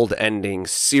world-ending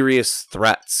serious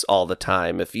threats all the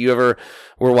time. If you ever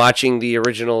were watching the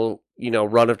original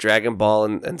run of Dragon Ball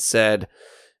and said,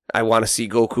 I want to see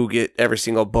Goku get every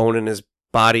single bone in his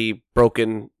body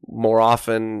broken more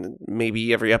often,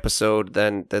 maybe every episode,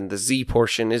 then the Z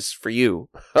portion is for you.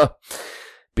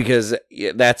 Because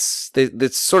that's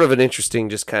sort of an interesting,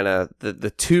 just kind of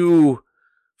the two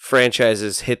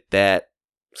franchises hit that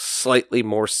slightly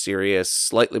more serious,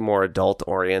 slightly more adult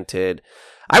oriented.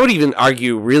 I would even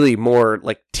argue really more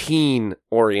like teen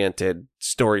oriented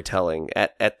storytelling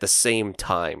at the same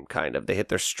time, kind of. They hit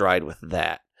their stride with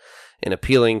that and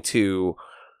appealing to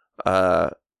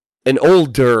an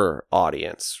older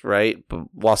audience, right? But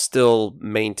while still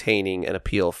maintaining an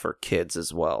appeal for kids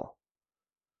as well.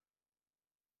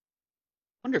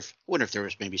 Wonder if there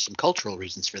was maybe some cultural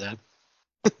reasons for that.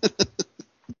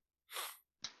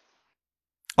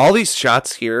 All these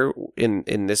shots here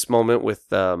in this moment with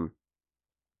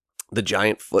the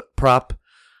giant foot prop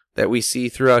that we see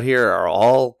throughout here are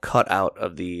all cut out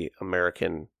of the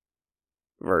American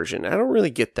version. I don't really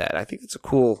get that. I think it's a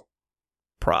cool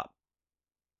prop.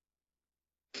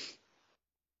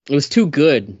 It was too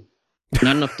good.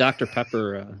 Not enough Dr.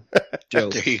 Pepper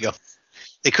jokes. There you go.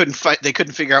 They couldn't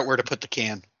figure out where to put the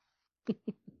can.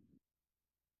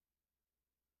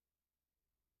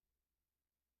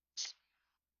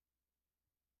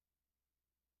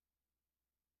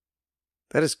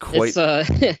 That is quite.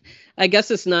 It's, I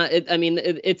guess it's not.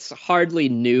 It's hardly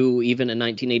new, even in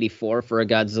 1984, for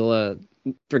Godzilla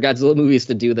movies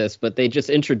to do this. But they just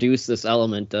introduced this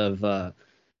element of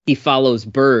he follows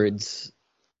birds,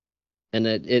 and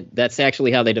that's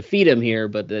actually how they defeat him here.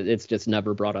 But it's just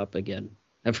never brought up again,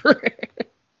 ever.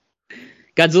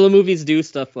 Godzilla movies do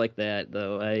stuff like that,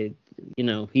 though.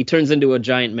 He turns into a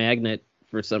giant magnet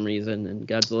for some reason in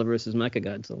Godzilla versus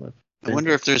Mechagodzilla. I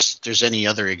wonder if there's any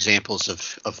other examples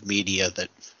of media that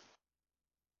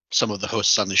some of the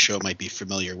hosts on the show might be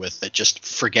familiar with that just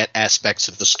forget aspects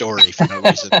of the story for no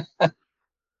reason.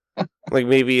 Like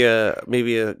maybe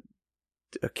a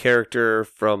character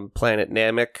from Planet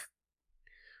Namek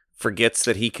forgets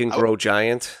that he can grow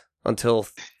giant until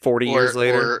 40 years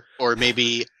later. Or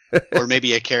maybe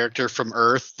a character from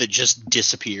Earth that just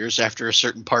disappears after a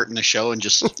certain part in the show and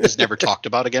just is never talked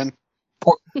about again.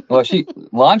 Well,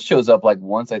 Lon shows up like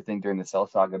once, I think, during the Cell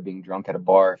Saga, being drunk at a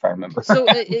bar, if I remember. So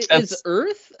is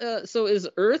Earth? Is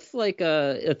Earth like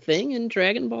a thing in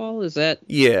Dragon Ball? Is that?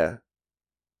 Yeah,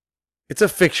 it's a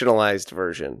fictionalized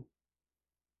version.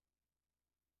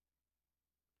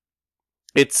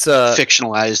 It's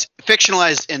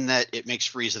fictionalized in that it makes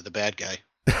Frieza the bad guy.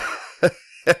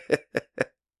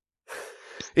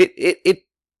 It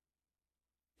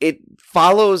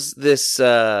follows this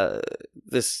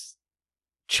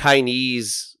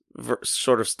Chinese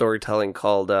sort of storytelling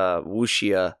called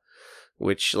wuxia,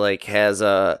 which like has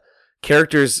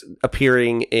characters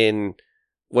appearing in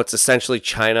what's essentially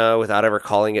China without ever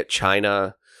calling it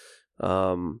China,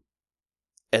 and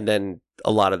then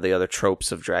a lot of the other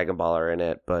tropes of Dragon Ball are in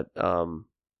it, but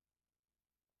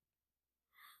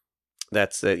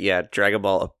that's it. Yeah, Dragon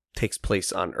Ball takes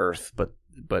place on Earth, but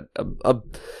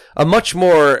a much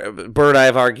more, Bert,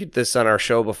 I've argued this on our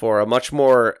show before, a much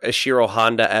more Ishiro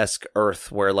Honda-esque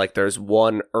Earth, where like there's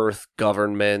one Earth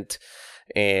government,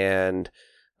 and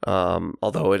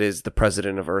although it is the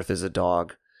president of Earth is a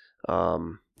dog,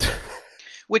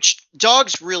 which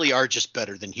dogs really are just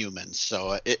better than humans,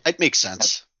 so it makes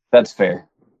sense. That's fair.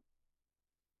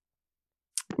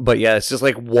 But yeah, it's just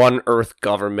like one Earth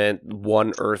government,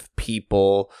 one Earth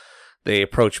people. They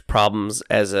approach problems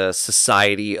as a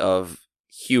society of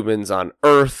humans on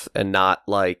Earth and not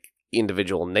like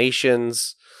individual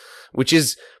nations, which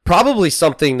is probably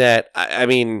something that, I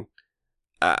mean,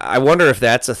 I wonder if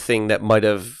that's a thing that might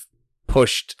have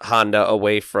pushed Honda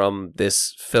away from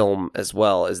this film as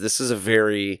well, as this is a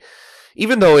very,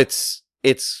 even though it's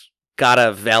got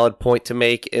a valid point to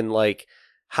make in like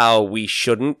how we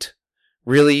shouldn't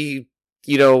really,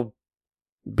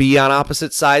 be on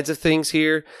opposite sides of things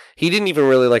here. He didn't even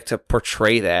really like to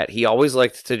portray that. He always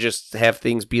liked to just have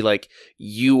things be like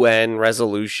UN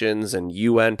resolutions and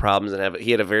UN problems, and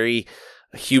he had a very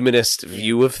humanist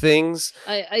view of things.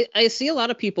 I see a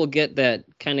lot of people get that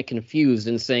kind of confused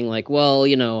and saying like, well,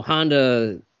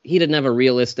 Honda, he didn't have a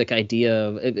realistic idea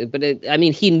of it, but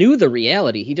he knew the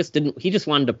reality. He just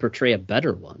wanted to portray a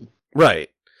better one. Right.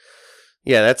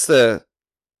 Yeah,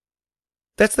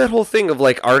 that's that whole thing of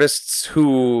like artists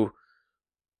who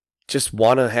just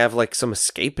want to have like some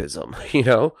escapism,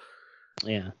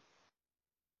 Yeah.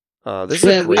 I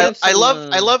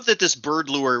love that this bird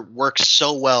lure works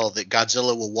so well that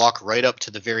Godzilla will walk right up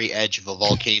to the very edge of a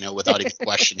volcano without even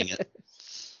questioning it.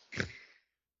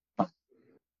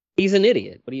 He's an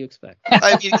idiot. What do you expect?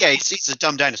 I mean, yeah, he's a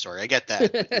dumb dinosaur. I get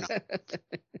that.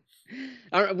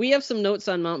 All right, we have some notes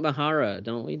on Mount Mahara,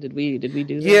 don't we? Did we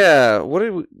do that? Yeah. Where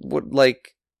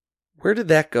did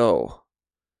that go?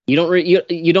 You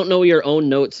don't know what your own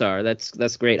notes are.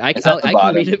 That's great. I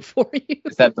can read it for you.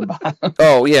 Is that the bottom?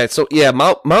 Oh yeah. So yeah,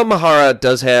 Mount Mahara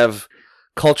does have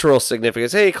cultural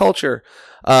significance. Hey, culture.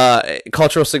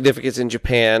 Cultural significance in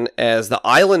Japan, as the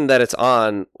island that it's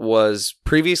on was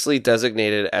previously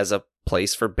designated as a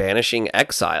place for banishing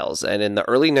exiles, and in the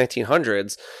early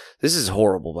 1900s, this is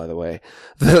horrible, by the way,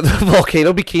 the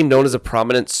volcano became known as a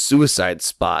prominent suicide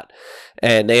spot,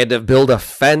 and they had to build a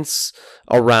fence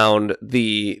around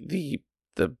the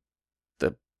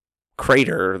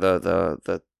crater,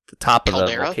 the top Caldera, of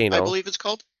the volcano. I believe it's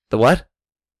called. The what?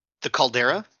 The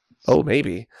caldera. Oh,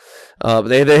 maybe.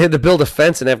 They had to build a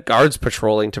fence and have guards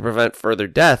patrolling to prevent further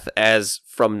death, as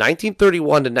from 1931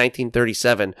 to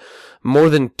 1937, more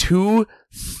than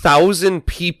 2,000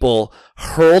 people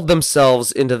hurled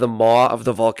themselves into the maw of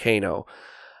the volcano.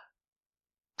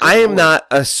 I am not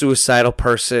a suicidal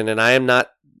person, and I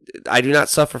do not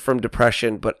suffer from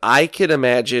depression, but I can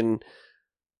imagine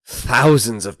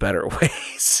thousands of better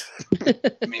ways.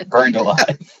 I mean, burned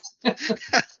alive.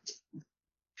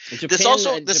 This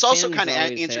also kind of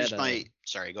answers my.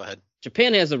 Sorry, go ahead.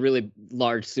 Japan has a really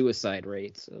large suicide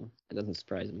rate, so it doesn't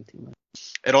surprise me too much.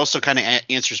 It also kind of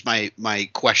answers my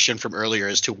question from earlier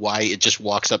as to why it just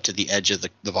walks up to the edge of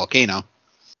the volcano.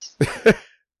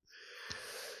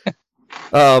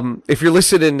 If you're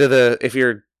listening to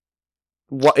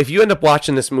if you end up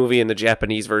watching this movie in the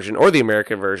Japanese version or the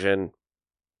American version,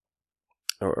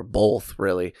 or both,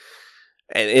 really,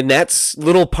 and in that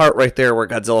little part right there where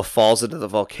Godzilla falls into the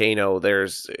volcano,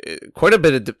 there's quite a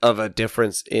bit of a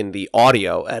difference in the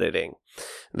audio editing.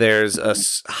 There's a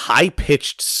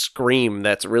high-pitched scream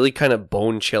that's really kind of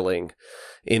bone-chilling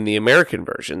in the American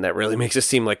version that really makes it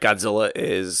seem like Godzilla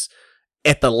is,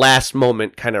 at the last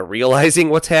moment, kind of realizing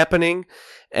what's happening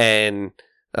and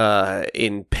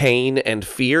in pain and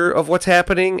fear of what's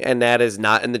happening, and that is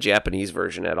not in the Japanese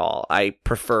version at all. I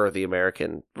prefer the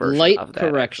American version. Light of that,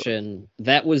 correction. Actually.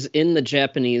 That was in the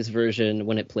Japanese version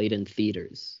when it played in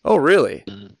theaters. Oh, really?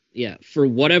 Yeah. For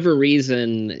whatever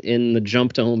reason, in the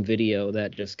jump to home video,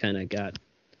 that just kind of got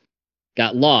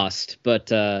lost.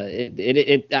 But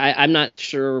I'm not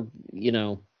sure,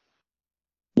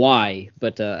 why.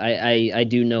 But I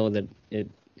do know that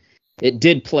it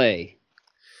did play.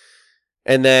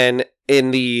 And then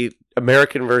in the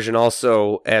American version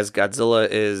also, as Godzilla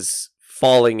is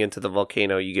falling into the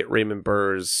volcano, you get Raymond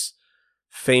Burr's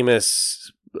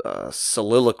famous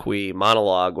soliloquy,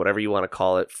 monologue, whatever you want to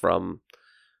call it, from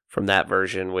that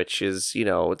version, which is,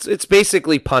 it's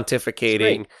basically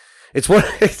pontificating. It's one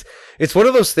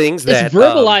of those things that it's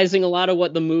verbalizing a lot of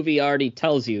what the movie already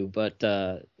tells you, but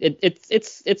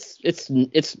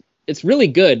it's really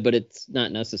good, but it's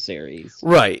not necessary.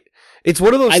 Right. It's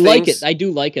one of those things. I like it. I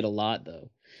do like it a lot,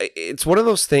 though. It's one of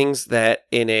those things that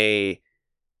in a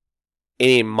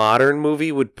modern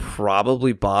movie would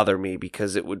probably bother me,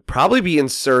 because it would probably be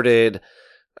inserted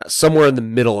somewhere in the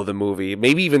middle of the movie,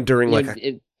 maybe even during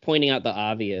pointing out the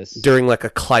obvious, during like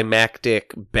a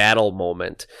climactic battle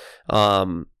moment.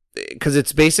 Because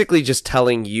it's basically just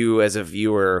telling you as a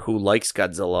viewer who likes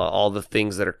Godzilla all the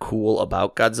things that are cool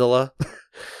about Godzilla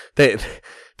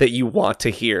that you want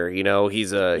to hear.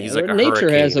 He's like a nature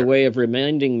hurricane. Has a way of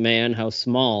reminding man how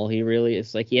small he really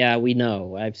is. Like, yeah, we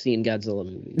know. I've seen Godzilla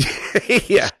movies.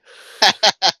 Yeah.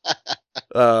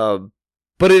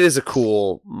 But it is a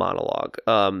cool monologue.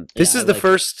 This is the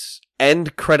first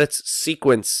end credits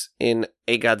sequence in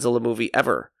a Godzilla movie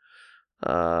ever.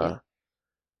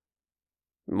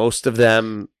 Most of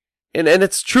them, and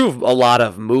it's true of a lot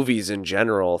of movies in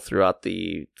general throughout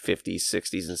the 50s,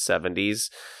 60s, and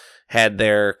 70s, had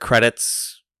their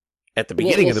credits at the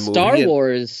beginning of the movie.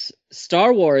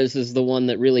 Star Wars is the one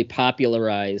that really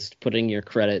popularized putting your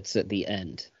credits at the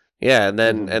end. Yeah, and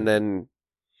then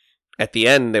at the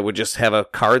end they would just have a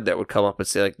card that would come up and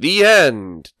say like the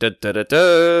end. Da, da, da,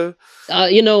 da.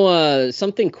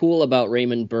 Something cool about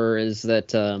Raymond Burr is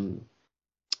that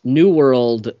New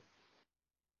World,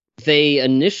 they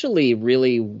initially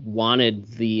really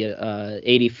wanted the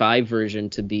 85 version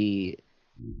to be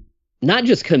not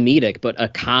just comedic, but a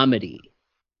comedy,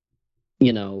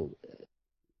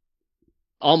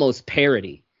 almost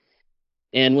parody.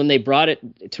 And when they brought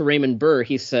it to Raymond Burr,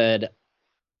 he said,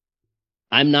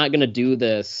 I'm not going to do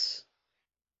this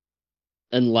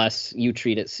unless you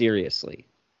treat it seriously.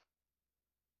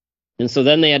 And so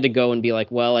then they had to go and be like,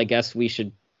 well, I guess we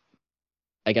should,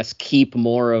 keep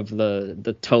more of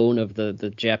the tone of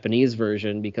the Japanese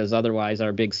version, because otherwise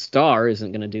our big star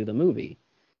isn't going to do the movie.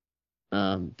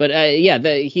 He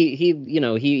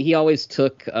always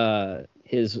took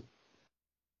his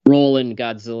role in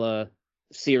Godzilla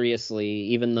seriously,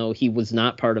 even though he was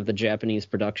not part of the Japanese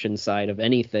production side of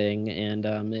anything. And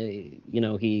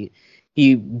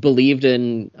he believed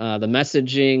in the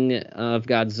messaging of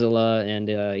Godzilla, and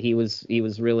he was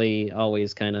really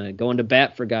always kind of going to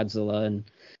bat for Godzilla. And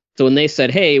so when they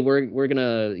said, "Hey, we're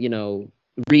gonna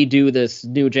redo this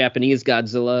new Japanese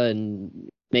Godzilla and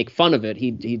make fun of it,"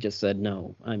 he just said,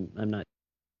 "No, I'm not."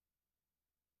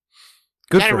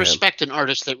 Good Gotta for him. respect an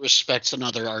artist that respects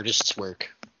another artist's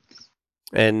work.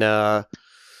 And the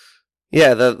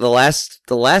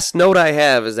last note I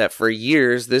have is that for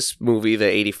years this movie, the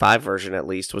 85 version at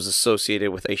least, was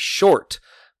associated with a short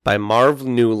by Marv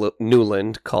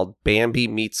Newland called Bambi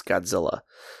Meets Godzilla.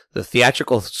 The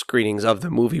theatrical screenings of the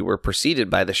movie were preceded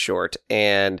by the short,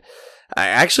 and I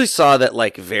actually saw that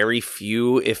like very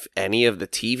few, if any, of the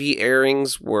TV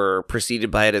airings were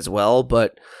preceded by it as well.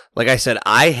 But like I said,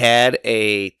 I had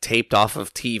a taped off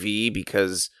of TV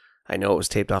because I know it was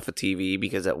taped off of TV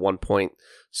because at one point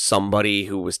somebody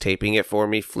who was taping it for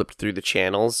me flipped through the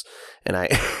channels, and I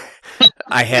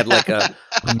I had like a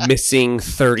missing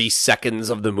 30 seconds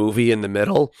of the movie in the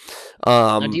middle.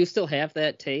 Now, do you still have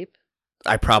that tape?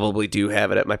 I probably do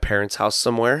have it at my parents' house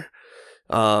somewhere.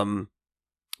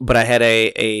 But I had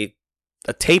a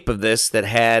tape of this that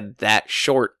had that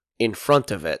short in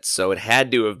front of it, so it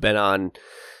had to have been on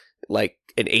like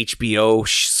an HBO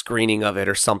screening of it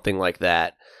or something like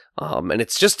that. And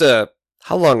it's just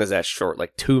how long is that short?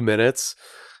 Like 2 minutes,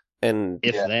 and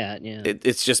If that, yeah.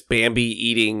 it's just Bambi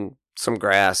eating some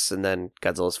grass, and then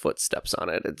Godzilla's foot steps on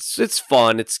it. It's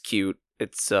fun. It's cute.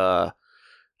 It's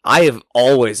I have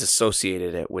always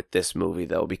associated it with this movie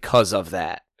though because of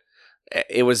that.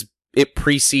 It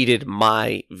preceded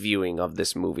my viewing of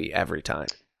this movie every time.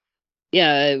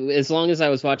 Yeah, as long as I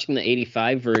was watching the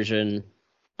 85 version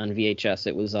on VHS,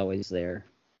 it was always there.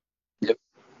 Yep.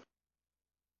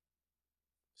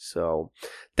 So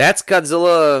that's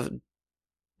Godzilla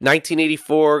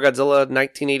 1984, Godzilla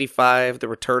 1985, The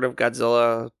Return of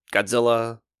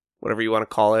Godzilla, whatever you want to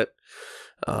call it.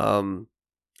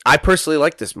 I personally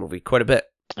like this movie quite a bit.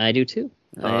 I do too.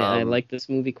 I like this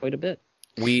movie quite a bit.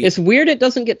 It's weird it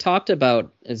doesn't get talked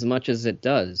about as much as it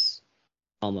does,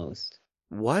 almost.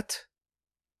 What?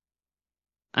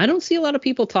 I don't see a lot of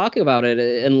people talking about it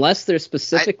unless they're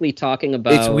specifically talking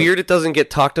about... It's weird it doesn't get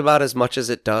talked about as much as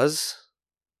it does?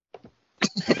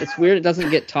 It's weird it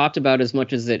doesn't get talked about as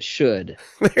much as it should.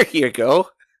 There you go.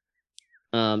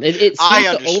 It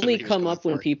seems to only come up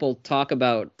when people talk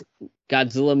about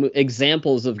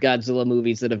examples of Godzilla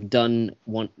movies that have done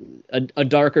a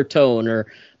darker tone or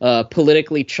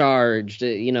politically charged.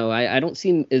 I don't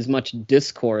see as much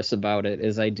discourse about it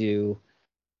as I do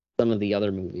some of the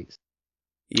other movies.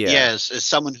 Yeah. As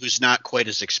someone who's not quite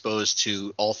as exposed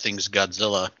to all things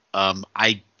Godzilla,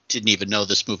 I didn't even know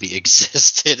this movie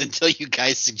existed until you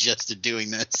guys suggested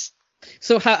doing this.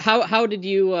 So how did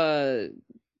you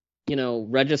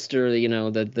register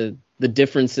the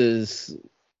differences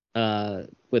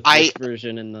with this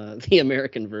version and the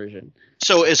American version?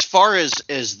 So as far as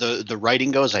the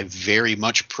writing goes, I very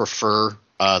much prefer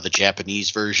the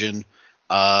Japanese version.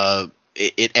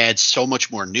 It adds so much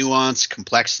more nuance,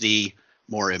 complexity,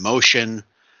 more emotion.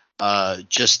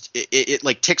 It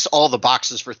like ticks all the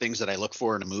boxes for things that I look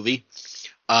for in a movie.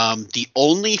 The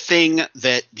only thing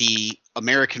that the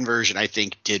American version I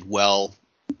think did well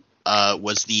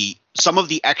was some of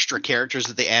the extra characters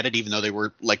that they added, even though they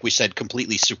were, like we said,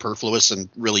 completely superfluous and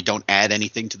really don't add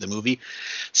anything to the movie.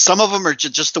 Some of them are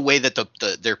just the way that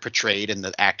they're portrayed, and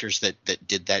the actors that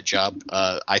did that job,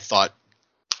 I thought,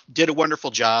 did a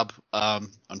wonderful job.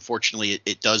 Unfortunately,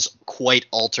 it does quite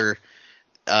alter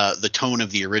the tone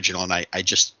of the original, and I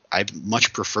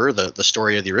much prefer the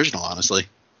story of the original, honestly.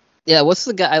 Yeah, what's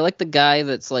the guy? I like the guy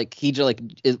that's like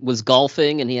it was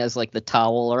golfing and he has like the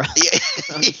towel around.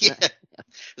 Yeah.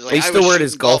 Like, He's still wearing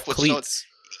his golf cleats.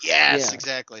 Yes, Yeah.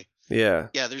 Exactly. Yeah.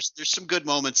 Yeah, there's some good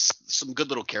moments, some good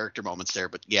little character moments there,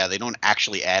 but yeah, they don't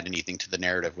actually add anything to the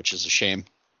narrative, which is a shame.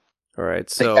 All right,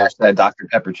 They so cashed that Dr.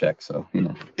 Pepper check, so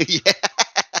Yeah.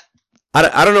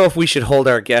 I don't know if we should hold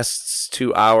our guests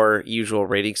to our usual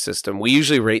rating system. We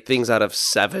usually rate things out of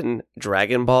 7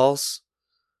 Dragon Balls,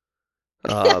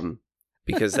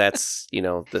 because that's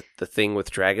the thing with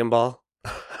Dragon Ball.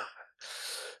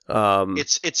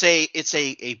 It's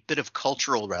a bit of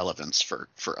cultural relevance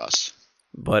for us.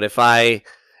 But if I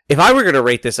were going to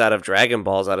rate this out of Dragon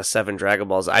Balls, out of 7 Dragon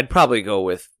Balls, I'd probably go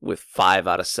with 5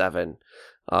 out of 7.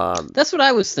 That's what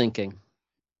I was thinking.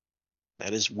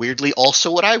 That is weirdly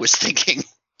also what I was thinking.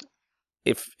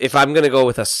 If I'm going to go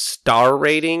with a star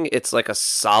rating, it's like a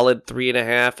solid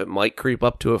 3.5. It might creep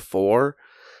up to a 4,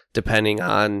 depending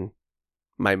on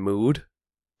my mood.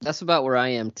 That's about where I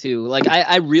am too. Like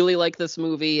I really like this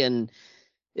movie, and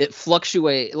it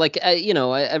fluctuates. Like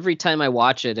every time I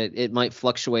watch it, it might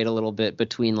fluctuate a little bit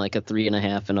between like a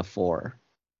 3.5 and a 4.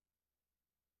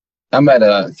 I'm at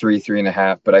a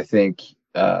 3.5, but I think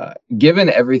given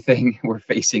everything we're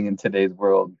facing in today's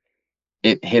world,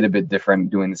 it hit a bit different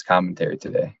doing this commentary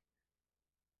today.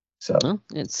 So well,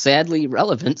 it's sadly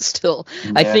relevant still.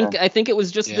 Yeah. I think it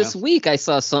was just this week I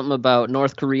saw something about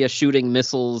North Korea shooting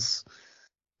missiles,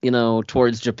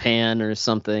 towards Japan or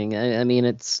something. I mean,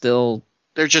 it's still,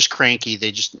 They're just cranky.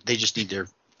 They just need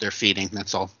their feeding.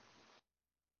 That's all.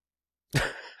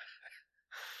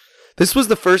 This was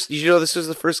the first. This was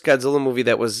the first Godzilla movie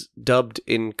that was dubbed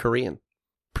in Korean.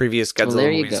 Previous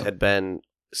Godzilla movies had been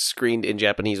screened in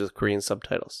Japanese with Korean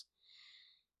subtitles.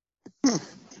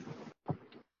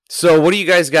 So, what do you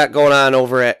guys got going on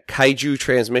over at Kaiju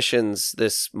Transmissions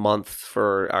this month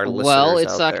for our listeners? Well,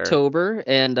 it's out there? October,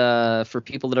 and for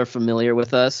people that are familiar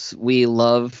with us, we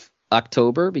love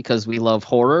October because we love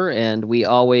horror, and we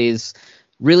always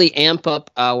really amp up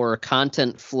our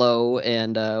content flow,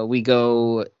 and we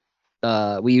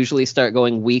usually start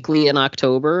going weekly in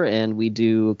October, and we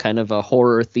do kind of a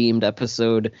horror-themed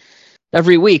episode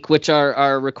every week, which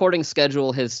our recording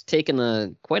schedule has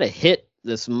taken quite a hit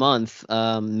this month.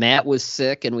 Matt was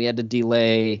sick, and we had to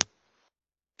delay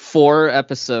 4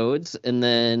 episodes, and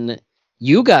then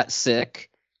you got sick,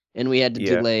 and we had to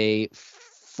delay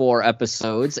 4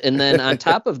 episodes, and then on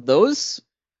top of those,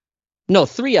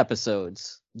 3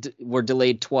 episodes were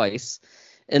delayed twice.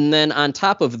 And then on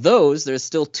top of those, there's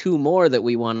still 2 more that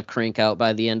we want to crank out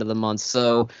by the end of the month.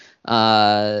 So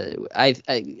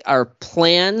our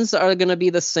plans are going to be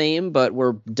the same, but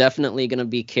we're definitely going to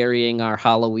be carrying our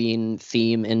Halloween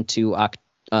theme into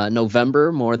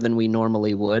November more than we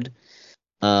normally would.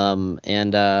 We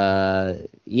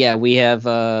have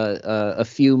a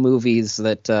few movies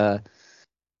that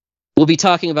we'll be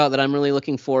talking about that I'm really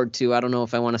looking forward to. I don't know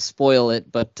if I want to spoil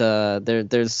it, but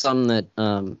there's some that...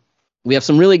 we have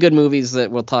some really good movies that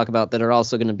we'll talk about that are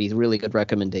also going to be really good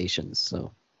recommendations.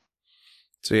 So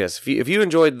yes, if you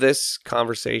enjoyed this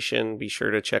conversation, be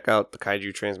sure to check out the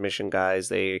Kaiju Transmission guys.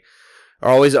 They are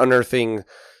always unearthing.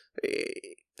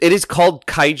 It is called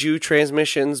Kaiju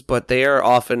Transmissions, but they are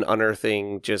often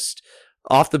unearthing just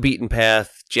off the beaten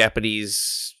path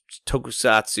Japanese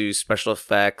tokusatsu special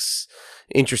effects,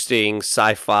 interesting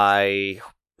sci-fi,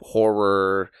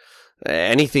 horror.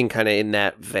 Anything kind of in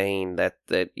that vein that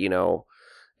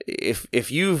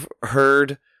if you've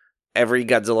heard every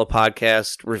Godzilla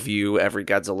podcast review every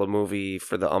Godzilla movie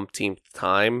for the umpteenth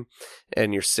time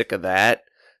and you're sick of that,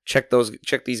 check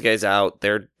these guys out.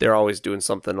 They're always doing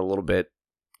something a little bit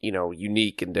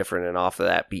unique and different and off of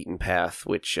that beaten path,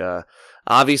 which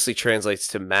obviously translates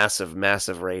to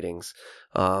massive ratings.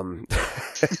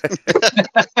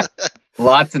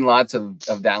 Lots and lots of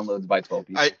downloads by 12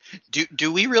 people.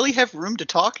 Do we really have room to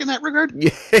talk in that regard?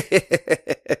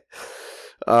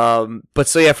 But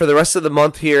for the rest of the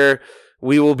month here,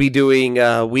 we will be doing,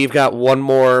 we've got one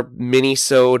more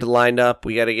mini-sode lined up.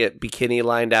 We got to get Bikini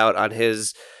lined out on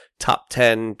his top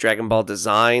 10 Dragon Ball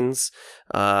designs.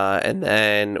 And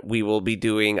then we will be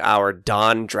doing our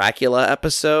Don Dracula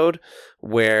episode,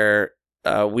 where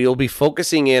we'll be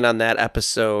focusing in on that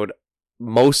episode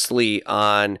mostly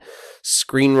on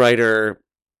screenwriter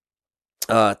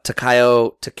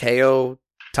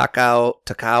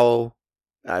Takao,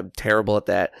 I'm terrible at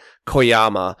that,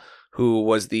 Koyama, who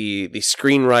was the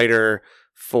screenwriter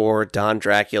for Don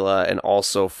Dracula and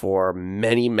also for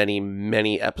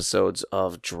many episodes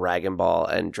of Dragon Ball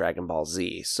and Dragon Ball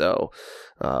Z. So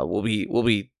we'll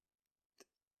be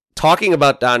talking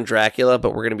about Don Dracula,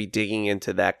 but we're going to be digging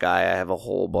into that guy. I have a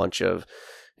whole bunch of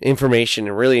information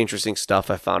and really interesting stuff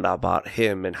I found out about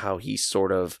him and how he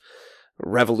sort of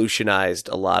revolutionized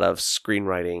a lot of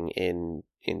screenwriting in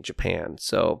Japan.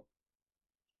 So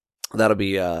that'll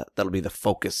be the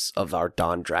focus of our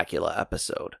Don Dracula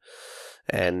episode,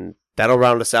 and that'll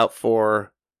round us out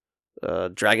for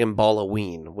Dragon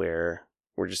Ball-o-Ween, where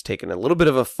we're just taking a little bit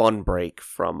of a fun break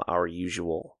from our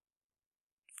usual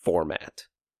format.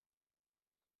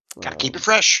 Gotta keep it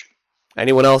fresh.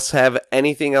 Anyone else have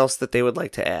anything else that they would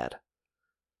like to add?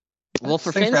 Well,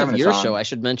 for fans of your show, I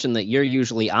should mention that you're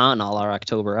usually on all our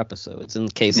October episodes, in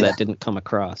case that didn't come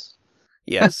across.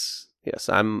 Yes,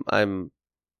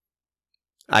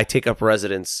 I take up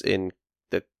residence in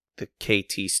the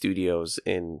KT studios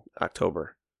in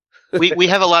October. we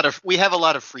have a lot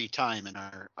of free time in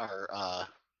our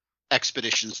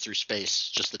expeditions through space,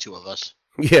 just the 2 of us.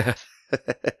 Yeah.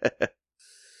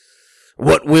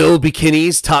 What will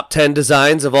Bikini's top 10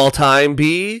 designs of all time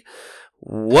be?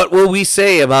 What will we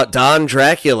say about Don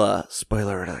Dracula?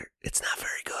 Spoiler alert, it's not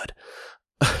very good.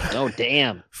 Oh,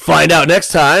 damn. Find out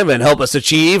next time and help us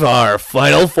achieve our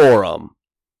final forum.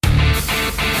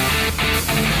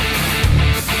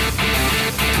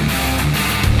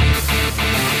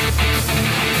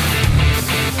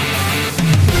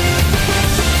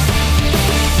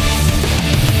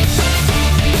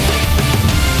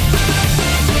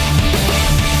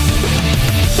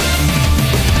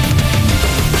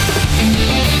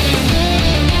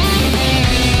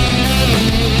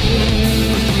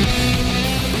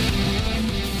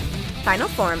 Final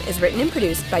Form is written and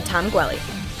produced by Tom Gwelly.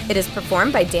 It is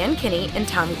performed by Dan Kinney and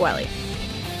Tom Gwelly.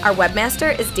 Our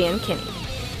webmaster is Dan Kinney.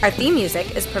 Our theme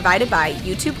music is provided by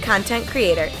YouTube content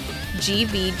creator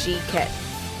GVG Kid.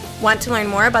 Want to learn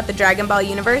more about the Dragon Ball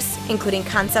universe, including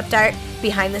concept art,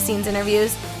 behind-the-scenes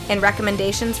interviews, and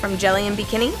recommendations from Jelly and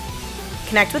Bikini?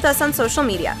 Connect with us on social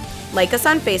media. Like us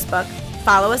on Facebook,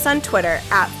 follow us on Twitter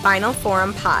at Final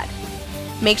Forum Pod.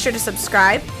 Make sure to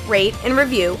subscribe, rate, and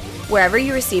review wherever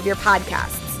you receive your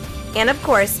podcasts. And of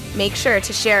course, make sure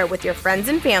to share it with your friends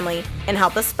and family and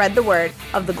help us spread the word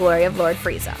of the glory of Lord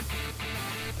Frieza.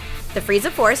 The Frieza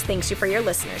Force thanks you for your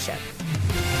listenership.